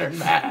jack-o'-lantern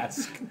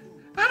mask?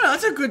 I don't know,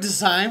 that's a good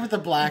design with the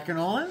black and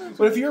all that.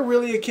 But if you're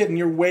really a kid and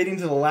you're waiting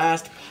to the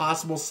last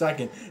possible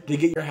second to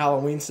get your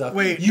Halloween stuff,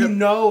 Wait, you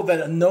know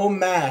that no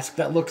mask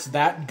that looks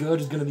that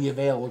good is going to be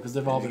available because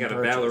they've all been purchased.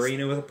 You got a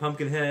ballerina with a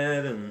pumpkin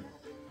head and...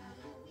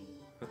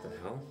 What the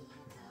hell?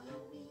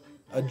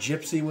 A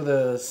gypsy with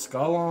a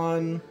skull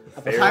on.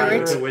 A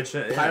pirate. A witch,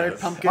 pirate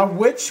pumpkin. A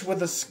witch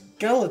with a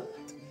skeleton.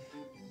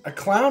 A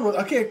clown with...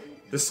 Okay.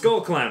 The skull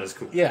clown is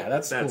cool. Yeah,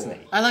 that's cool.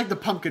 neat. I like the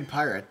pumpkin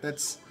pirate.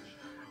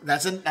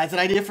 That's an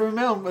idea for a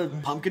film. A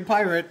pumpkin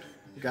pirate.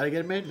 You gotta get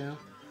it made now.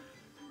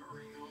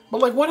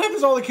 But what happens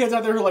to all the kids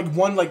out there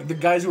who the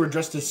guys who are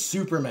dressed as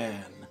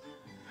Superman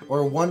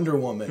or Wonder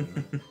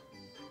Woman?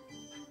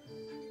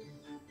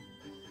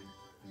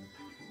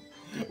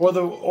 or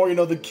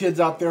the kids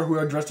out there who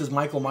are dressed as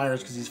Michael Myers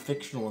because he's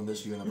fictional in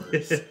this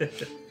universe.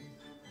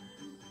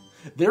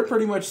 They're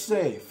pretty much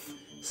safe.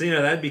 So,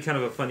 that'd be kind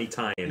of a funny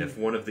tie-in if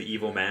one of the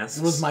evil masks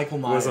was Michael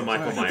Myers.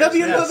 That'd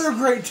be another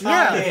great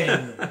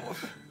tie-in. Yeah.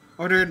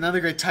 Or another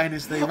great tie-in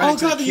they Oh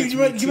god, you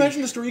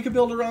mentioned the story you could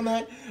build around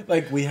that?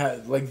 We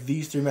had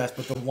these three masks,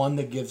 but the one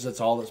that gives us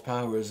all its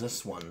power is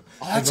this one.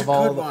 Oh, that's a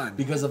good one.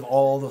 Because of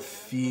all the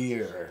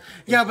fear.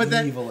 But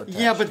then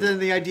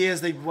the idea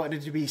is they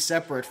wanted to be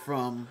separate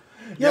from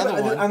the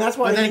other one. And that's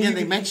why. But then again,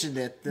 they mentioned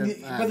it.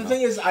 But the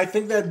thing is, I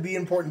think that'd be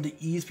important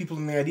to ease people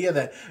in the idea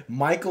that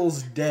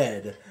Michael's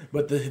dead,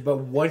 but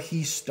what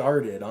he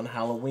started on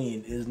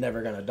Halloween is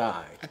never going to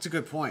die. That's a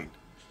good point.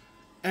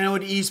 And it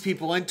would ease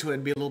people into it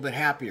and be a little bit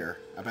happier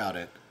about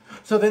it.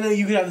 So then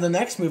you could have the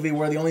next movie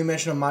where the only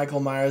mention of Michael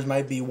Myers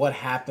might be what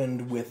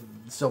happened with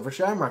Silver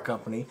Shamrock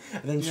Company,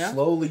 and then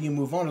slowly you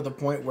move on to the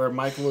point where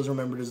Michael is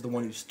remembered as the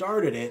one who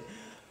started it,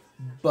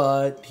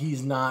 but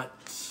he's not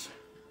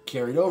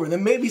carried over.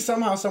 Then maybe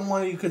somehow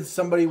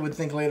somebody would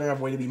think later of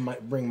a way to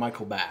bring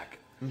Michael back.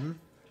 Mm-hmm.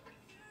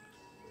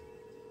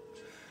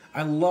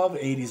 I love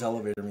 80s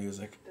elevator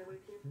music.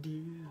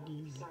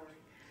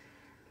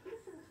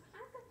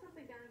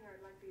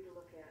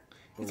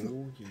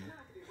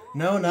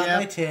 No, not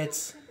my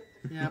tits.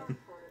 Yep.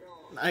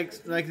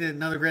 Like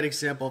another great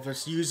example of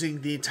us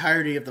using the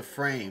entirety of the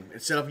frame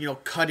instead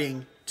of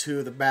cutting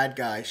to the bad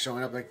guy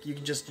showing up. You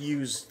can just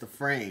use the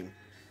frame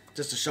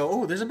just to show.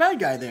 Oh, there's a bad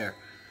guy there.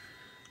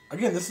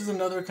 Again, this is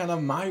another kind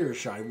of Myers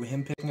shot with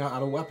him picking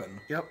out a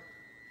weapon. Yep.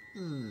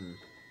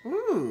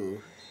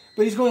 Ooh.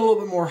 But he's going a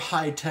little bit more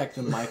high tech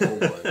than Michael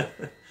would.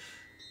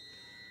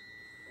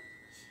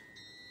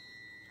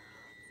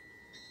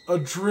 A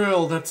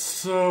drill, that's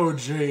so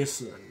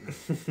Jason.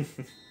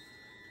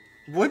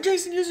 Would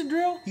Jason use a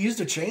drill? He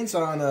used a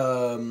chainsaw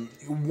on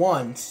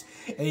once,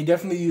 and he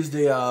definitely used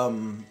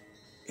a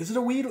is it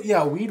a weed?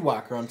 Yeah, a weed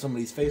whacker on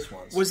somebody's face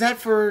once. Was that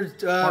for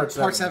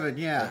Part 7?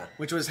 Yeah,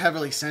 which was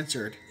heavily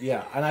censored.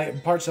 Yeah,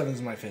 and Part 7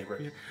 is my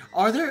favorite.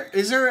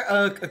 Is there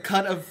a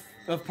cut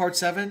of Part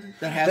 7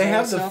 that has? They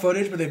have the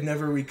footage, but they've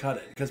never recut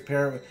it because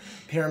Paramount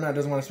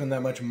doesn't want to spend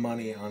that much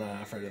money on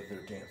Friday the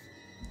 13th.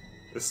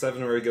 The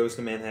 7 where he goes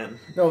to Manhattan?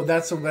 No,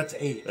 that's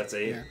 8. That's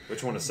 8? Yeah.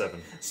 Which one is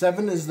 7?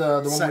 7 is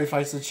the one where he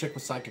fights the chick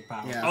with psychic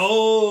powers. Yeah.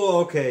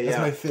 Oh, okay, That's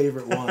my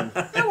favorite one.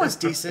 That one's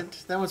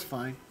decent. That one's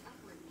fine.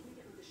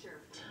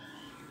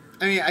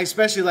 I mean, I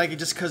especially like it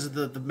just because of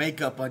the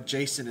makeup on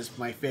Jason is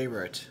my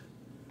favorite.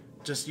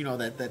 just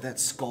that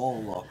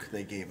skull look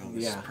they gave him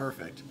was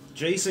perfect.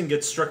 Jason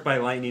gets struck by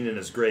lightning in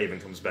his grave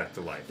and comes back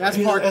to life. That's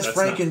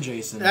Frank and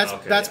Jason.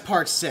 That's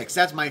part 6.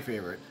 That's my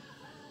favorite.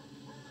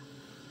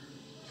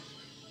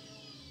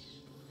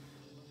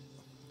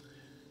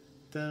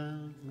 Now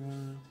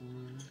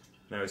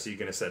is he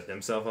going to set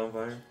himself on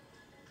fire?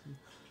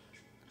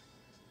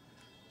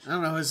 I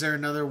don't know. Is there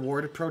another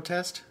war to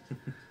protest?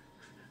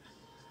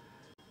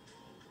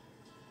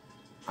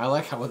 I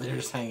like how they're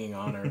just hanging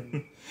on her.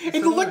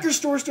 And the liquor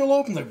store's still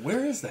open. Like,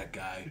 where is that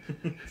guy?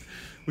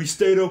 We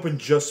stayed open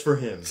just for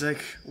him. It's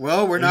like,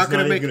 well, we're not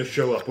going to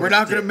show up. We're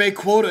not going to make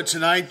quota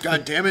tonight.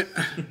 God damn it!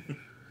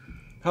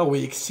 Hell,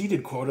 we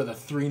exceeded quota the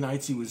 3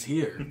 nights he was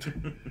here. Enjoy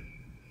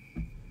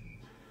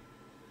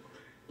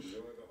the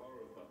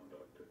horror fun,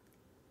 Doctor.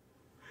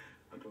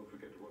 And don't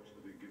forget to watch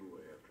the big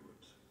giveaway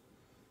afterwards.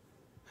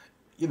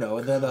 And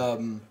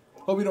then,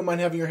 hope you don't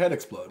mind having your head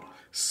explode.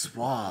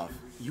 Suave.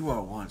 You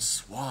are one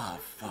suave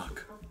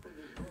fuck.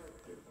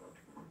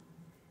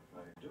 I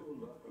do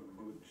love a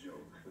good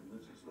joke, and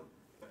this is the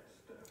best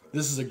ever.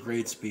 This is a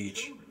great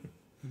speech.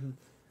 But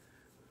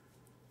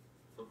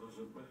there's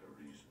a better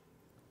reason.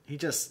 He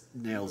just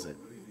nails it.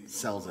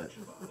 Sells it.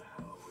 About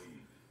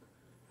Halloween.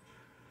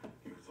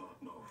 You thought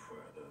no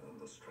further than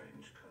the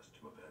strange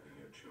custom of having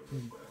your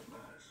children wear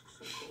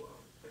masks and go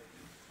out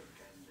begging for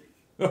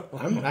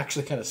candy. I'm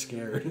actually kind of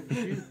scared.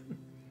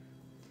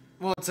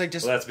 Well, it's like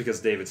just. Well, that's because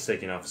David's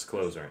taking off his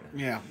clothes right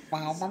now.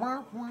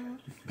 Yeah.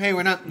 Hey,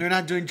 we're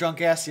not doing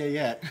drunk ass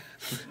yet.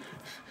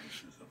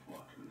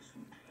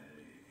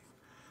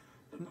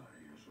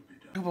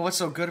 No, but what's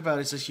so good about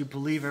it is that you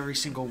believe every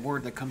single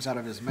word that comes out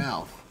of his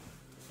mouth.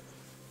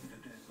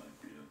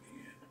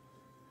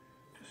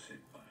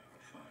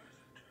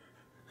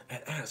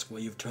 And ask why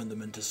you've turned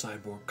them into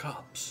cyborg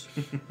cops.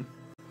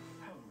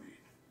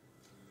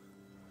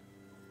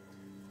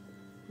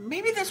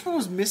 Maybe that's what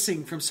was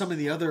missing from some of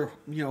the other,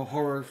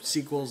 horror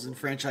sequels and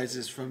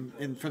franchises from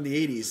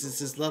the 80s. It's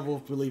this level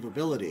of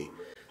believability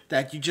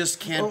that you just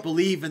can't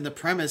believe in the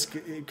premise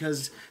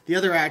because the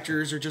other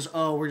actors are just,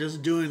 we're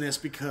just doing this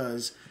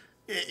because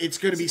it's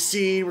going to be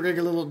seen. We're going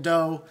to get a little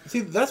dough.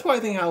 See, that's why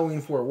I think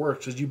Halloween 4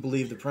 works, is you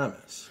believe the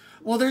premise.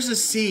 Well, there's a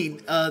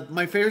scene.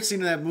 My favorite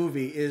scene of that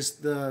movie is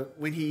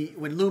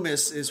when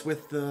Loomis is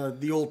with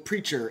the old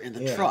preacher in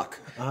the truck.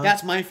 Uh-huh.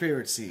 That's my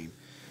favorite scene.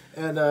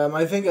 And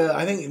I think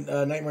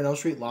Nightmare on Elm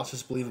Street lost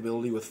its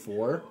believability with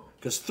 4,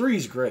 because 3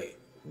 is great.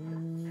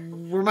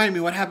 Remind me,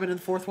 what happened in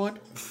the 4th one?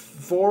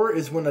 4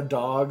 is when a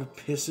dog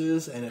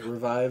pisses and it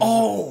revives.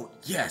 Oh,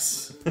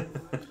 yes.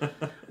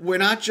 We're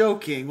not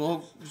joking.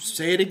 Well,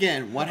 say it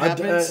again. What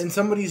happens? In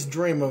somebody's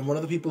dream, one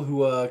of the people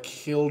who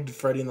killed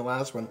Freddy in the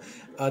last one,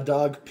 a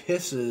dog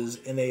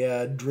pisses in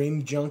a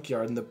dream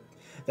junkyard, and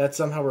that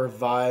somehow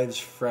revives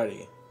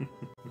Freddy.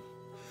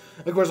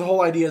 Of course, the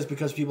whole idea is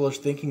because people are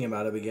thinking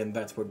about it again.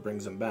 That's what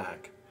brings them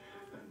back.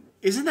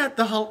 Isn't that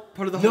the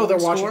part of the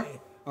Halloween store?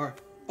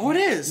 It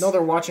is. No,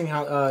 they're watching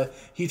how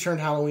he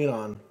turned Halloween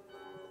on,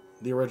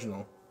 the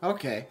original.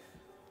 Okay.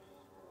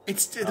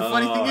 It's the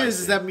funny thing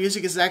is that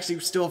music is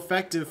actually still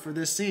effective for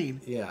this scene.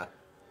 Yeah.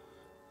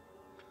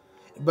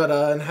 But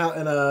in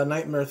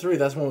Nightmare 3,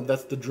 that's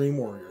the Dream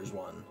Warriors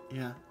one.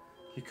 Yeah.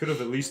 He could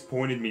have at least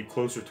pointed me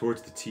closer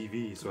towards the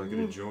TV so I could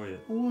enjoy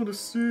it. I want to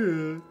see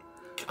it.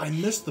 I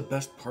missed the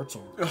best parts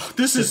already. Oh,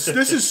 this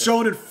is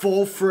shown in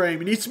full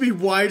frame. It needs to be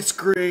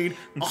widescreen.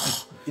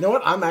 Oh. You know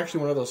what? I'm actually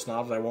one of those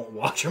snobs. I won't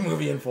watch a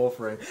movie in full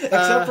frame.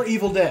 Except for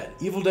Evil Dead.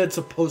 Evil Dead's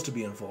supposed to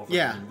be in full frame.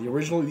 Yeah. The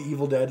original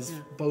Evil Dead is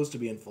supposed to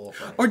be in full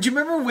frame. Or do you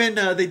remember when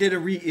they did a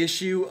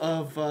reissue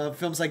of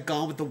films like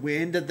Gone with the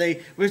Wind?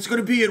 It's going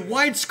to be in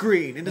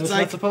widescreen. And it's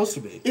like, not supposed to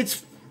be.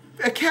 It's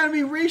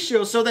Academy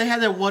ratio. So they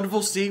had that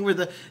wonderful scene where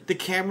the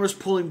camera's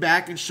pulling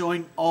back and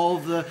showing all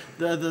of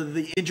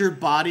the injured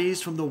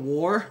bodies from the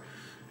war.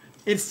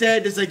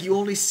 Instead, it's like you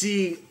only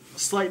see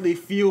slightly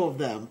few of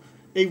them.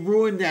 They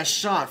ruined that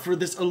shot for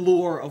this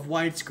allure of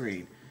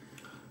widescreen.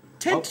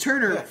 Ted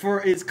Turner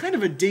is kind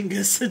of a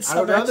dingus in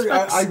some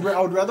aspects. I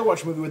would rather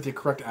watch a movie with the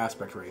correct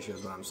aspect ratio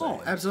is what I'm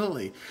saying. Oh,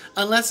 absolutely.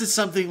 Unless it's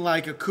something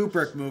like a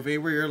Kubrick movie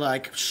where you're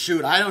like,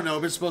 shoot, I don't know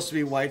if it's supposed to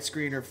be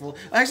widescreen or full.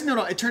 Actually,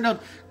 no. It turned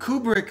out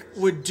Kubrick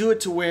would do it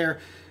to where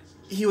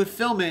he would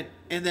film it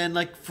and then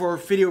like for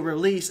video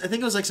release, I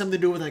think it was like something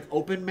to do with like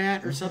open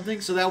mat or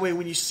something. So that way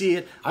when you see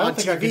it on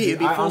TV, it'd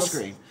be full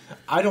screen.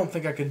 I don't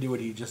think I could do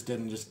what he just did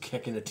and just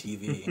kick in a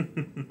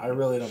TV. I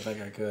really don't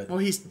think I could. Well,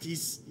 he's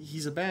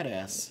a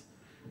badass.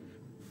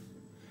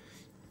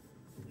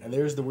 And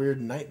there's the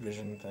weird night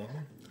vision thing.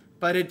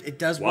 But it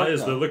does work. Why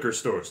is the liquor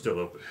store still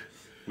open?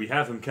 We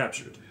have him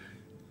captured.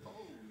 Oh,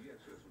 yes,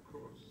 of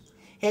course.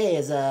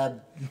 Hey,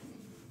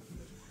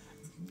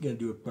 gonna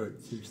do a part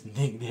Simpson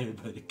thing there,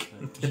 but it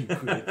can't do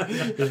quick.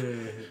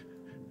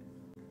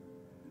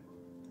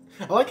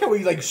 I like how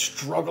he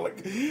struggle,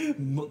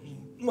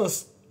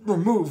 must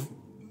remove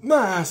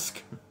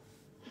mask.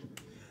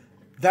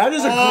 That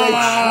is a great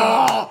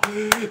shot.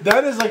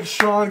 That is like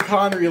Sean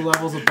Connery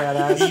levels of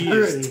badass. He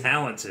is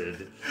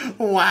talented.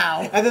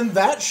 Wow. And then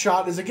that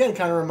shot is again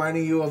kind of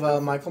reminding you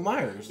of Michael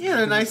Myers. Yeah,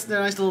 they're nice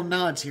little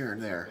nods here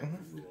and there.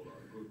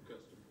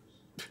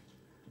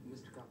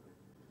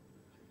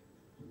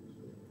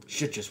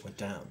 Shit just went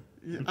down.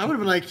 I would have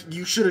been like,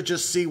 you should have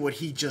just seen what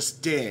he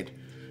just did.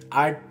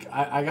 I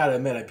gotta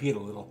admit, I peed a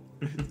little.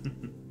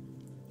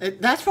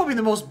 That's probably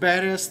the most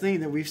badass thing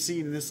that we've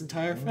seen in this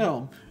entire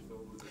film.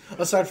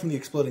 Aside from the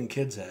exploding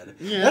kid's head.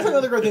 Yeah. That's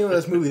another great thing about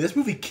this movie. This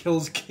movie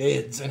kills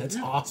kids, and it's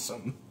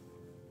awesome.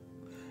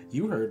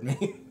 You heard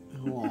me.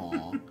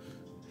 Aww.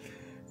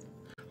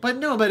 But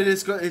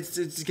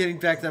it's getting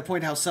back to that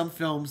point how some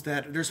films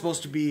that they're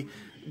supposed to be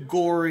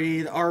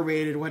gory,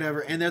 R-rated, whatever,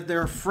 and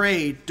they're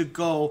afraid to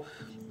go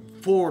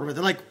forward with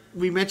it. Like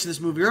we mentioned this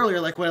movie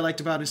earlier, like what I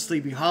liked about in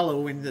Sleepy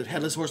Hollow, when the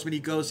Headless Horseman, he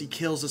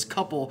kills this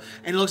couple,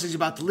 and it looks like he's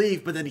about to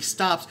leave, but then he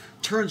stops,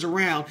 turns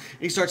around, and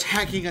he starts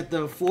hacking at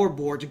the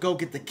floorboard to go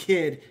get the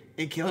kid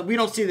and kill him. We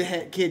don't see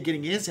the kid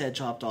getting his head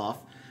chopped off,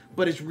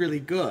 but it's really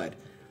good.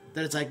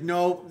 That it's like,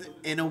 no,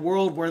 in a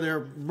world where there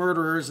are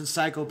murderers and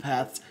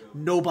psychopaths,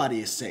 nobody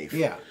is safe.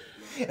 Yeah.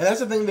 And that's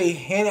the thing they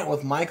hint at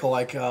with Michael.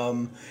 Like,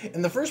 in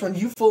the first one,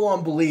 you full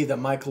on believe that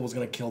Michael was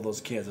going to kill those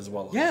kids as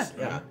well.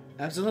 Yeah,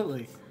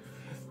 absolutely.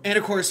 And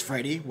of course,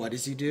 Freddy, what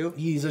does he do?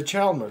 He's a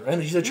child murderer,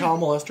 and he's a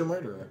child molester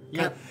murderer.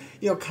 Yeah.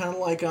 Kind of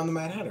like on the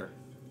Mad Hatter.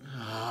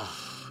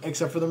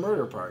 Except for the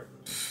murder part.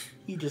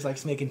 He just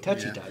likes making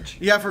touchy-touch.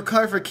 Yeah, for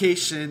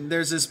clarification,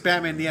 there's this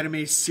Batman the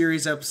Animated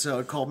Series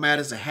episode called Mad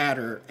as a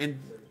Hatter, and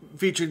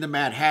featuring the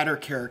Mad Hatter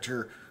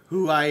character,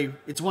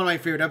 it's one of my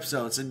favorite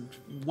episodes, and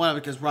one of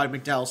it because Roddy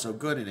McDowell's so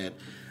good in it.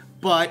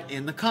 But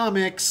in the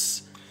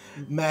comics,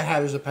 Mad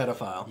Hatter's a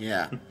pedophile.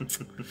 Yeah.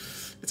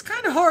 It's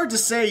kind of hard to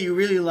say you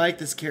really like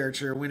this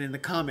character when in the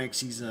comics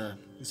he's a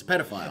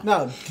pedophile.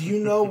 Now, do you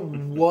know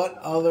what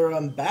other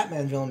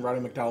Batman villain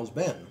Roddy McDowell's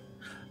been?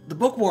 The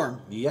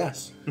Bookworm.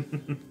 Yes.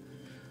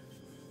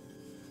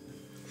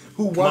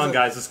 Come on,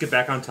 guys, let's get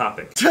back on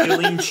topic.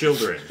 Killing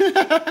children.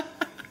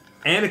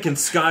 Anakin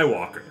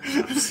Skywalker.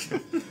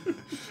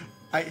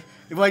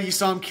 You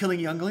saw him killing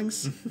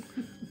younglings?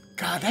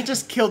 God, that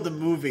just killed the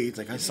movie. It's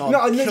like I saw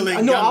him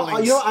killing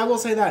younglings. I will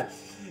say that.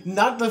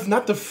 Not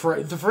the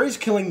phrase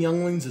killing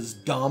younglings is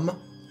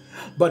dumb,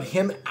 but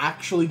him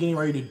actually getting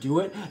ready to do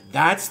it,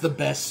 that's the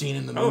best scene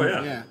in the movie.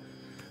 Oh, yeah.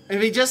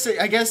 If he just,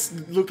 I guess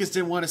Lucas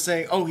didn't want to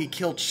say, oh, he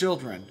killed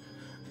children.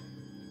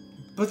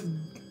 But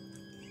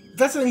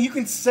that's the thing, you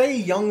can say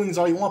younglings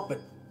all you want,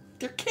 but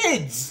they're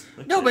kids.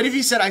 No, but if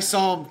he said, I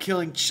saw him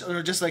killing children,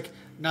 or just like,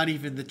 not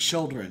even the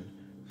children,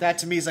 that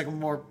to me is like a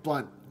more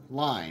blunt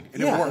line,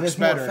 and it works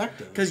better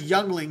because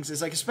younglings is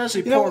like,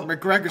 especially poor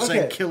McGregor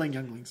saying killing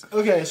younglings.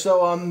 Okay,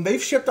 so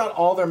they've shipped out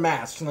all their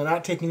masks and they're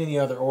not taking any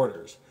other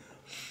orders.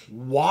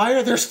 Why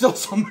are there still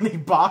so many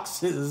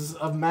boxes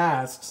of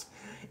masks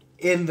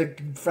in the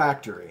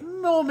factory?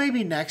 No,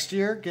 maybe next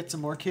year get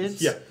some more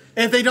kids. Yeah,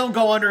 if they don't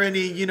go under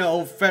any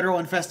federal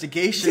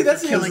investigation for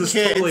killing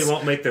kids, totally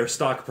won't make their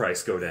stock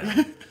price go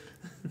down.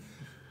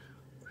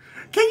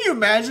 Can you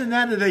imagine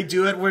that they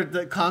do it where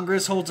the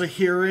Congress holds a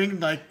hearing?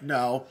 Like,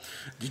 no.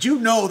 Did you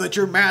know that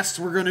your masks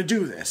were going to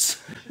do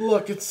this?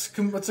 Look, it's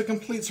a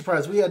complete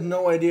surprise. We had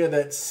no idea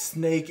that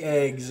snake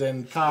eggs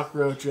and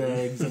cockroach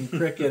eggs and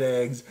cricket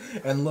eggs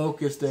and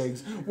locust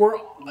eggs were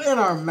in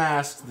our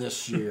masks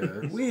this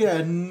year. We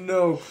had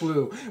no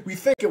clue. We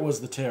think it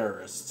was the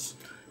terrorists.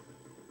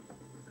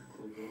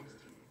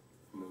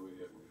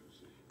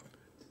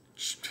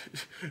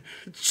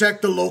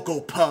 Check the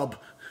local pub.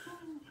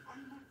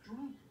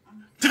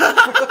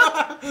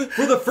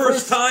 For the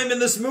first time in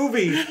this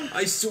movie,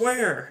 I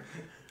swear.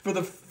 For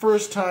the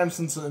first time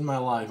in my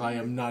life, I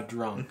am not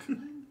drunk.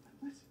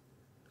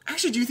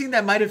 Actually, do you think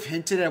that might have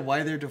hinted at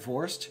why they're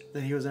divorced?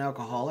 That he was an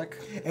alcoholic?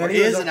 And or he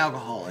is an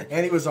alcoholic?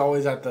 And he was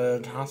always at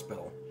the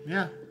hospital.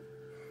 Yeah.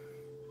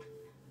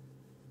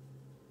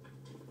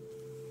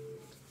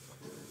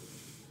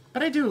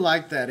 But I do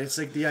like that. It's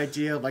like the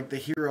idea of like the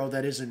hero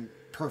that isn't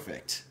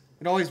perfect.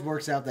 It always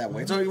works out that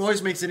way. So it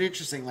always makes it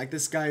interesting. Like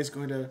this guy is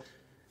going to...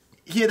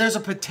 there's a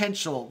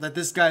potential that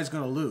this guy's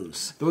going to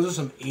lose. Those are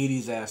some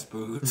 80s ass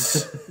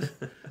boots.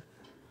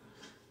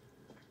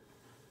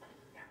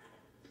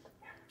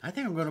 I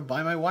think I'm going to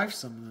buy my wife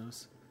some of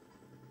those.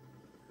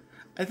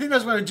 I think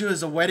that's what I'm going to do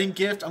as a wedding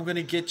gift. I'm going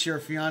to get your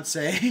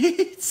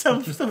fiance some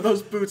of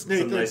those boots,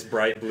 Nathan. Some nice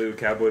bright blue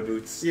cowboy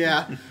boots.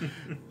 Yeah.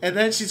 And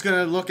then she's going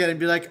to look at it and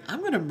be like,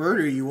 I'm going to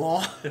murder you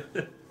all.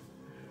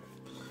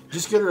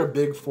 Just get her a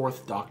big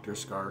Fourth Doctor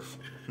scarf.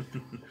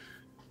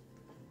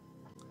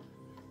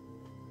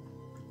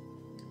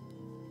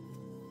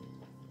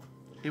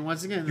 And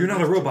once again... You're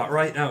not a robot,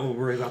 right? Now we'll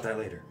worry about that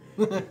later.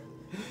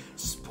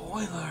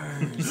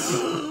 Spoilers.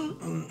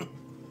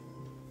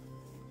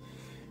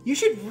 You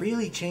should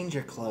really change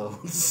your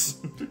clothes.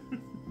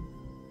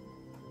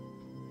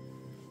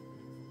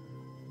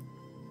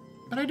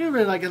 But I do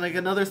really like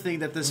another thing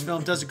that this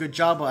film does a good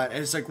job at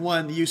is like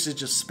one, the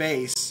usage of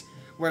space,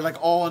 where like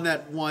all in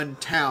that one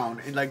town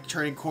and like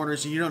turning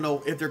corners and you don't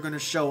know if they're going to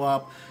show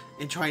up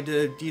and trying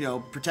to,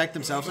 protect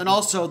themselves, and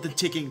also the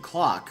ticking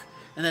clock.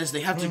 And that is,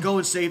 they have to go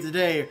and save the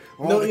day,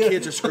 or all the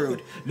kids are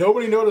screwed.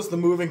 Nobody noticed the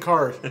moving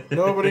cart.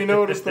 Nobody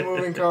noticed the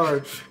moving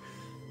cart.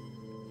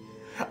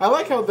 I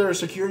like how there are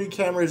security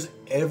cameras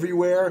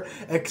everywhere,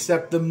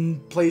 except the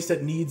place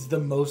that needs the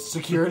most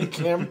security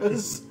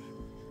cameras.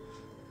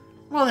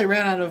 Well, they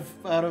ran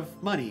out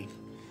of money.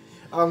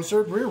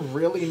 Sir, we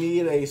really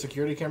need a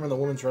security camera in the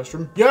women's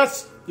restroom.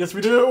 Yes,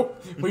 we do.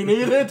 We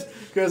need it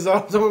because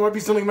someone might be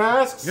selling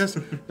masks. Yes,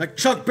 like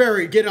Chuck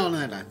Berry, get on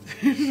that.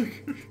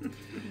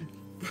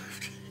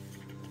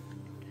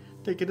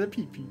 Taking a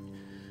pee pee.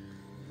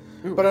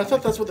 But I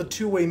thought that's what the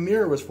two-way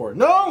mirror was for.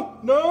 No.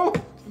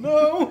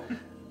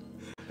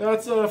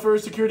 That's for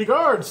security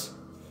guards.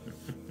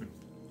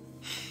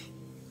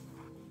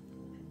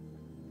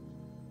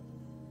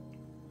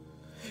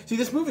 See,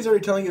 this movie's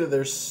already telling you that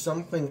there's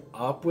something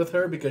up with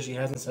her because she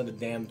hasn't said a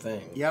damn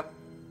thing. Yep.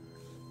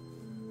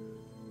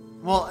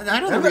 Well,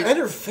 I know and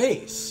her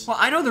face. Well,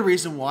 I know the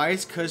reason why.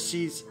 It's because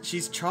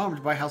she's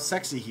charmed by how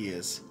sexy he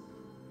is.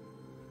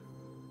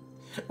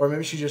 Or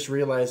maybe she's just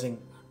realizing,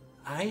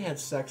 I had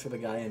sex with a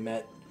guy I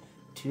met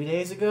 2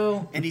 days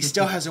ago. And he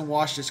still hasn't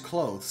washed his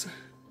clothes.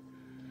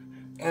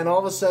 And all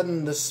of a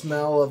sudden, the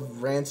smell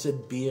of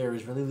rancid beer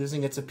is really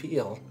losing its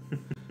appeal.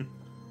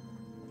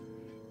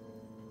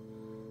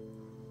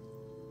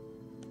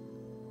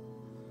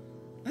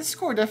 This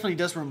score definitely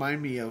does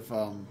remind me of...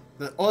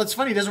 it's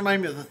funny, it does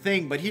remind me of The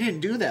Thing, but he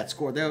didn't do that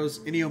score. That was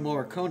Ennio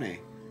Morricone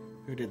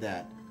who did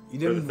that. You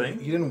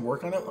didn't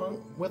work on it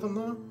with him,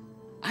 though?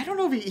 I don't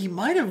know if he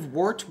might have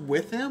worked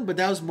with him, but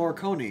that was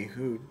Morricone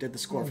who did the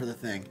score for The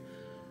Thing.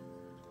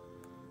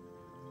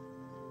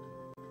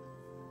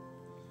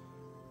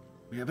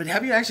 Yeah, but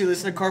have you actually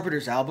listened to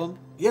Carpenter's album?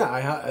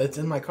 Yeah, it's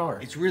in my car.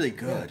 It's really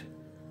good.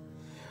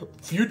 Yeah.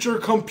 Future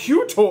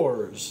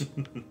computers!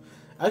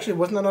 Actually,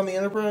 wasn't that on the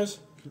Enterprise?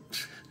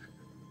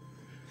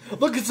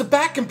 Look, it's a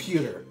back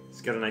computer!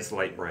 It's got a nice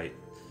light bright.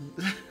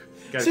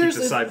 Gotta keep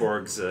the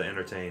cyborgs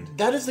entertained.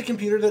 That is the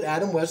computer that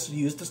Adam West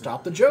used to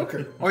stop the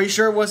Joker. Are you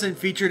sure it wasn't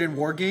featured in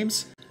War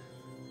Games?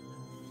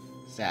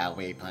 Shall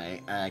we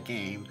play a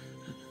game?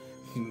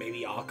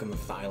 Maybe Arkham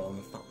Asylum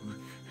or something.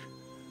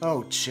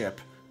 Oh, Chip.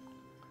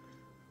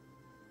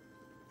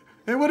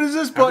 Hey, what does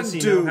this button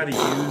do? How does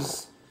he know how to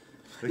use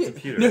the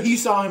computer? No, he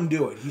saw him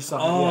do it. He saw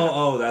him.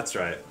 Oh, that's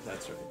right.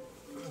 That's right.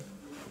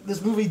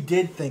 This movie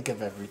did think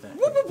of everything.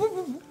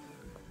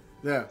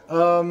 Yeah.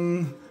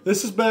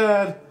 This is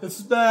bad. This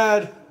is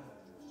bad.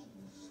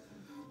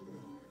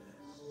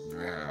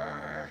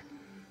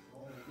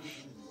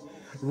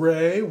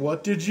 Ray,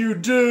 what did you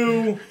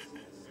do?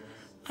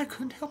 I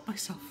couldn't help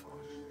myself.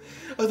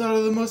 I thought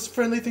of the most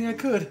friendly thing I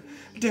could.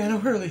 Dan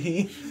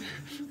O'Hurley.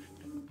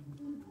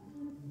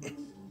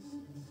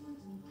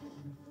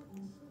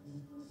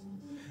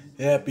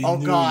 Happy New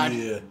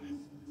Year.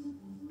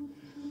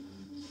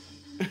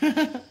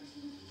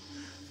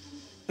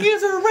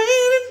 It's a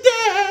raining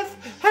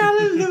death.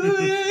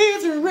 Hallelujah.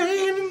 It's a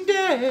raining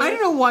death. I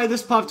don't know why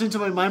this popped into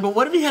my mind, but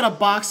what if he had a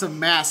box of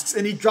masks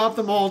and he dropped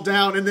them all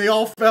down and they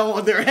all fell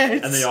on their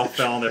heads? And they all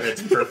fell on their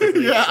heads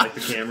perfectly, just like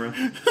the camera.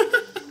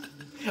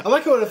 I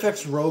like how it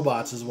affects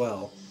robots as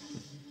well.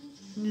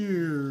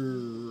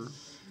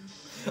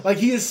 Like,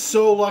 he is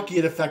so lucky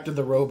it affected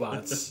the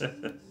robots.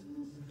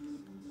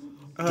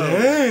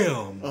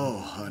 Damn! Oh,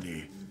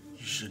 honey.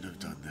 You shouldn't have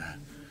done that.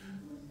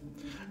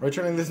 Are we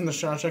turning this into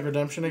Shawshank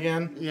Redemption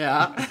again?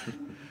 Yeah.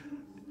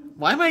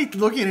 Why am I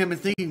looking at him and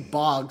thinking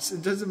Boggs?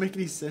 It doesn't make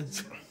any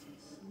sense.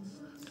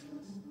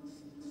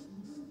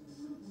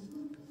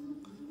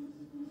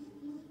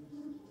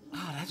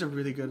 Oh, that's a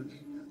really good...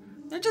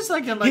 They're just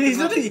like... I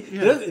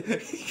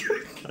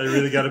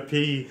really gotta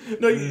pee.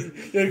 No,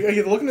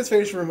 you look in his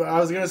face from... I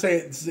was gonna say,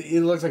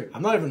 it looks like,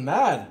 I'm not even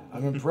mad.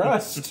 I'm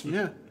impressed.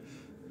 Yeah.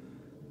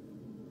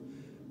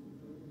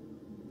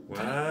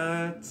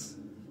 What?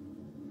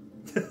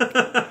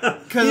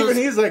 Even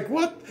he's like,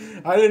 what?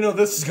 I didn't know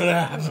this was gonna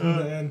happen,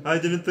 man. I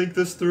didn't think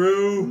this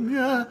through.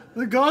 Yeah,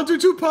 the gods are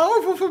too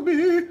powerful for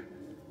me.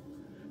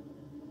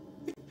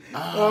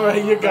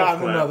 Alright, you got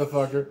me,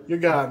 motherfucker. You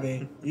got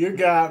me. You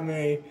got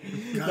me.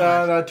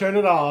 No, turn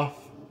it off.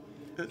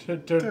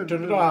 Turn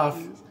it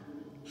off.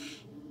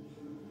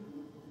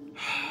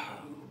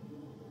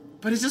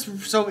 But it's just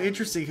so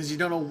interesting because you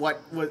don't know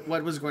what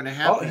was going to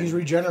happen. Oh, he's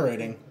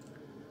regenerating.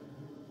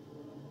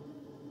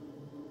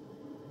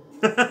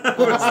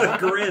 What's the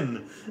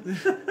grin?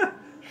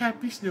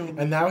 Happy snowman.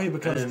 And now he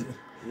becomes...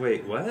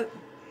 Wait, what?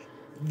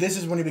 This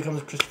is when he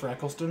becomes Christopher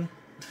Eccleston.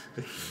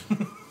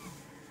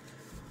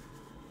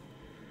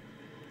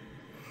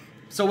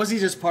 So was he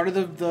just part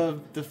of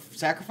the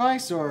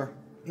sacrifice, or...?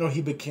 No,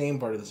 he became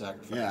part of the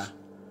sacrifice. Yeah.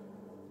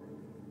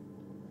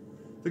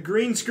 The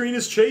green screen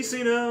is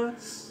chasing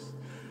us.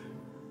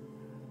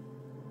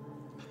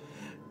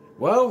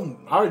 Well,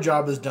 our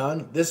job is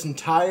done. This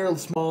entire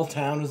small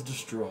town is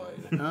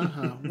destroyed.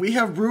 Uh-huh. We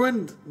have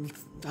ruined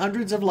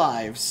hundreds of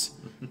lives.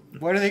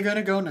 Where are they going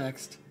to go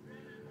next?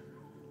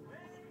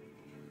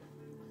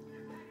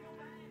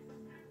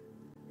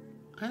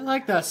 I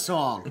like that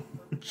song.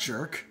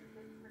 Jerk.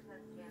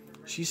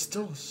 She's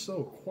still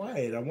so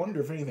quiet. I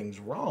wonder if anything's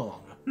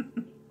wrong.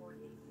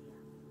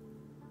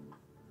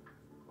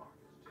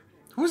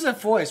 Who was that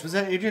voice? Was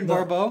that Adrienne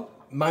Barbeau?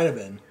 Might have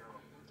been.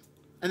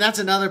 And that's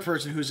another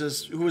person who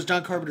was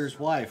John Carpenter's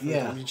wife.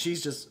 Yeah. I mean,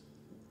 she's just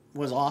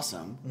was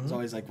awesome. It was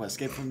always like, what,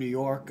 Escape from New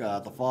York,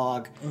 The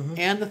Fog,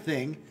 and The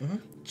Thing.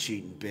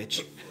 Cheating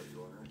bitch.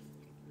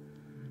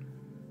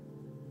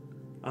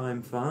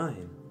 I'm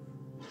fine.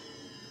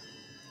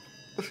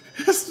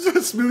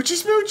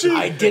 Smoochy, smoochy.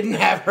 I didn't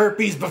have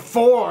herpes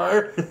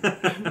before.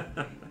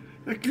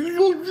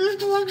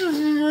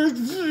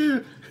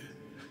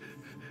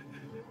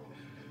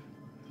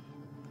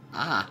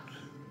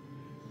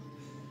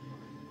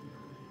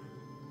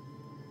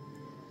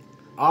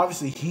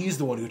 Obviously, he's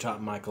the one who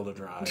taught Michael to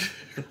drive.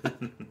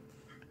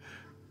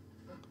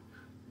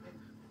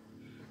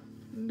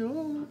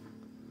 No.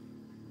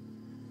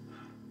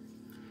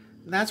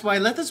 That's why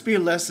let this be a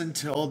lesson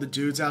to all the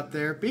dudes out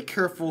there. Be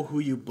careful who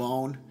you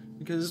bone,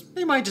 because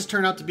they might just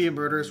turn out to be a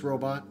murderous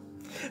robot.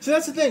 So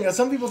that's the thing.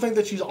 Some people think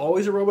that she's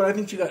always a robot. I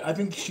think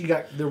she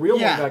got the real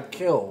one got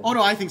killed. Oh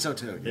no, I think so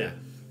too. Yeah.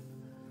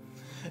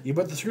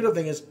 But the screwed up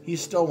thing is, he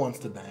still wants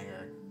to bang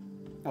her.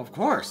 Of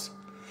course.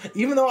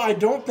 Even though I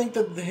don't think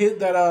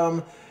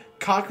that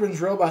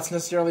Cochrane's robots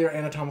necessarily are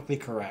anatomically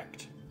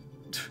correct.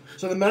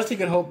 So the best he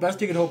could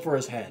hope for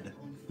is head.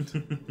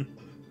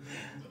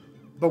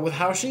 But with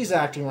how she's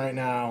acting right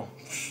now,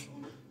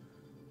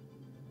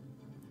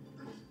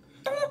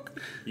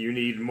 you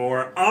need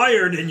more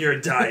iron in your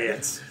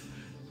diet.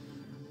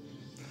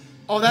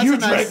 Oh, that's you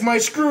drank my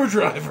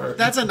screwdriver.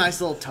 That's a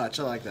nice little touch.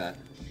 I like that.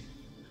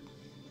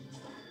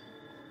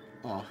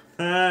 Oh.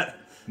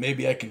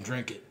 Maybe I can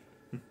drink it.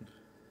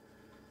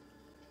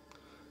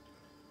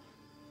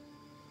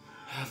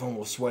 I've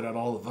almost sweat out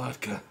all the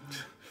vodka.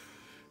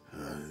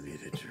 I need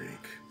a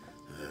drink.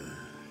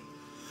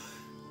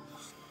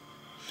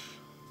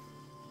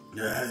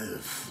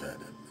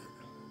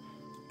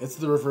 It's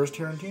the reverse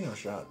Tarantino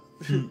shot.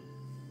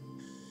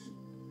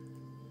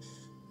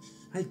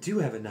 I do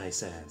have a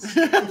nice ass.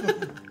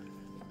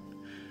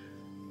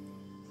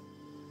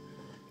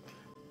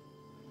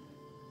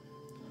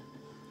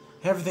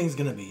 Everything's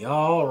gonna be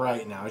all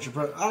right now.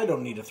 I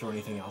don't need to throw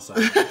anything else out.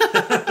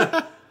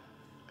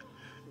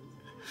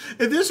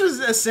 If this was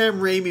a Sam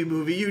Raimi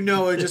movie, you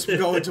know it'd just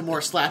go into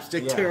more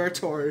slapstick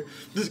territory.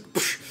 And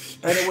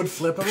it would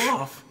flip him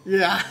off.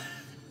 Yeah.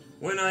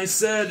 When I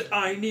said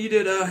I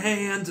needed a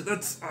hand,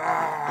 that's...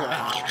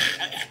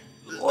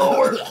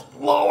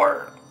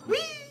 Lower. Whee!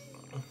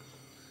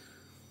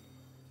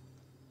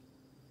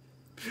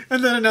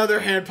 And then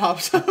another hand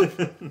pops up.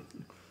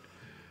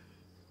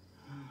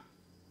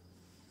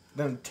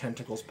 Then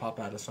tentacles pop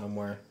out of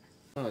somewhere.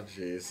 Oh,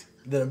 jeez.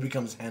 Then it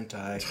becomes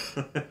hentai.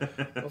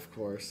 Of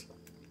course.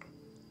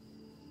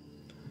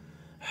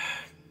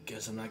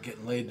 Guess I'm not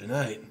getting laid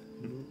tonight.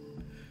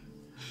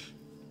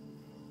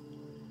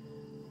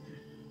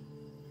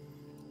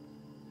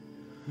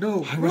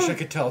 No, I wish I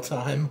could tell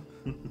time.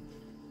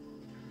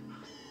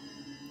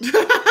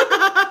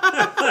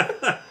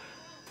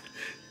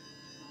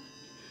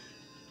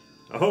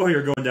 Oh,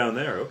 you're going down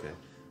there. Okay.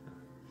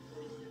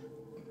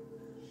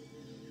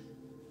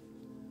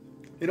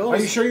 Are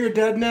you sure you're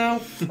dead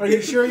now? Are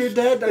you sure you're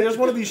dead? I just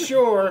want to be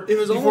sure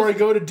before I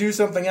go to do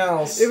something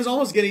else. It was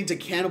almost getting to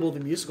Cannibal the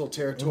Musical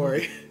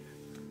territory.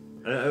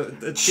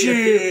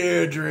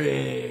 Children.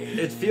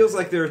 It feels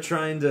like they're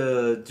trying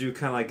to do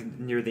kind of like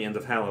near the end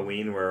of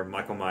Halloween, where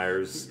Michael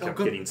Myers kept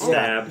getting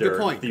stabbed,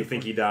 or you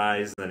think he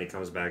dies, and then he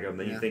comes back up, and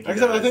then you think he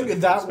dies. I think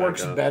that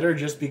works better,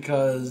 just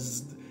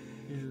because.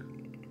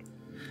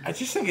 I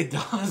just think it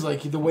does.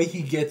 Like the way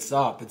he gets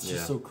up, it's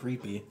just so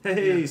creepy.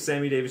 Hey,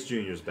 Sammy Davis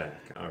Jr.'s back.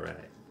 All right.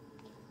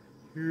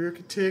 You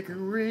can take a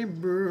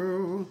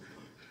rainbow.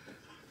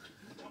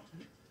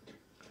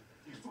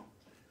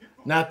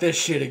 Not this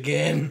shit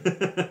again. Hey,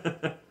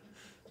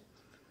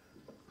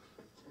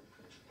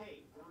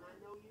 don't I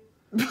know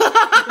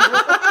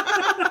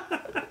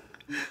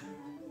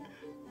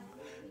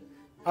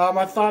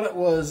you? I thought it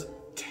was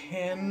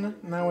 10.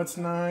 Now it's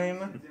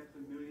 9.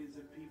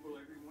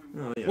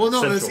 Oh, yeah. Well, no,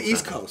 Central it's the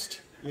East Time.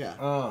 Coast. Yeah.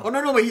 Oh,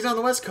 no, but he's on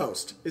the West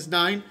Coast. It's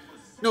 9.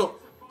 No,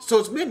 so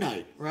it's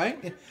midnight,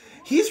 right?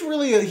 He's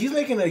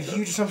making a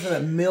huge assumption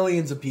that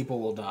millions of people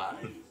will die.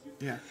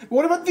 Yeah.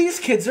 What about these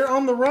kids? They're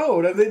on the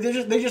road. They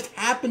just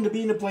happen to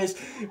be in a place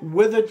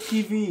with a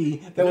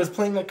TV that was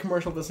playing that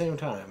commercial at the same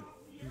time.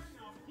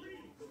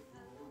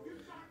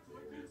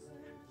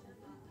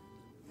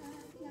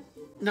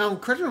 Now,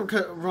 correct me if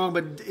I'm wrong,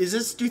 but is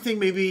this, do you think,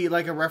 maybe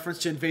like a reference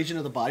to Invasion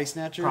of the Body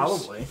Snatchers?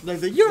 Probably.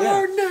 Like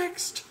You're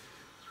next!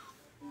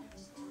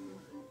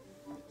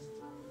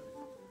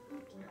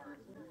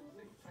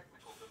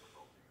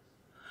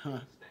 Huh.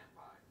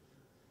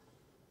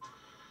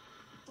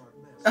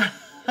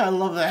 I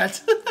love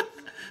that.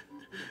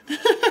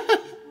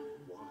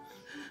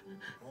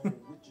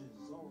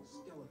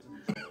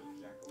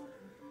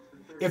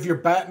 If you're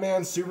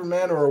Batman,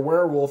 Superman, or a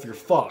werewolf, you're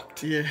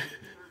fucked. Yeah.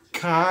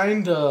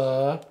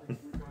 Kinda.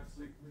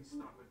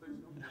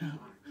 Kind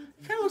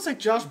of looks like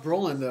Josh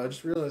Brolin, though. I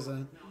just realized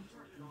that.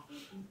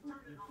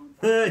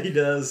 He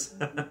does.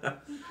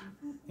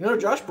 You know,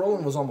 Josh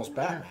Brolin was almost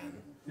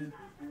Batman.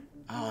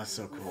 Oh, that's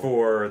so cool.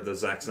 For the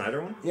Zack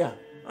Snyder one? Yeah.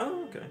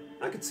 Oh, okay.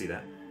 I could see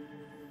that.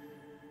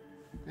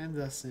 And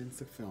thus ends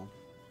the film.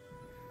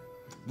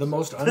 The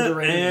most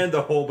underrated... And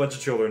a whole bunch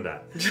of children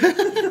die.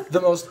 The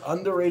most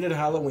underrated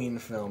Halloween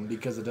film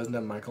because it doesn't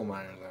have Michael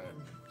Myers in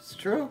it. It's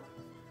true.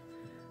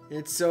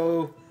 It's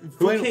so...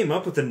 Who came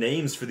up with the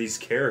names for these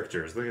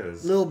characters? Look at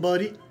this. Little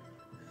Buddy.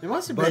 It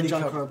must have been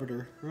John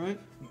Carpenter, right?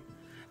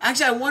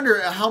 Actually, I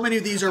wonder how many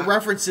of these are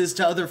references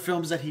to other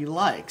films that he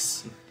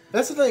likes.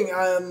 That's the thing.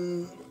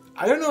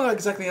 I don't know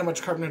exactly how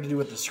much Carpenter had to do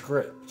with the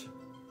script.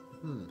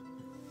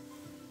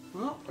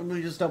 Well, let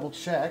me just double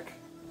check.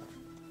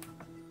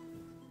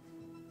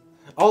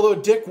 Although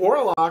Dick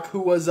Warlock,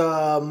 who was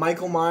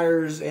Michael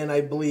Myers in,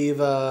 I believe,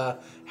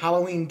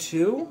 Halloween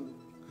 2,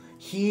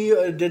 he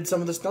did some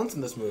of the stunts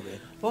in this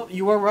movie. Well,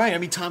 you are right. I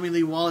mean, Tommy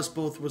Lee Wallace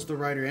both was the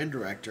writer and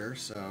director,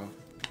 so...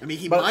 I mean,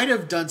 he might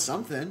have done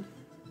something.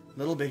 A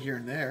little bit here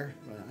and there,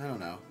 but I don't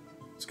know.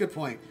 It's a good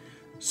point.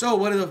 So,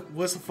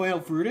 what's the final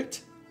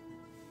verdict?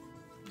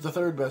 The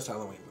third best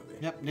Halloween movie.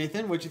 Yep.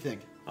 Nathan, what'd you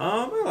think?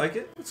 I like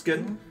it. It's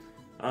good.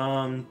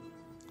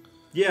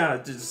 Yeah,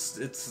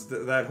 it's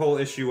that whole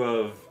issue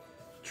of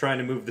trying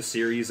to move the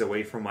series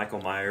away from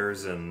Michael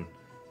Myers, and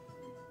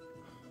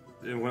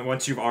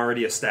once you've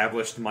already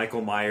established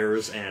Michael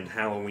Myers and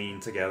Halloween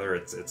together,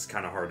 it's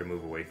kind of hard to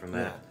move away from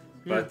that.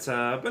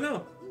 Yeah. But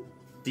no,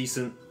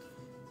 decent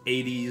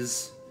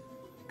 80s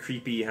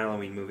creepy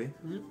Halloween movie.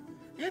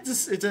 Yeah,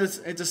 it's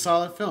a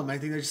solid film. I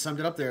think they just summed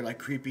it up there, like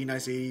creepy,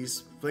 nice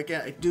 80s. Like,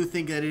 I do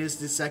think that it is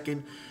the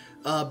second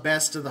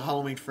best of the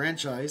Halloween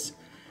franchise.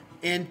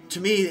 And to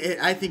me,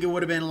 I think it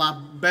would have been a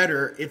lot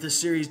better if the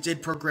series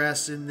did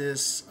progress in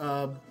this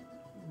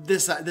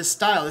this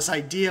style, this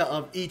idea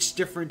of each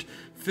different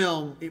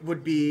film. It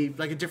would be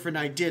like a different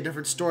idea,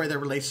 different story that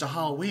relates to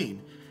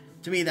Halloween.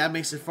 To me, that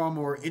makes it far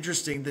more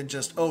interesting than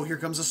just, oh, here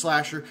comes a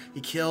slasher.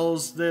 He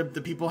kills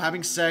the people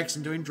having sex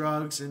and doing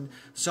drugs and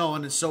so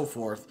on and so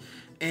forth.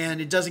 And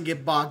it doesn't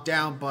get bogged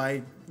down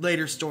by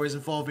later stories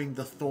involving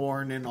the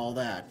Thorn and all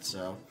that.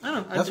 So, I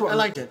don't know. I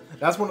liked it.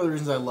 That's one of the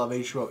reasons I love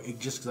H2O. It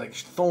just, like,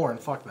 Thorn,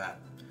 fuck that.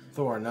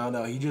 Thorn,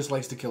 no, he just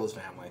likes to kill his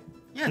family.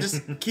 Yeah,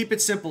 just keep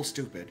it simple,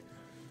 stupid.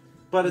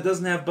 But it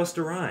doesn't have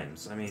Busta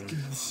Rhymes. I mean,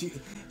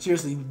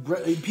 seriously,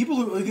 people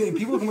who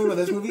come in with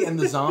this movie and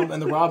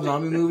the Rob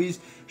Zombie movies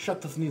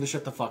need to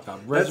shut the fuck up.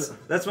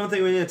 That's one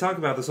thing we need to talk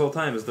about this whole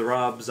time is the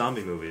Rob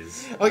Zombie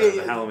movies. Okay,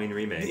 the Halloween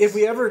remakes. If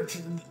we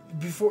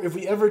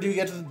ever do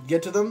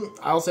get to them,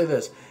 I'll say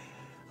this: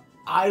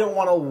 I don't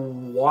want to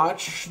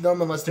watch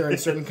them unless they're in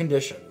certain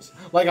conditions.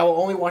 Like, I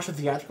will only watch the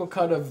theatrical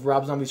cut of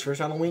Rob Zombie's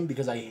first Halloween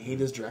because I hate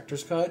his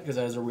director's cut because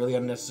it has a really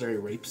unnecessary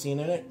rape scene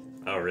in it.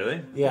 Oh,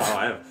 really? Yeah. Oh,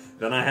 I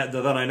have.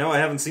 Then I know I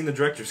haven't seen the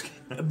director's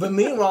cut. But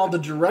meanwhile, the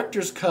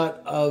director's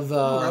cut of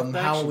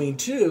Halloween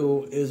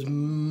 2 is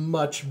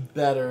much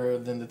better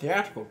than the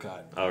theatrical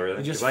cut. Oh,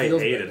 really? Because I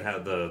hated how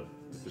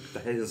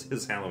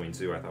his Halloween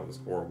 2. I thought was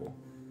horrible.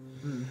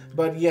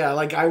 But yeah,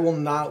 like, I will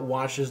not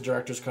watch his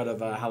director's cut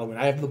of Halloween.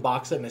 I have the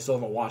box set and I still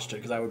haven't watched it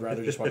because I would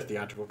rather just watch the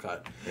theatrical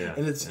cut. Yeah.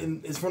 And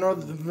it's for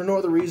no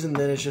other reason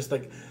than it's just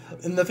like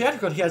in the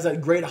theatrical cut he has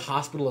that great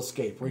hospital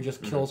escape where he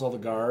just kills all the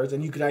guards,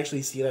 and you could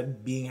actually see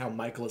that being how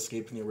Michael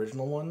escaped in the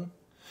original one,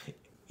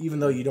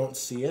 even though you don't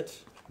see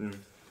it.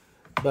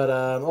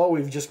 But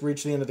we've just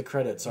reached the end of the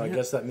credits, so I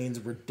guess that means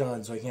we're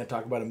done. So I can't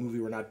talk about a movie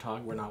we're not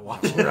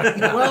watching right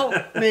now.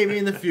 Well, maybe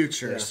in the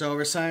future. Yeah. So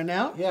we're signing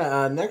out.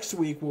 Yeah, next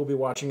week we'll be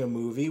watching a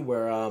movie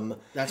where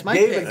that's my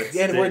pick.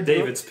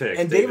 David's pick.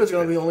 And David's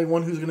going to be the only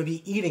one who's going to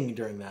be eating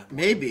during that.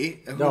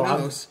 Maybe. Who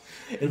knows?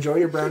 Enjoy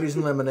your brownies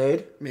and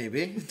lemonade.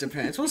 Maybe. It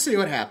depends. We'll see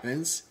what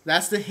happens.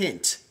 That's the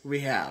hint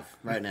we have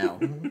right now.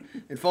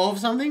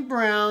 Involves something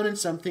brown and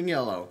something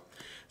yellow.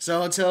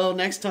 So until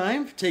next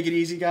time, take it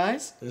easy,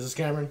 guys. This is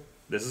Cameron.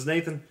 This is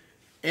Nathan.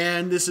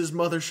 And this is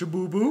Mother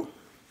Shabooboo.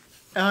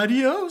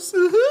 Adios.